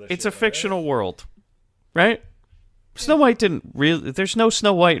Costner this. It's a fictional world, right? Snow White didn't really. There's no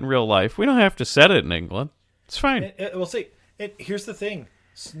Snow White in real life. We don't have to set it in England. It's fine. We'll see. Here's the thing: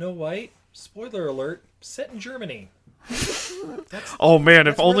 Snow White. Spoiler alert: set in Germany. Oh man,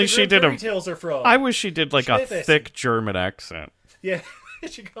 if only she did a. Tales are from. I wish she did like a thick German accent. Yeah,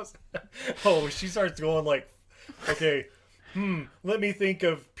 she goes. Oh, she starts going like, okay, let me think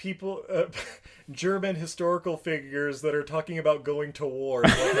of people, German historical figures that are talking about going to war.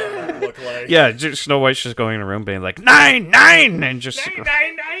 What that might look like. Yeah, Snow White's just going in a room being like 9, 9, and just 9, 9,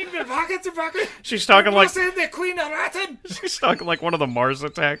 9. She's talking like the Queen of Latin. She's talking like one of the Mars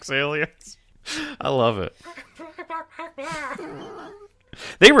Attacks aliens. I love it.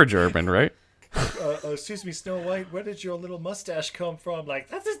 They were German, right? Excuse me, Snow White, where did your little mustache come from? Like,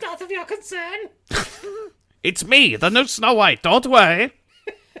 that is not of your concern. It's me, the new Snow White, don't worry.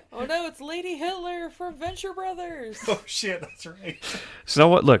 Oh no, it's Lady Hitler from Venture Brothers. Oh shit, that's right.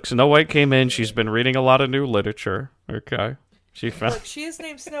 Snow White came in, she's been reading a lot of new literature, okay? Look, she is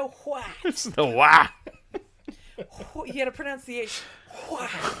named Snow White. Snow White. You gotta pronounce the H. White.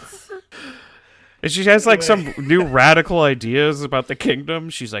 And she has like some new radical ideas about the kingdom.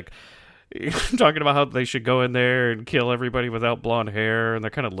 She's like talking about how they should go in there and kill everybody without blonde hair, and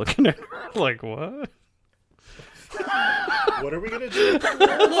they're kind of looking at her like, what? What are we gonna do?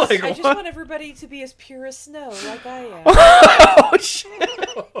 Look, like, I just want everybody to be as pure as snow, like I am. Oh shit!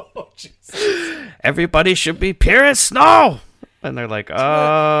 Oh, Jesus. Everybody should be pure as snow. And they're like, Look,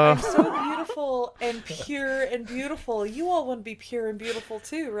 I'm so beautiful and pure and beautiful. You all want to be pure and beautiful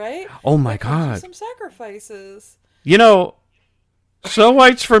too, right? Oh my God. Some sacrifices. You know, Snow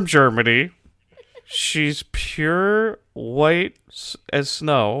White's from Germany. She's pure white as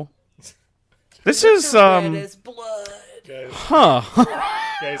snow. This is red as blood. Guys, huh?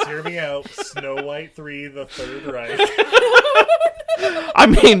 Guys, hear me out. Snow White 3: The Third Reich. I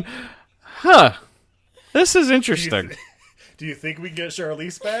mean, huh? This is interesting. Do you think we can get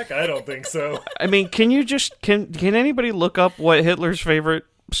Charlize back? I don't think so. I mean, can anybody look up what Hitler's favorite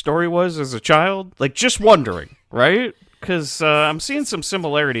story was as a child? Like, just wondering, right? Because I'm seeing some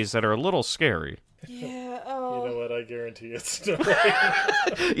similarities that are a little scary. Yeah. You know what? I guarantee it's still.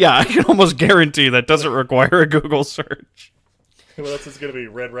 Yeah, I can almost guarantee that doesn't require a Google search. What else is going to be?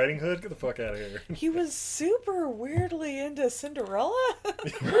 Red Riding Hood? Get the fuck out of here. He was super weirdly into Cinderella.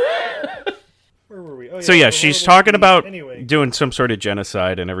 Where were we? Oh, yeah, So yeah, she's talking about anyway. doing some sort of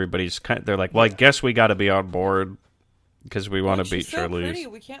genocide, and everybody's they're like, well, I guess we got to be on board because we want to beat She's so Charlize. pretty,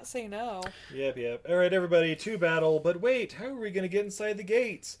 we can't say no. Yep. All right, everybody, to battle. But wait, how are we going to get inside the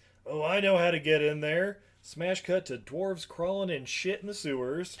gates? Oh, I know how to get in there. Smash cut to dwarves crawling and shit in the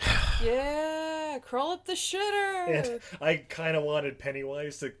sewers. Yeah, crawl up the shitter. And I kind of wanted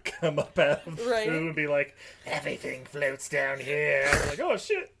Pennywise to come up out of the Right. poo and be like, everything floats down here. I'm like, oh,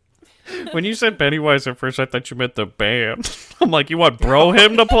 shit. When you said Pennywise at first, I thought you meant the band. I'm like, you want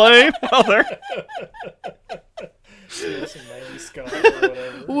Brohim to play? Well, Yeah, some 90s ska or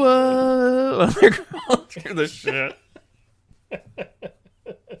whatever. whoa, they're crawling through the shit.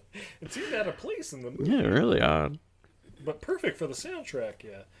 It seemed out of place in the movie. Yeah, really odd. But perfect for the soundtrack,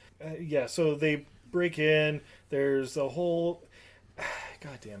 yeah. So they break in. There's a whole...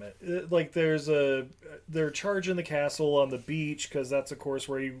 God damn it. Like, they're charging the castle on the beach, because that's, of course,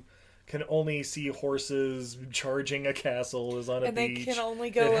 where you can only see horses charging a castle is on a And beach. they can only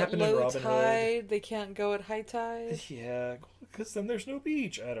That go at happened in low Robin Hood. tide. They can't go at high tide. Yeah, because then there's no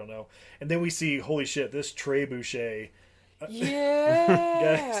beach. I don't know. And then we see, holy shit, this trebuchet. Yeah.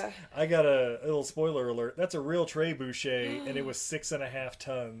 Guys, I got a little spoiler alert. That's a real trebuchet, and it was 6.5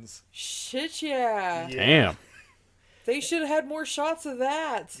 tons. Shit, yeah. Damn. They should have had more shots of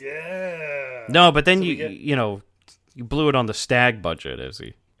that. Yeah. No, but then So we you blew it on the stag budget,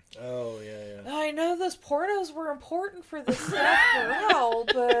 Izzy. Oh, yeah. I know those pornos were important for the staff morale,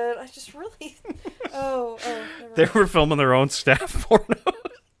 but I just really... Oh, never They mind. were filming their own staff porno.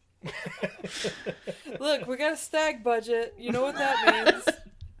 Look, we got a stag budget. You know what that means.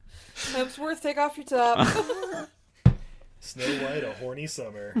 Hemsworth, take off your top. Snow White, a horny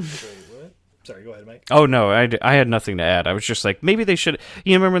summer. Wait, what? Sorry, go ahead, Mike. Oh no, I had nothing to add. I was just like, maybe they should.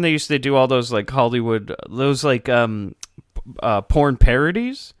 You remember when they used to do all those like Hollywood, those like porn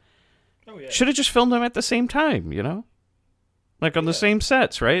parodies? Oh, yeah. Should have just filmed them at the same time, you know? Like on the same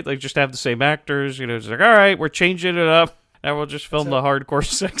sets, right? Like just have the same actors, just like, all right, we're changing it up. Now we'll just film the hardcore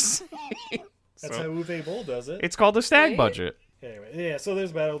sex. That's how Uwe Boll does it. It's called the stag Right? budget. Anyway, yeah, so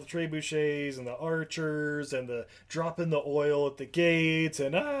there's battle of the trebuchets and the archers and the dropping the oil at the gates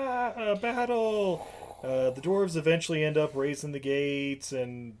and a battle. The dwarves eventually end up raising the gates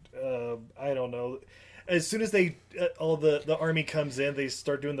and I don't know. As soon as they all the army comes in, they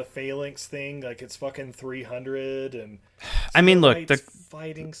start doing the phalanx thing like it's fucking 300 and I mean, look, Knight's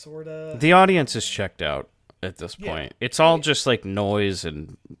fighting sorta. the audience is checked out at this Yeah. point. It's all just like noise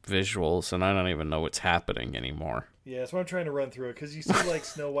and visuals, and I don't even know what's happening anymore. Yeah, that's what I'm trying to run through it because you see like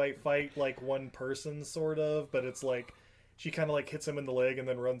Snow White fight like one person sort of, but it's like she kind of like hits him in the leg and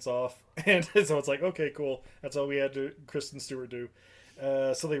then runs off, and so it's like okay, cool. That's all we had to Kristen Stewart do.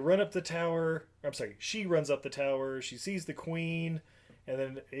 So they run up the tower. I'm sorry, she runs up the tower. She sees the queen, and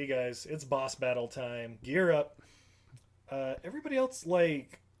then hey guys, it's boss battle time. Gear up. Everybody else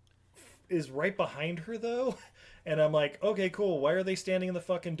like is right behind her though. And I'm like, okay, cool. Why are they standing in the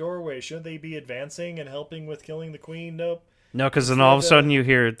fucking doorway? Shouldn't they be advancing and helping with killing the queen? Nope. No, because then all of a sudden you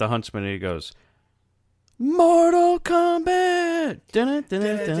hear the huntsman and he goes, Mortal Kombat! Dun, dun,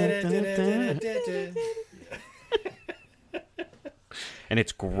 dun, dun, dun, dun. And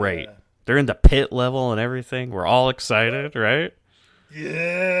it's great. They're in the pit level and everything. We're all excited, right?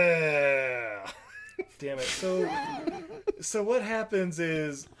 Yeah. Damn it. So what happens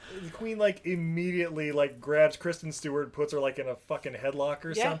is the queen like immediately like grabs Kristen Stewart and puts her like in a fucking headlock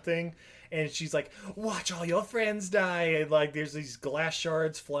or something. And she's like, watch all your friends die. And like there's these glass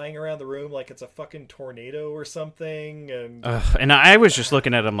shards flying around the room like it's a fucking tornado or something. And I was just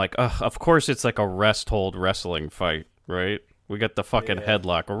looking at him like, of course it's like a rest hold wrestling fight, right? We got the fucking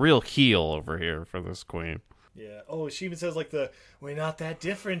headlock. A real heel over here for this queen. yeah. Oh, she even says like we're not that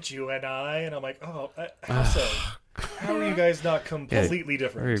different, you and I. And I'm like, oh, how so? How are you guys not completely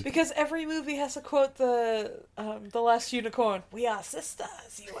different? Because every movie has to quote the Last Unicorn. We are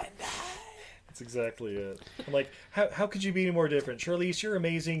sisters, you and I. That's exactly it. I'm like, how could you be any more different? Charlize, you're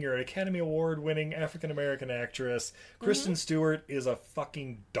amazing. You're an Academy Award winning African American actress. Kristen Stewart is a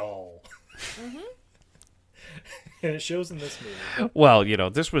fucking doll. And it shows in this movie. Well,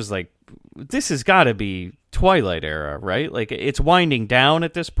 this was like, this has got to be Twilight era, right? Like it's winding down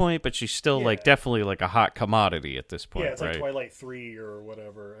at this point, but she's still like definitely like a hot commodity at this point. Yeah, it's right? like Twilight 3 or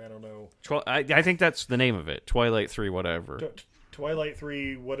whatever. I don't know. I think that's the name of it. Twilight 3 whatever. Twilight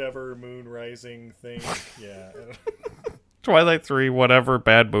 3 whatever moon rising thing. Yeah. Twilight 3 whatever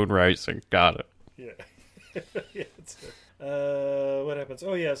bad moon rising. Got it. Yeah. Yeah, what happens?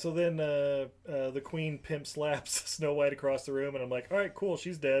 Oh yeah, so then the queen pimp slaps Snow White across the room, and I'm like, all right, cool,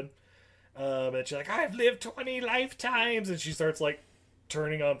 she's dead. And she's like, I've lived 20 lifetimes, and she starts like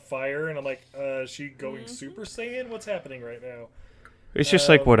turning on fire, and I'm like, she going Super Saiyan? What's happening right now? It's just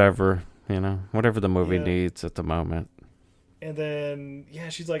like whatever, whatever the movie needs at the moment. And then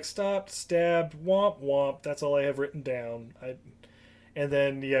she's like, stopped, stabbed, womp womp. That's all I have written down. And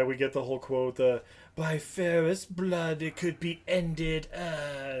then we get the whole quote, by fairest blood it could be ended.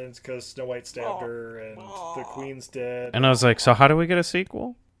 And it's because Snow White stabbed her, and the queen's dead. And I was like, so how do we get a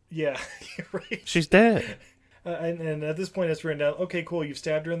sequel? Yeah, right. She's dead. And at this point, it's written down. Okay, cool. You've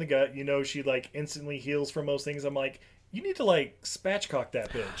stabbed her in the gut. She like instantly heals from most things. I'm like, you need to like spatchcock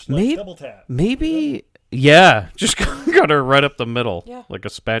that bitch. Like, double tap. Maybe. Yeah, just got her right up the middle, like a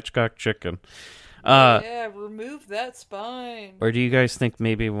spatchcock chicken. Remove that spine. Or do you guys think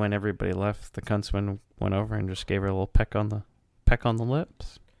maybe when everybody left, the Huntsman went over and just gave her a little peck on the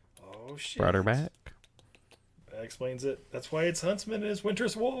lips? Oh shit! Brought her back. That explains it. That's why it's Huntsman is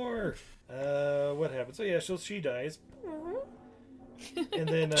Winter's War. What happens? So she dies. And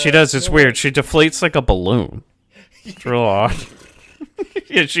then she does. It's weird. She deflates like a balloon. It's real odd.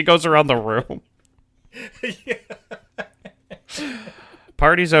 Yeah, she goes around the room.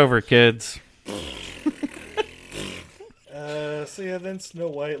 Party's over, kids. Then Snow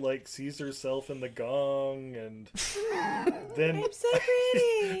White like sees herself in the gong, and then I'm so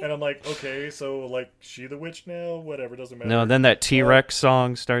pretty. And I'm like, okay, so like she the witch now? Whatever, doesn't matter. No, then that T-Rex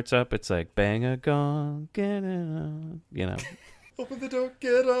song starts up. It's like bang a gong, get it on, Open the door,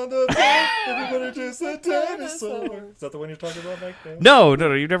 get on the floor. Everybody just a dinosaur. Is that the one you're talking about, Mike? No.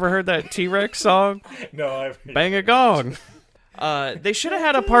 You never heard that T-Rex song? No, I've bang a gong. They should have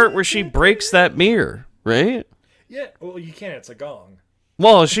had a part where she breaks that mirror, right? Yeah, well, you can't. It's a gong.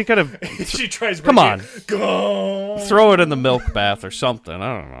 Well, she could have. She tries. Come on, gong. Throw it in the milk bath or something.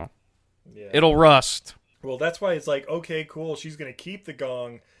 I don't know. Yeah. It'll rust. Well, that's why it's like, okay, cool. She's gonna keep the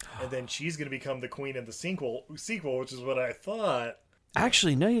gong, and then she's gonna become the queen in the sequel, which is what I thought.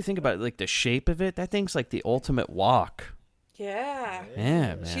 Actually, now you think about it, like the shape of it, that thing's like the ultimate wok. Yeah.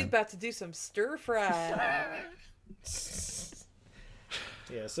 Yeah, man. She's about to do some stir fry.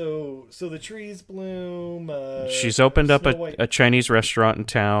 Yeah, so the trees bloom. She's opened up a Chinese restaurant in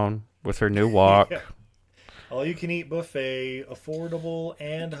town with her new wok. Yeah. All you can eat buffet, affordable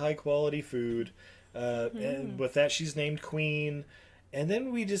and high quality food. And with that, she's named Queen. And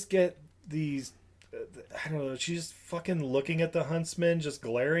then we just get these. I don't know. She's fucking looking at the Huntsman, just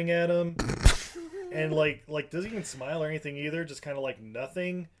glaring at him, and like doesn't even smile or anything either. Just kind of like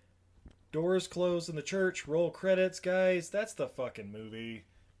nothing. Doors closed in the church. Roll credits, guys. That's the fucking movie.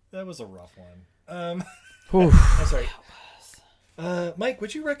 That was a rough one. I'm sorry. Mike,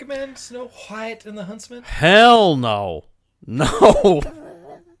 would you recommend Snow White and the Huntsman? Hell no. No.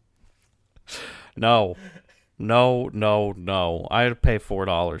 No. I'd pay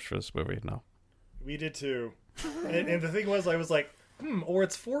 $4 for this movie. No. We did too. And the thing was, I was like, or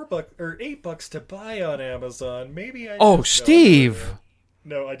it's $4 or $8 to buy on Amazon. Maybe I. Oh, Steve.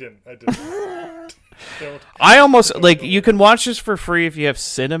 No, I didn't. Don't. I almost you can watch this for free if you have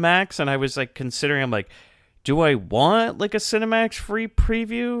Cinemax, and I was like considering. I'm like, do I want like a Cinemax free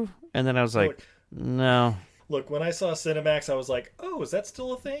preview? And then I was like, no. Look, when I saw Cinemax, I was like, oh, is that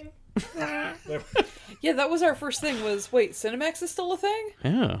still a thing? Yeah, that was our first thing. Wait, Cinemax is still a thing?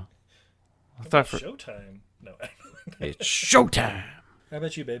 Yeah. I thought Showtime. No. It's Showtime. How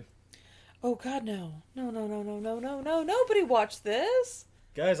about you, babe? Oh God, no. Nobody watched this.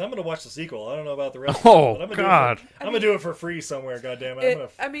 Guys, I'm gonna watch the sequel. I don't know about the rest. Oh, of it, God! I'm gonna do it for free somewhere. Goddamn it!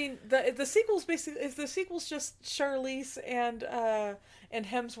 The sequel's basically the sequel's just Charlize and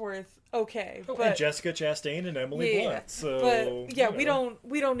Hemsworth. Okay, but and Jessica Chastain and Emily Blunt. So, but we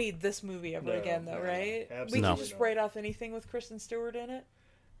don't need this movie ever again, though, right? Absolutely We can just write off anything with Kristen Stewart in it.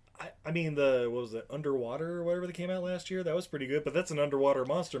 I mean, what was it, Underwater or whatever that came out last year? That was pretty good, but that's an underwater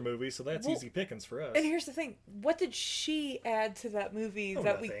monster movie, so that's easy pickings for us. And here's the thing: what did she add to that movie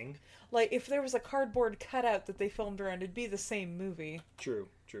nothing. If there was a cardboard cutout that they filmed around, it'd be the same movie. True.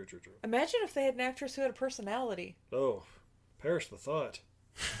 Imagine if they had an actress who had a personality. Oh, perish the thought.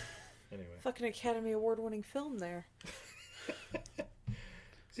 Anyway, fucking Academy Award-winning film there.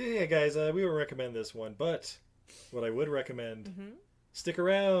 So yeah, guys, we would recommend this one, but what I would recommend Stick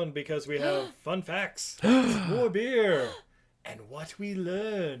around because we have fun facts, more beer, and what we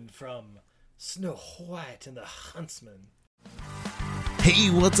learned from Snow White and the Huntsman. Hey,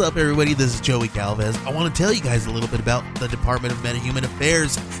 what's up, everybody? This is Joey Galvez. I want to tell you guys a little bit about the Department of Metahuman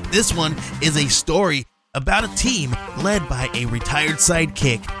Affairs. This one is a story about a team led by a retired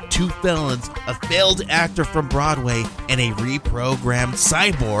sidekick, 2 felons, a failed actor from Broadway, and a reprogrammed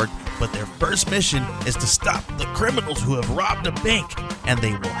cyborg. But their first mission is to stop the criminals who have robbed a bank, and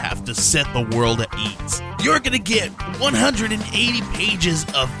they will have to set the world at ease. You're going to get 180 pages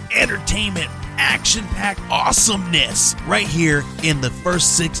of entertainment, action-packed awesomeness right here in the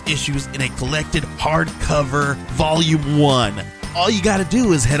first 6 issues in a collected hardcover volume 1. All you got to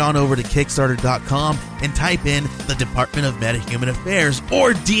do is head on over to Kickstarter.com and type in the Department of Metahuman Affairs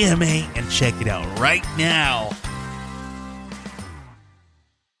or DMA and check it out right now.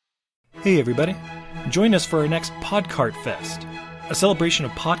 Hey everybody, join us for our next Podcart Fest, a celebration of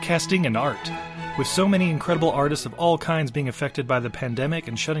podcasting and art. With so many incredible artists of all kinds being affected by the pandemic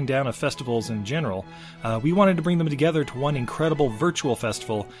and shutting down of festivals in general, we wanted to bring them together to one incredible virtual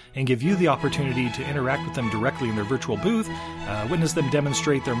festival and give you the opportunity to interact with them directly in their virtual booth, witness them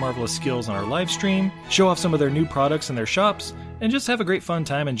demonstrate their marvelous skills on our live stream, show off some of their new products in their shops, and just have a great fun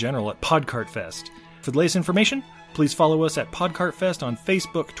time in general at Podcart Fest. For the latest information, please follow us at Podcart Fest on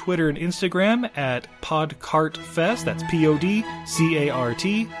Facebook, Twitter, and Instagram at Podcart Fest. That's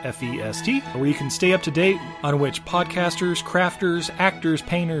PODCARTFEST, where you can stay up to date on which podcasters, crafters, actors,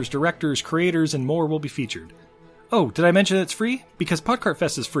 painters, directors, creators, and more will be featured. Oh, did I mention it's free? Because Podcart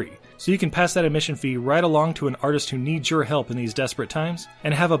Fest is free, so you can pass that admission fee right along to an artist who needs your help in these desperate times,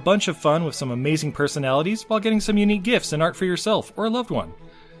 and have a bunch of fun with some amazing personalities while getting some unique gifts and art for yourself or a loved one.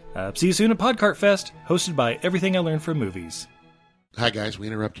 See you soon at Podcart Fest, hosted by Everything I Learned from Movies. Hi, guys. We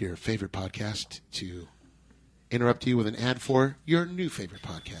interrupt your favorite podcast to interrupt you with an ad for your new favorite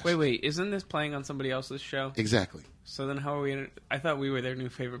podcast. Wait. Isn't this playing on somebody else's show? Exactly. So then how are we... I thought we were their new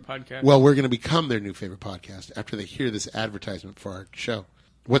favorite podcast. Well, we're going to become their new favorite podcast after they hear this advertisement for our show.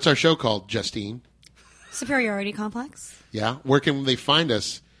 What's our show called, Justine? Superiority Complex. Yeah. Where can they find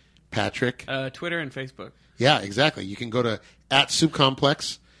us, Patrick? Twitter and Facebook. Yeah, exactly. You can go to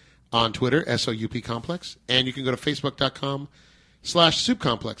 @SoupComplex on Twitter, SOUP Complex, and you can go to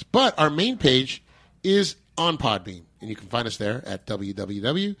Facebook.com/SoupComplex. But our main page is on Podbean, and you can find us there at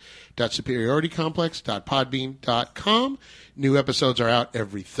www.superioritycomplex.podbean.com. New episodes are out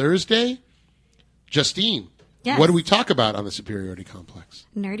every Thursday. Justine, yes. What do we talk about on the Superiority Complex?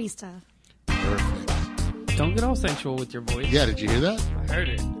 Nerdy stuff. Perfect. Don't get all sensual with your voice. Yeah, did you hear that? I heard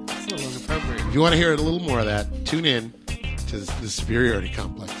it. It's a little inappropriate. If you want to hear a little more of that, tune in to the Superiority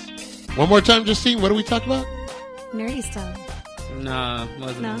Complex. One more time, Justine, what do we talk about? Nerdy stuff. Nah,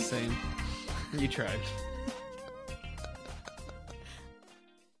 wasn't the same. You tried.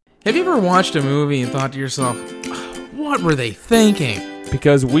 Have you ever watched a movie and thought to yourself, what were they thinking?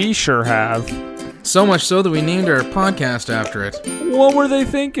 Because we sure have. So much so that we named our podcast after it. What were they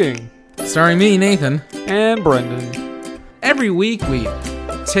thinking? Starring me, Nathan. And Brendan. Every week we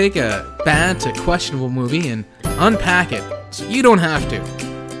take a bad to questionable movie and unpack it so you don't have to.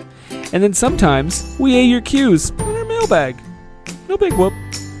 And then sometimes we A your cues in our mailbag. No big whoop.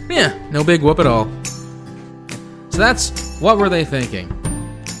 Yeah, no big whoop at all. So that's What Were They Thinking?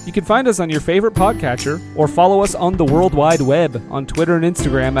 You can find us on your favorite podcatcher or follow us on the World Wide Web on Twitter and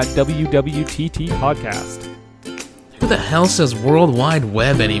Instagram at WWTT Podcast. Who the hell says World Wide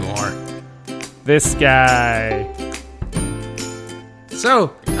Web anymore? This guy.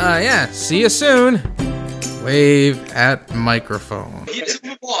 So, see you soon. Wave at microphone. It's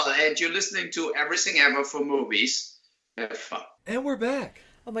Paul, and you're listening to Everything Ever for Movies. Have fun. And we're back.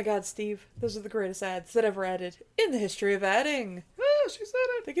 Oh my god, Steve. Those are the greatest ads that ever added in the history of adding. Ah, she said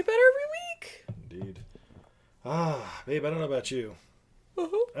it. They get better every week. Indeed. Ah, babe, I don't know about you.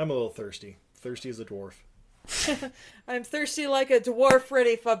 I'm a little thirsty. Thirsty as a dwarf. I'm thirsty like a dwarf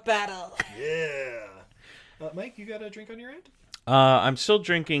ready for battle. Yeah. Mike, you got a drink on your end? I'm still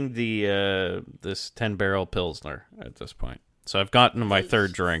drinking the this 10-barrel Pilsner at this point. So I've gotten to my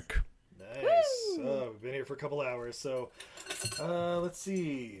third drink. Nice. We've been here for a couple hours, so let's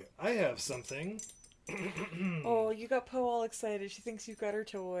see. I have something. Oh, you got Poe all excited. She thinks you've got her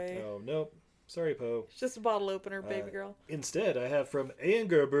toy. Oh, nope. Sorry, Poe. It's just a bottle opener, baby girl. Instead, I have from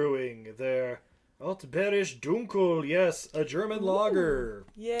Anger Brewing their Altberisch Dunkel. Yes, a German lager.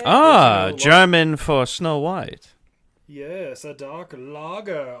 Yeah. German for Snow White. Yes, a dark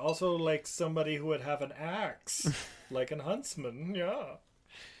lager. Also like somebody who would have an axe. Like an huntsman, yeah.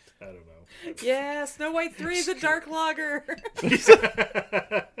 I don't know. Yeah, Snow White 3 is a dark lager.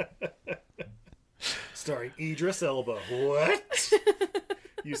 Starring Idris Elba. What?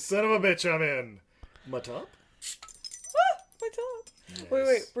 You son of a bitch, I'm in. My top? My top. Nice.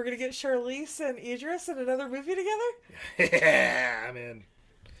 Wait. We're going to get Charlize and Idris in another movie together? Yeah, I'm in.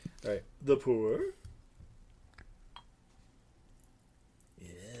 All right. The Poor.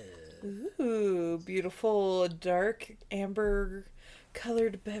 Ooh, beautiful dark amber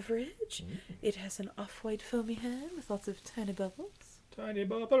colored beverage. It has an off-white foamy head with lots of tiny bubbles. Tiny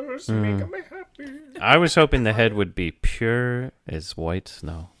bubbles make me happy. I was hoping the head would be pure as white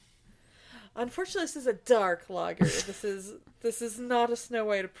snow. Unfortunately, this is a dark lager. This is not a Snow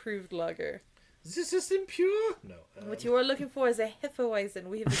White approved lager. Is this just impure? No. What you are looking for is a Hefeweizen.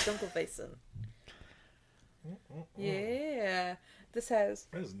 We have a Dunkelweizen. Yeah. This has...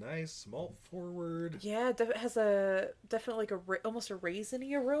 That is nice, malt forward. Yeah, it has definitely like almost a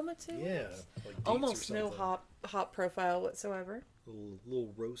raisiny aroma to it. Yeah. Like almost no hop profile whatsoever. A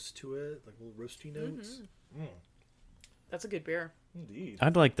little roast to it, like little roasty notes. Mm-hmm. That's a good beer. Indeed.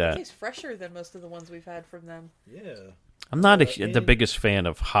 I'd like that. It tastes fresher than most of the ones we've had from them. Yeah. I'm not the biggest fan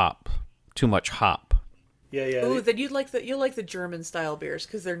of hop. Too much hop. Yeah. Ooh, then you'll like the German style beers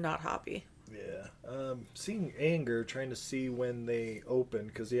because they're not hoppy. Yeah. Seeing Anger, trying to see when they open,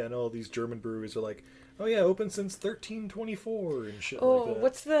 because I know all these German breweries are like, oh yeah, open since 1324 and shit like that.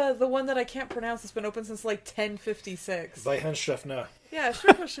 What's the one that I can't pronounce that's been open since like 1056? Weihenschafner. Yeah,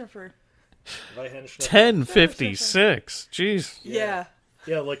 Schiffer. 1056. Jeez. Yeah.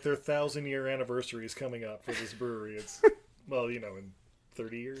 Yeah, like their 1,000-year anniversary is coming up for this brewery. It's, well, in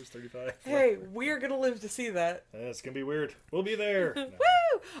 30 years, 35. Hey, we are going to live to see that. It's going to be weird. We'll be there. No.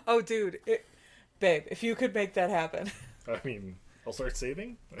 Woo! Oh, dude. Babe, if you could make that happen. I mean, I'll start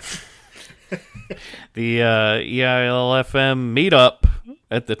saving. The EILFM meetup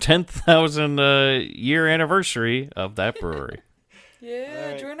at the 10,000 year anniversary of that brewery.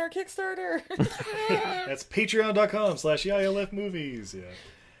 Yeah, join our Kickstarter. That's patreon.com/EILFmovies. Yeah.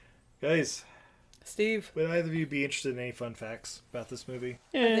 Guys. Steve. Would either of you be interested in any fun facts about this movie?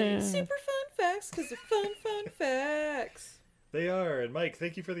 Yeah. Super fun facts, because they're fun facts. They are. And Mike,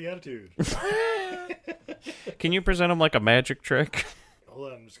 thank you for the attitude. Can you present them like a magic trick?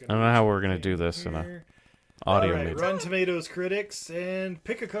 Hold on, I'm just I don't know how we're going to do this in a audio medium. Rotten Tomatoes critics, and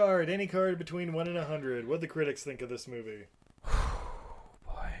pick a card, any card between 1 and 100. What'd the critics think of this movie?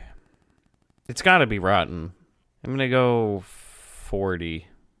 Boy. It's got to be rotten. I'm going to go 40.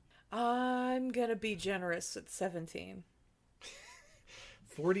 I'm going to be generous at 17.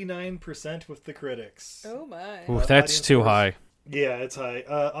 49% with the critics. Oh my. Ooh, that's too high. Yeah, it's high.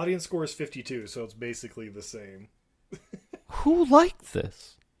 Audience score is 52, so it's basically the same. Who liked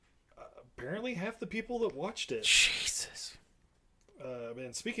this? Apparently half the people that watched it. Jesus.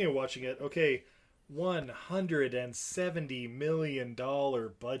 Man, speaking of watching it, okay, $170 million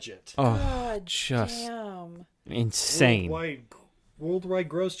budget. Oh, God, just damn. Insane. Worldwide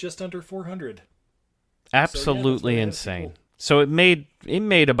gross just under 400. Absolutely insane. So it made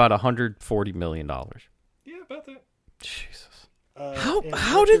about $140 million. Yeah, about that. Jesus.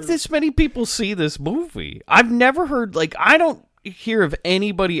 How did this many people see this movie? I've never heard, I don't hear of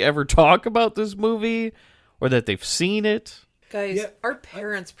anybody ever talk about this movie or that they've seen it. Guys, our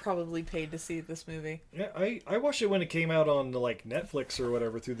parents probably paid to see this movie. Yeah, I watched it when it came out on Netflix or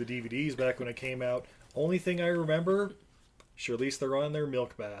whatever through the DVDs back when it came out. Only thing I remember, Charlize Theron in their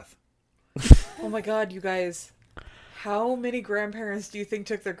milk bath. Oh my God, you guys. How many grandparents do you think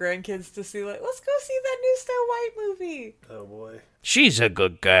took their grandkids to see, let's go see that new Snow White movie? Oh boy. She's a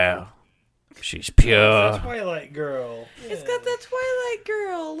good girl. She's pure. It's that Twilight girl. Yeah. It's got that Twilight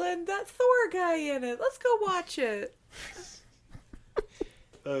girl and that Thor guy in it. Let's go watch it.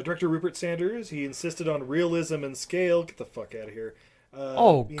 Director Rupert Sanders, he insisted on realism and scale. Get the fuck out of here.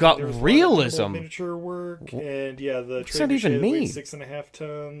 Realism. Miniature work, and the What's that even mean? 6.5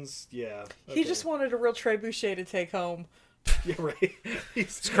 tons. Yeah, okay. He just wanted a real trebuchet to take home. Yeah, right.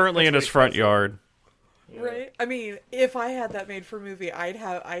 He's currently in his front yard. Yeah. Right. I mean, if I had that made for a movie, I'd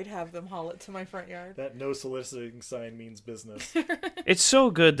have them haul it to my front yard. That no soliciting sign means business. It's so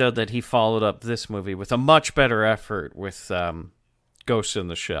good though that he followed up this movie with a much better effort with Ghost in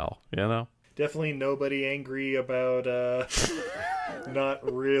the Shell. Definitely nobody angry about not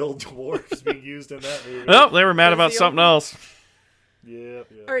real dwarves being used in that movie. Oh, they were mad about something else. Yeah.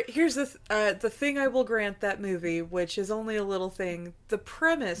 All right, here's the thing I will grant that movie, which is only a little thing. The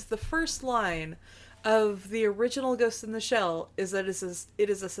premise, the first line of the original Ghost in the Shell is that it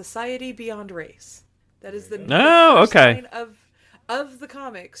is a society beyond race. That is the first line of the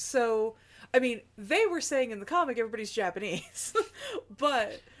comics. So, I mean, they were saying in the comic everybody's Japanese,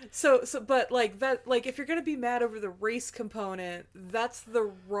 but but like that, like if you're gonna be mad over the race component, that's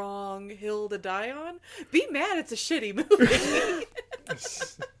the wrong hill to die on. Be mad it's a shitty movie.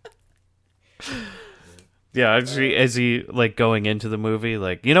 Yeah, as he like going into the movie,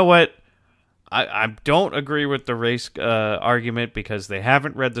 like, you know what? I don't agree with the race argument because they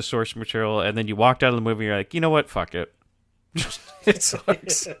haven't read the source material, and then you walked out of the movie, you're like, you know what? Fuck it. It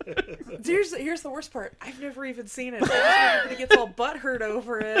sucks. Here's the worst part. I've never even seen it. Everybody gets all butthurt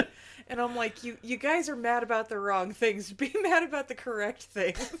over it, and I'm like, you guys are mad about the wrong things. Be mad about the correct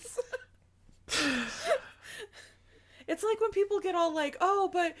things. It's like when people get all like, oh,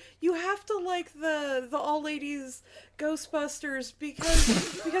 but you have to like the all ladies Ghostbusters because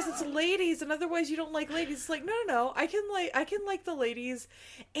it's ladies, and otherwise you don't like ladies. It's like, no. I can like the ladies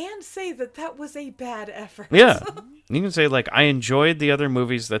and say that was a bad effort. Yeah. You can say, like, I enjoyed the other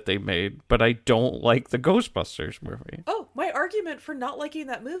movies that they made, but I don't like the Ghostbusters movie. Oh, my argument for not liking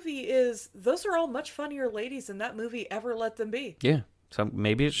that movie is those are all much funnier ladies than that movie ever let them be. Yeah. So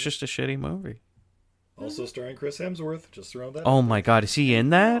maybe it's just a shitty movie. Also starring Chris Hemsworth. Just throwing that. Oh my God, is he in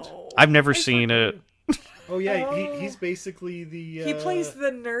that? No. I've never seen it. Oh yeah, he's basically the. He plays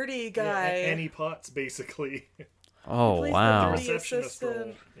the nerdy guy. Yeah, Annie Potts, basically. Oh wow. The receptionist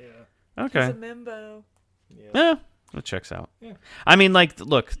role. Yeah. Okay. He's a Mimbo. Yeah, that checks out. Yeah. I mean, like,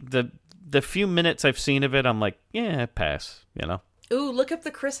 look, the few minutes I've seen of it, I'm like, yeah, pass. You know. Ooh, look up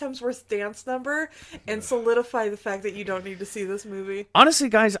the Chris Hemsworth dance number and solidify the fact that you don't need to see this movie. Honestly,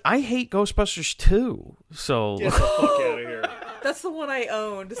 guys, I hate Ghostbusters 2, so... Get the fuck out of here. That's the one I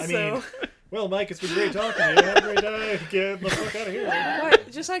owned, I mean, well, Mike, it's been great talking to you. Have a great day. Get the fuck out of here.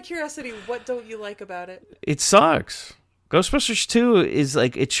 What? Just out of curiosity, what don't you like about it? It sucks. Ghostbusters 2 is,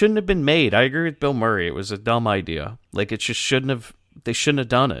 like, it shouldn't have been made. I agree with Bill Murray. It was a dumb idea. Like, it just shouldn't have... They shouldn't have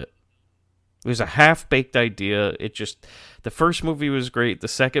done it. It was a half-baked idea. It just... The first movie was great. The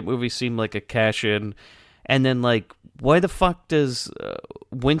second movie seemed like a cash-in. And then, like, why the fuck does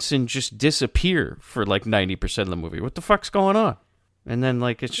Winston just disappear for, like, 90% of the movie? What the fuck's going on? And then,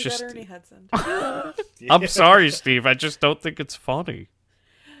 like, it's just... Ernie Hudson. I'm sorry, Steve. I just don't think it's funny.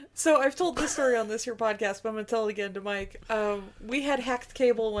 So I've told this story on this here podcast, but I'm going to tell it again to Mike. We had hacked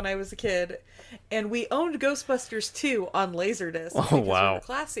cable when I was a kid, and we owned Ghostbusters 2 on Laserdisc. Oh, wow. We were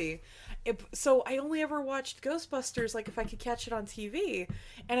classy. So I only ever watched Ghostbusters, like, if I could catch it on TV,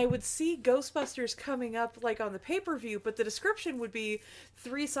 and I would see Ghostbusters coming up, like, on the pay-per-view, but the description would be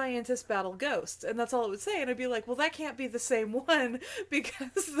 3 scientists battle ghosts, and that's all it would say, and I'd be like, well, that can't be the same one,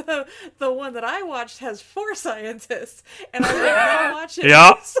 because the one that I watched has 4 scientists, and I would not watch it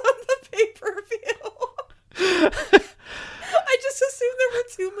on the pay-per-view. I just assumed there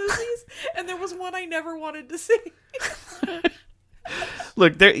were 2 movies, and there was one I never wanted to see.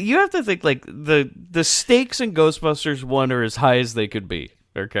 Look, you have to think, like, the stakes in Ghostbusters 1 are as high as they could be,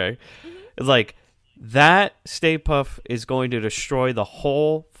 okay? Mm-hmm. Like, that Stay Puft is going to destroy the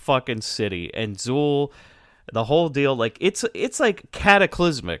whole fucking city, and Zool, the whole deal, like, it's like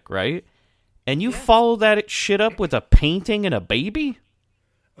cataclysmic, right? And you follow that shit up with a painting and a baby?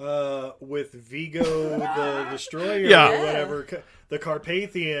 With Vigo the Destroyer or whatever, the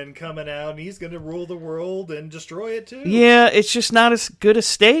Carpathian coming out, and he's going to rule the world and destroy it too. Yeah, it's just not as good as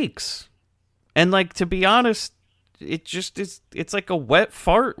stakes. And, like, to be honest, it just is. It's like a wet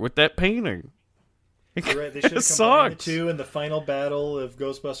fart with that painting. You're right. They should have combined the two, and the final battle of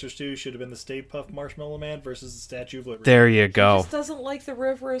Ghostbusters 2 should have been the Stay Puft Marshmallow Man versus the Statue of Liberty. There you go. He just doesn't like the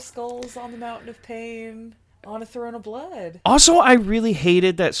River of Skulls on the Mountain of Pain. On a Throne of Blood. Also, I really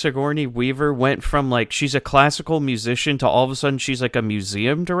hated that Sigourney Weaver went from, like, she's a classical musician to all of a sudden she's like a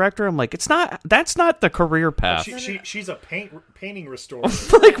museum director. I'm like, that's not the career path. She's a painting restorer.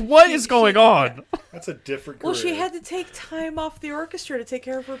 Like, what is going on? That's a different career. Well, she had to take time off the orchestra to take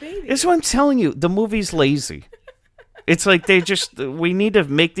care of her baby. That's what I'm telling you. The movie's lazy. It's like we need to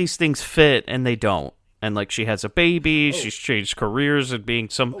make these things fit, and they don't. And, like, she has a baby, she's changed careers and being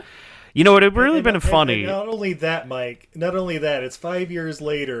some... You know, it would really been funny. And not only that, Mike, it's 5 years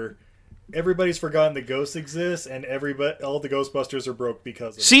later. Everybody's forgotten the ghosts exist, and all the Ghostbusters are broke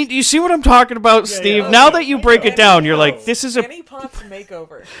because of it. See, you see what I'm talking about, Steve? Now that you break it down, you're like, this is a... Annie Potts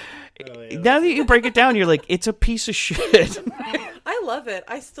makeover. Now that you break it down, you're like, it's a piece of shit. I love it.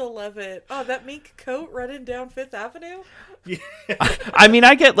 I still love it. Oh, that mink coat running down Fifth Avenue? Yeah. I mean,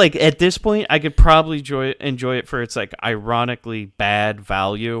 I get, like, at this point, I could probably enjoy it for its, like, ironically bad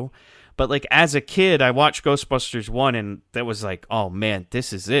value. But, like, as a kid, I watched Ghostbusters 1, and that was like, oh, man,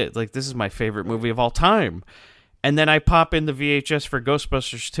 this is it. Like, this is my favorite movie of all time. And then I pop in the VHS for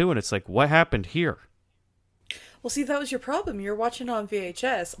Ghostbusters 2, and it's like, what happened here? Well, see, that was your problem. You're watching on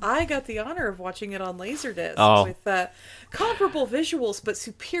VHS. I got the honor of watching it on Laserdisc with comparable visuals but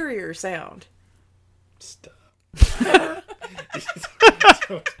superior sound. Stop.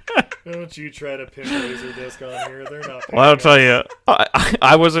 Don't you try to pin Laserdisc on here. They're not. Well, I'll tell you,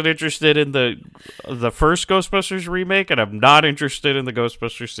 I wasn't interested in the first Ghostbusters remake, and I'm not interested in the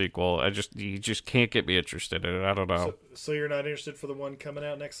Ghostbusters sequel. You just can't get me interested in it. I don't know. So you're not interested for the one coming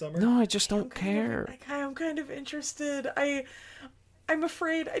out next summer? No, I just don't care. I'm kind of interested. I'm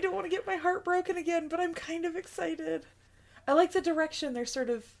afraid I don't want to get my heart broken again, but I'm kind of excited. I like the direction they're sort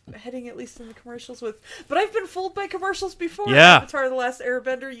of heading, at least in the commercials with. But I've been fooled by commercials before. Yeah. Avatar: The Last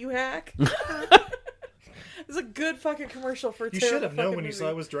Airbender, you hack. It's a good fucking commercial for a You terrible should have known when fucking you saw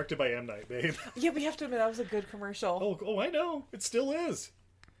movie. it was directed by M. Night, babe. Yeah, we have to admit that was a good commercial. Oh, I know. It still is.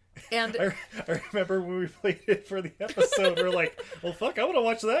 And I remember when we played it for the episode, we're like, well, fuck, I want to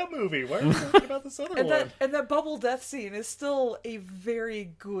watch that movie. Why are we talking about this other one? And that bubble death scene is still a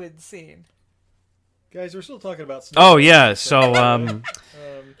very good scene. Guys, we're still talking about Snow Oh, White. yeah, so,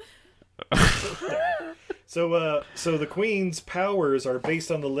 So the Queen's powers are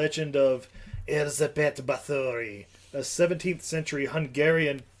based on the legend of Erzsébet Bathory, a 17th century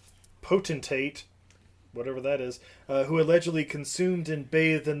Hungarian potentate, whatever that is, who allegedly consumed and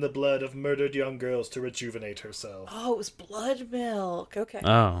bathed in the blood of murdered young girls to rejuvenate herself. Oh, it was blood milk. Okay.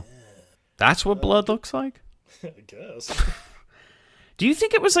 Oh. That's what blood looks like? I guess. Do you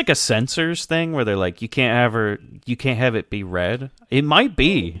think it was like a censors thing where they're like, you can't have it be red? It might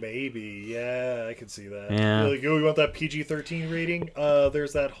be. Maybe, yeah, I could see that. Yeah. Like, oh, you want that PG-13 rating?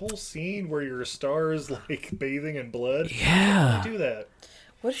 There's that whole scene where your star is like bathing in blood. Yeah. How do you do that?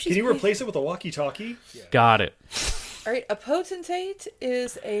 What if she's Can you bathing- replace it with a walkie-talkie? Yeah. Got it. All right, a potentate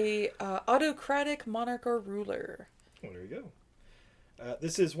is a autocratic monarch or ruler. Well, there you go.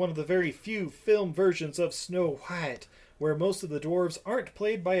 This is one of the very few film versions of Snow White where most of the dwarves aren't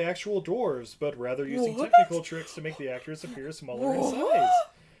played by actual dwarves, but rather using technical tricks to make the actors appear smaller in size.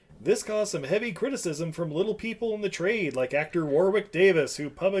 This caused some heavy criticism from little people in the trade, like actor Warwick Davis,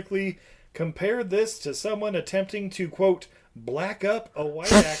 who publicly compared this to someone attempting to, quote, black up a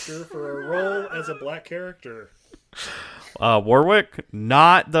white actor for a role as a black character. Warwick,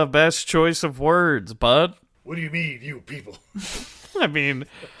 not the best choice of words, bud. What do you mean, you people? I mean,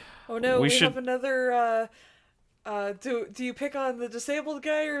 Oh no, we should... have another. Do you pick on the disabled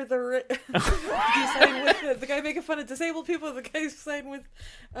guy or the? Do you side with the guy making fun of disabled people, or the guy siding with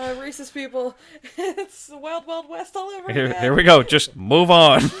racist people? It's the Wild Wild West all over again. Here we go. Just move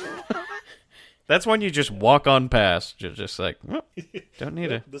on. That's when you just walk on past. You're just like, oh, don't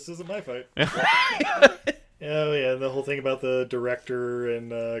need it. This isn't my fight. Oh yeah, the whole thing about the director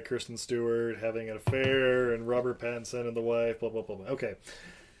and Kristen Stewart having an affair and Robert Pattinson and the wife, blah, blah, blah, blah. Okay,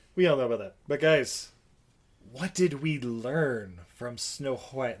 we all know about that. But guys, what did we learn from Snow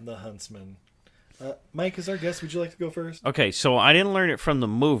White and the Huntsman? Mike, as our guest, would you like to go first? Okay, so I didn't learn it from the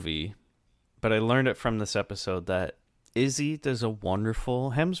movie, but I learned it from this episode that Izzy does a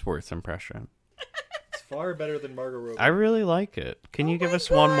wonderful Hemsworth impression. It's far better than Margot Robbie. I really like it. Can you give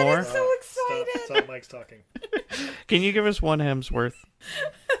us one more? I'm so excited. Stop Mike's talking. Can you give us one Hemsworth?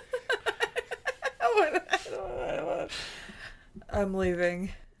 I'm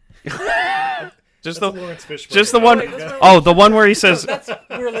leaving. Just That's Lawrence Fishburne. just the one. The one where he says,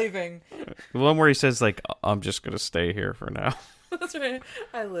 We're leaving. The one where he says, like, I'm just gonna stay here for now. That's right.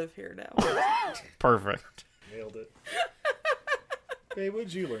 I live here now. Perfect. Nailed it. Hey, what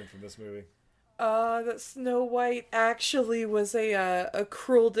did you learn from this movie? That Snow White actually was a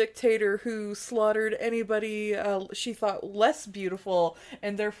cruel dictator who slaughtered anybody she thought less beautiful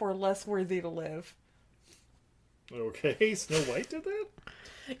and therefore less worthy to live. Okay, Snow White did that?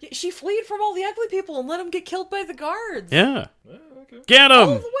 She fled from all the ugly people and let them get killed by the guards. Yeah. Oh, okay. Get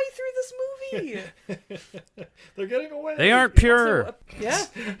All him! the way through this movie. They're getting away. They aren't pure. So, yeah.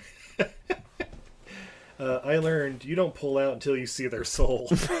 I learned you don't pull out until you see their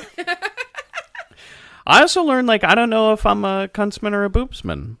soul. I also learned, like, I don't know if I'm a cuntsman or a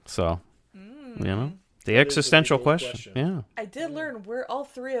boobsman. So, you know, the existential question. Yeah. I did learn all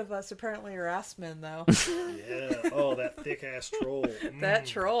three of us apparently are ass men, though. Yeah. Oh, that thick ass troll. That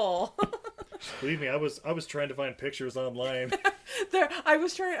troll. Believe me, I was trying to find pictures online. I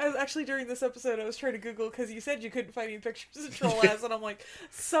was actually during this episode, I was trying to Google because you said you couldn't find any pictures of troll ass, and I'm like,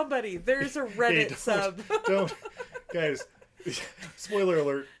 somebody, there's a Reddit sub. Don't, guys. Spoiler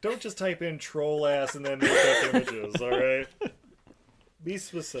alert! Don't just type in troll ass and then look up images. All right. Be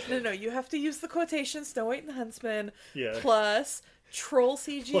specific. No, you have to use the quotation Snow White and the Huntsman. Yeah. Plus troll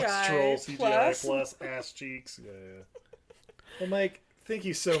CGI. Plus troll CGI. Plus ass cheeks. Yeah. Well, Mike, Thank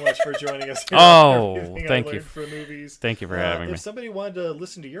you so much for joining us here. Oh, Everything thank I you. learned for movies. Thank you for having me. If somebody wanted to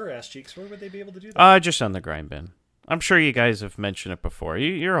listen to your ass cheeks, where would they be able to do that? Just on the Grind Bin. I'm sure you guys have mentioned it before.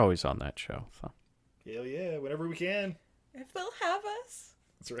 You're always on that show. So. Hell yeah, whenever we can. If they'll have us.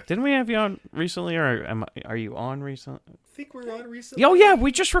 That's right. Didn't we have you on recently, or are you on recently? I think we're on recently. Oh yeah,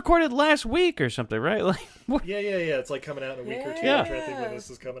 we just recorded last week or something, right? Like, what? Yeah. It's like coming out in a week or two. Yeah. I'm trying to think when this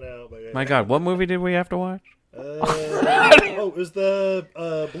is coming out. But yeah. My God, what movie did we have to watch? It was the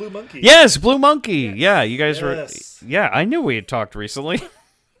Blue Monkey. Yes, Blue Monkey. Yeah, you guys Yes. were. Yeah, I knew we had talked recently.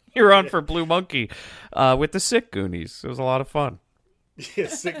 You're on for Blue Monkey with the Sick Goonies. It was a lot of fun. Yeah,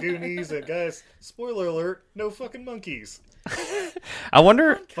 Sick Goonies, and guys, spoiler alert, no fucking monkeys. I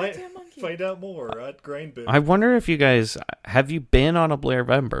wonder. Find out more at Grindbin. I wonder if you guys have you been on a Blair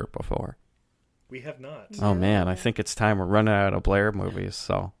Vember before? We have not. Oh man, I think it's time we're running out of Blair movies.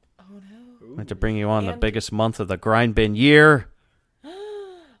 So, I had to bring you on the biggest month of the Grind Bin year.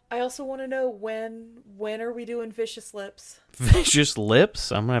 I also want to know when are we doing Vicious Lips? Vicious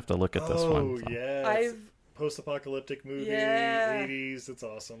Lips? I'm gonna have to look at this one. Oh yeah, post-apocalyptic movie, 80s. It's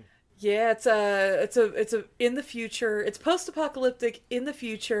awesome. Yeah, it's a in the future. It's post-apocalyptic in the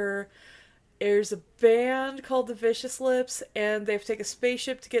future. There's a band called the Vicious Lips, and they have to take a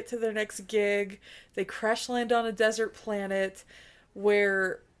spaceship to get to their next gig. They crash land on a desert planet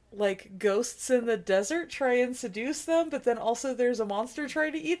where like ghosts in the desert try and seduce them, but then also there's a monster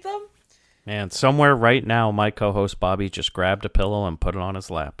trying to eat them. Man, somewhere right now, my co-host Bobby just grabbed a pillow and put it on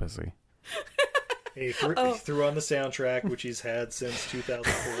his lap. Is he? He threw on the soundtrack, which he's had since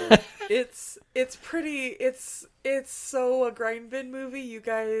 2004. It's pretty. It's so a Grind Bin movie. You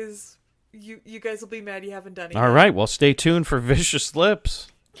guys will be mad you haven't done it. All right, well, stay tuned for Vicious Lips.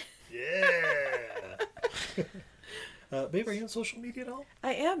 Yeah. Babe, are you on social media at all?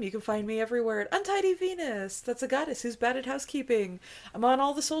 I am. You can find me everywhere at Untidy Venus. That's a goddess who's bad at housekeeping. I'm on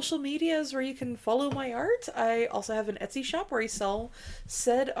all the social medias where you can follow my art. I also have an Etsy shop where I sell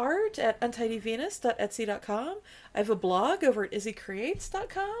said art at untidyvenus.etsy.com. I have a blog over at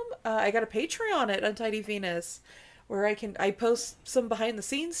izzycreates.com. I got a Patreon at Untidy Venus where I post some behind the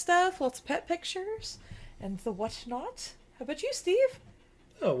scenes stuff, lots of pet pictures, and the whatnot. How about you, Steve?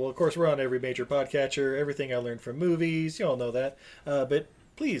 Oh, well, of course, we're on every major podcatcher, everything I learned from movies, you all know that. But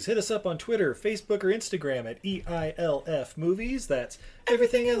please hit us up on Twitter, Facebook, or Instagram at EILF Movies. That's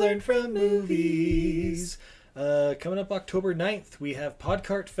everything I learned from movies. Coming up October 9th, we have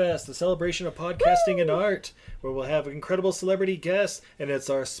Podcart Fest, the celebration of podcasting and art, where we'll have incredible celebrity guests, and it's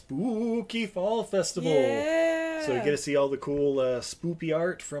our spooky fall festival. Yeah. So you get to see all the cool spoopy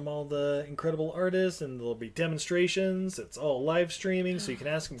art from all the incredible artists, and there'll be demonstrations. It's all live streaming, so you can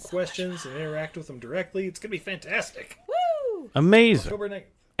ask them questions and interact with them directly. It's going to be fantastic. Woo! Amazing. October 9th.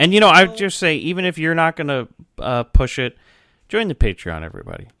 And, I would just say, even if you're not going to push it, join the Patreon,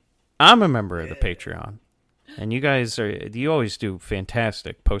 everybody. I'm a member of the Patreon. And you always do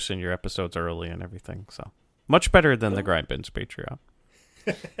fantastic posting your episodes early and everything. So much better than the Grind Bin's Patreon.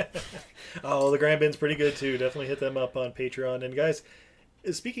 Oh, the Grind Bin's pretty good too. Definitely hit them up on Patreon. And guys,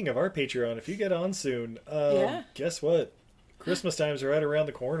 speaking of our Patreon, if you get on soon, guess what? Christmas time's right around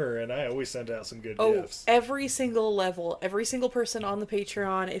the corner, and I always send out some good gifts. Every single level, every single person on the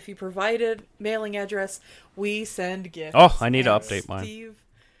Patreon, if you provided mailing address, we send gifts. Oh, I need to update mine.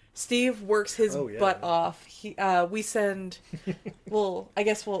 Steve works his butt off. We send, I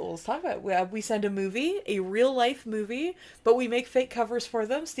guess we'll talk about it. We send a movie, a real life movie, but we make fake covers for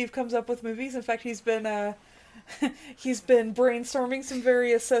them. Steve comes up with movies. In fact, he's been brainstorming some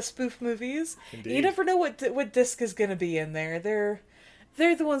various spoof movies. Indeed. You never know what disc is going to be in there.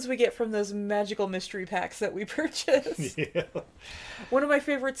 They're the ones we get from those magical mystery packs that we purchase. Yeah. One of my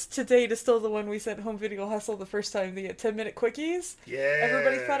favorites to date is still the one we sent Home Video Hustle the first time, the 10-minute quickies. Yeah.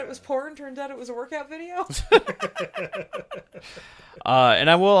 Everybody thought it was porn, turned out it was a workout video. And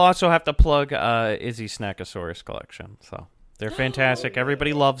I will also have to plug Izzy Snackosaurus collection. So they're fantastic.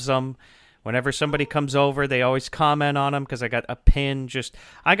 Everybody loves them. Whenever somebody comes over, they always comment on them because I got a pin.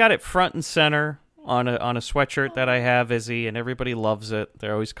 I got it front and center on a sweatshirt that I have, Izzy, and everybody loves it.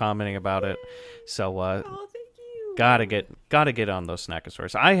 They're always commenting about it. So thank you. gotta get on those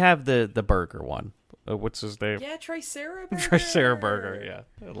Snackosaurus. I have the burger one. What's his name? Yeah, Triceraburger. Triceraburger, yeah.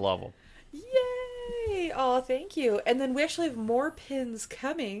 I love them. Yay! Oh, thank you. And then we actually have more pins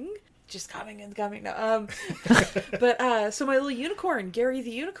coming. Just coming and coming now. But so my little unicorn, Gary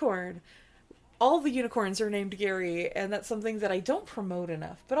the Unicorn. All the unicorns are named Gary, and that's something that I don't promote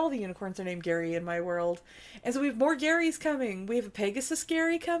enough. But all the unicorns are named Gary in my world. And so we have more Garys coming. We have a Pegasus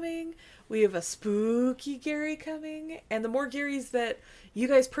Gary coming. We have a Spooky Gary coming. And the more Garys that you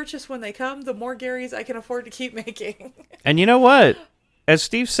guys purchase when they come, the more Garys I can afford to keep making. And you know what? as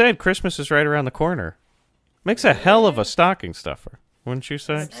Steve said, Christmas is right around the corner. Makes a hell of a stocking stuffer, wouldn't you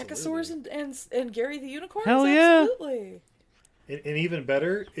say? Snackosaurus and Gary the Unicorn? Hell yeah. Absolutely. And even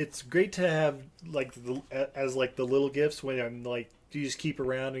better, it's great to have like the little gifts when I'm like, you just keep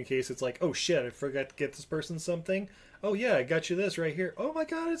around in case it's like, oh shit, I forgot to get this person something. Oh yeah, I got you this right here. Oh my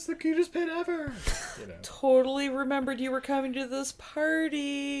god, it's the cutest pin ever. You know. Totally remembered you were coming to this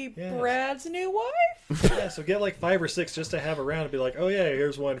party. Yes. Brad's new wife. Yeah, so get like 5 or 6 just to have around and be like, oh yeah,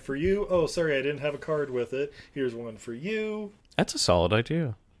 here's one for you. Oh, sorry, I didn't have a card with it. Here's one for you. That's a solid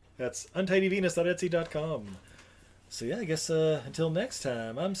idea. That's untidyvenus.etsy.com. So yeah, I guess until next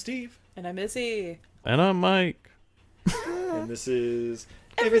time, I'm Steve. And I'm Izzy. And I'm Mike. And this is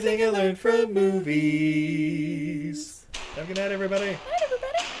Everything I Learned from Movies. Have a good night, everybody. Night, everybody.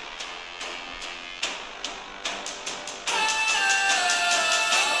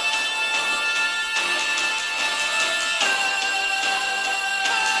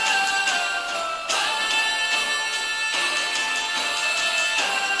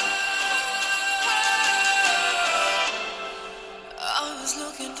 I was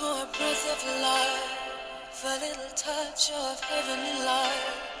looking for a breath of life, a little touch of heavenly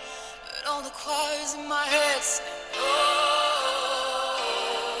light, but all the choirs in my head sing, oh,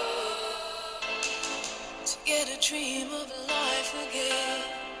 to get a dream of life again,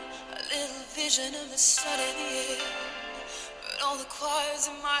 a little vision of the sun in the air, but all the choirs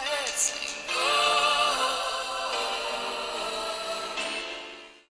in my head sing, oh.